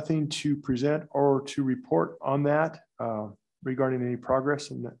is nothing to present or to report on that regarding any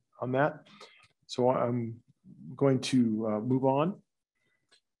progress on that. So I'm going to move on.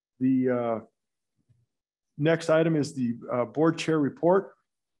 The next item is the board chair report.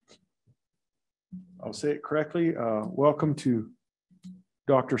 I'll say it correctly. Welcome to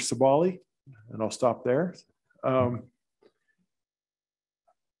Dr. Sabali, and I'll stop there.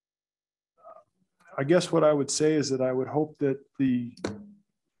 I guess what I would say is that I would hope that the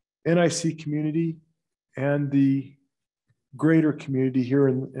NIC community and the greater community here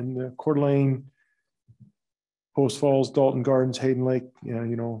in the Coeur d'Alene, Post Falls, Dalton Gardens, Hayden Lake,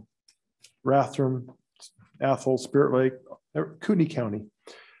 you know, Rathdrum, Athol, Spirit Lake, Kootenai County.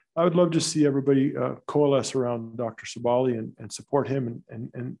 I would love to see everybody coalesce around Dr. Sabali and support him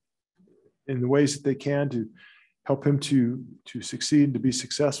and in the ways that they can to help him to succeed and to be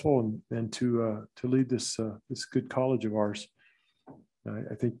successful and to lead this good college of ours.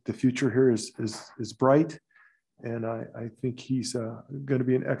 I think the future here is bright, and I think he's going to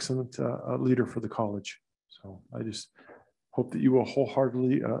be an excellent leader for the college. So I just hope that you will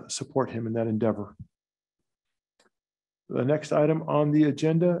wholeheartedly support him in that endeavor. The next item on the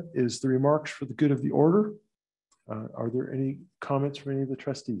agenda is the remarks for the good of the order. Are there any comments from any of the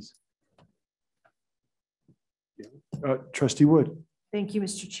trustees? Trustee Wood. Thank you,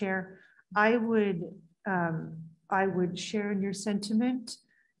 Mr. Chair. I would share in your sentiment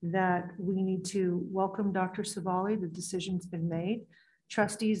that we need to welcome Dr. Sabali. The decision's been made.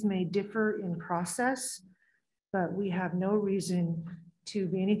 Trustees may differ in process, but we have no reason to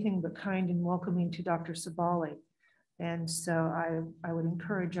be anything but kind and welcoming to Dr. Sabali. And so I would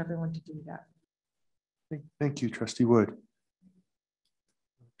encourage everyone to do that. Thank you, Trustee Wood.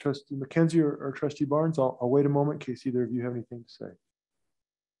 Trustee McKenzie or Trustee Barnes, I'll wait a moment in case either of you have anything to say.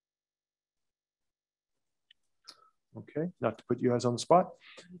 Okay, not to put you guys on the spot.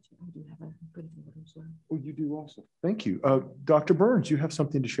 Oh, you do also. Thank you. Dr. Burns, you have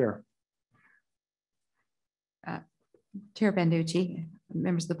something to share. Chair Banducci,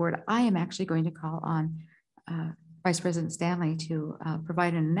 members of the board, I am actually going to call on Vice President Stanley to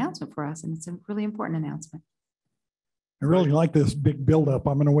provide an announcement for us, and it's a really important announcement. I really like this big buildup.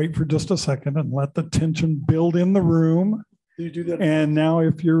 I'm going to wait for just a second and let the tension build in the room. Do you do that? And now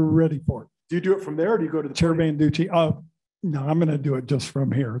if you're ready for it. Do you do it from there or do you go to the Chair Banducci? No, I'm going to do it just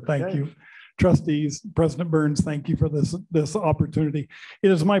from here. Thank you. Trustees, President Burns, thank you for this opportunity. It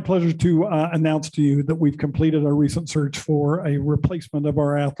is my pleasure to announce to you that we've completed a recent search for a replacement of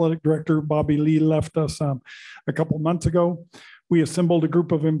our athletic director. Bobby Lee left us a couple months ago. We assembled a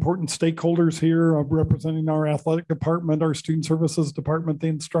group of important stakeholders here representing our athletic department, our student services department, the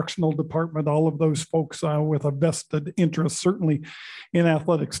instructional department, all of those folks with a vested interest, certainly in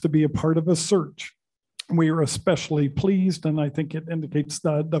athletics, to be a part of a search. We are especially pleased, and I think it indicates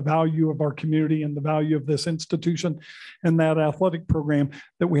the value of our community and the value of this institution and that athletic program,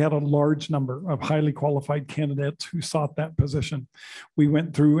 that we had a large number of highly qualified candidates who sought that position. We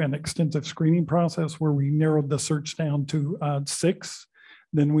went through an extensive screening process where we narrowed the search down to 6.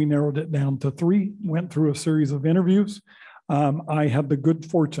 Then we narrowed it down to 3, went through a series of interviews. I had the good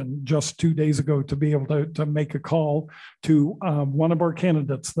fortune just 2 days ago to be able to make a call to one of our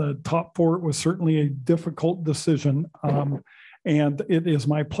candidates. The top 4 was certainly a difficult decision. And it is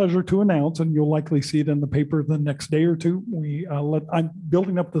my pleasure to announce, and you'll likely see it in the paper the next day or two. I'm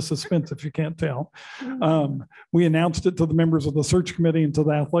building up the suspense if you can't tell. We announced it to the members of the search committee and to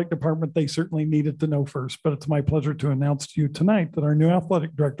the athletic department. They certainly needed to know first, but it's my pleasure to announce to you tonight that our new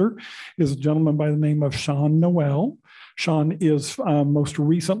athletic director is a gentleman by the name of Sean Noel. Sean is most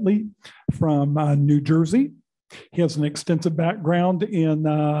recently from New Jersey. He has an extensive background in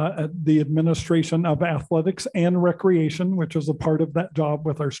the administration of athletics and recreation, which is a part of that job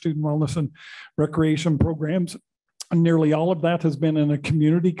with our student wellness and recreation programs. Nearly all of that has been in a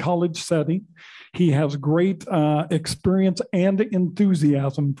community college setting. He has great experience and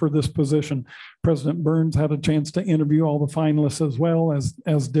enthusiasm for this position. President Burns had a chance to interview all the finalists as well,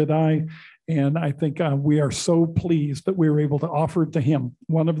 as did I. And I think we are so pleased that we were able to offer it to him.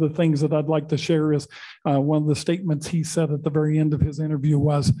 One of the things that I'd like to share is one of the statements he said at the very end of his interview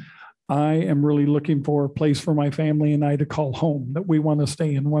was, I am really looking for a place for my family and I to call home, that we want to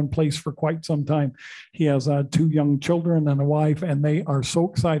stay in one place for quite some time. He has 2 young children and a wife, and they are so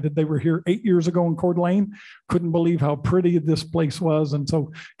excited. They were here 8 years ago in Coeur d'Alene, couldn't believe how pretty this place was. And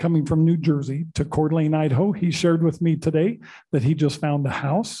so coming from New Jersey to Coeur d'Alene, Idaho, he shared with me today that he just found a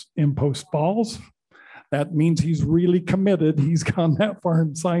house in Post Falls. That means he's really committed. He's gone that far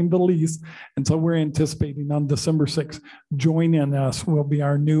and signed the lease. And so we're anticipating on December 6th, joining us will be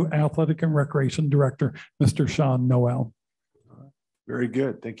our new athletic and recreation director, Mr. Sean Noel. Very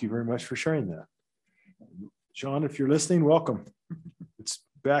good. Thank you very much for sharing that. Sean, if you're listening, welcome. It's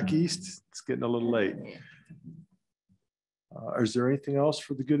back east. It's getting a little late. Is there anything else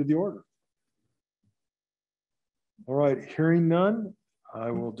for the good of the order? All right, hearing none,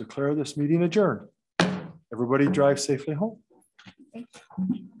 I will declare this meeting adjourned. Everybody drive safely home. Thank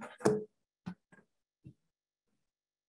you.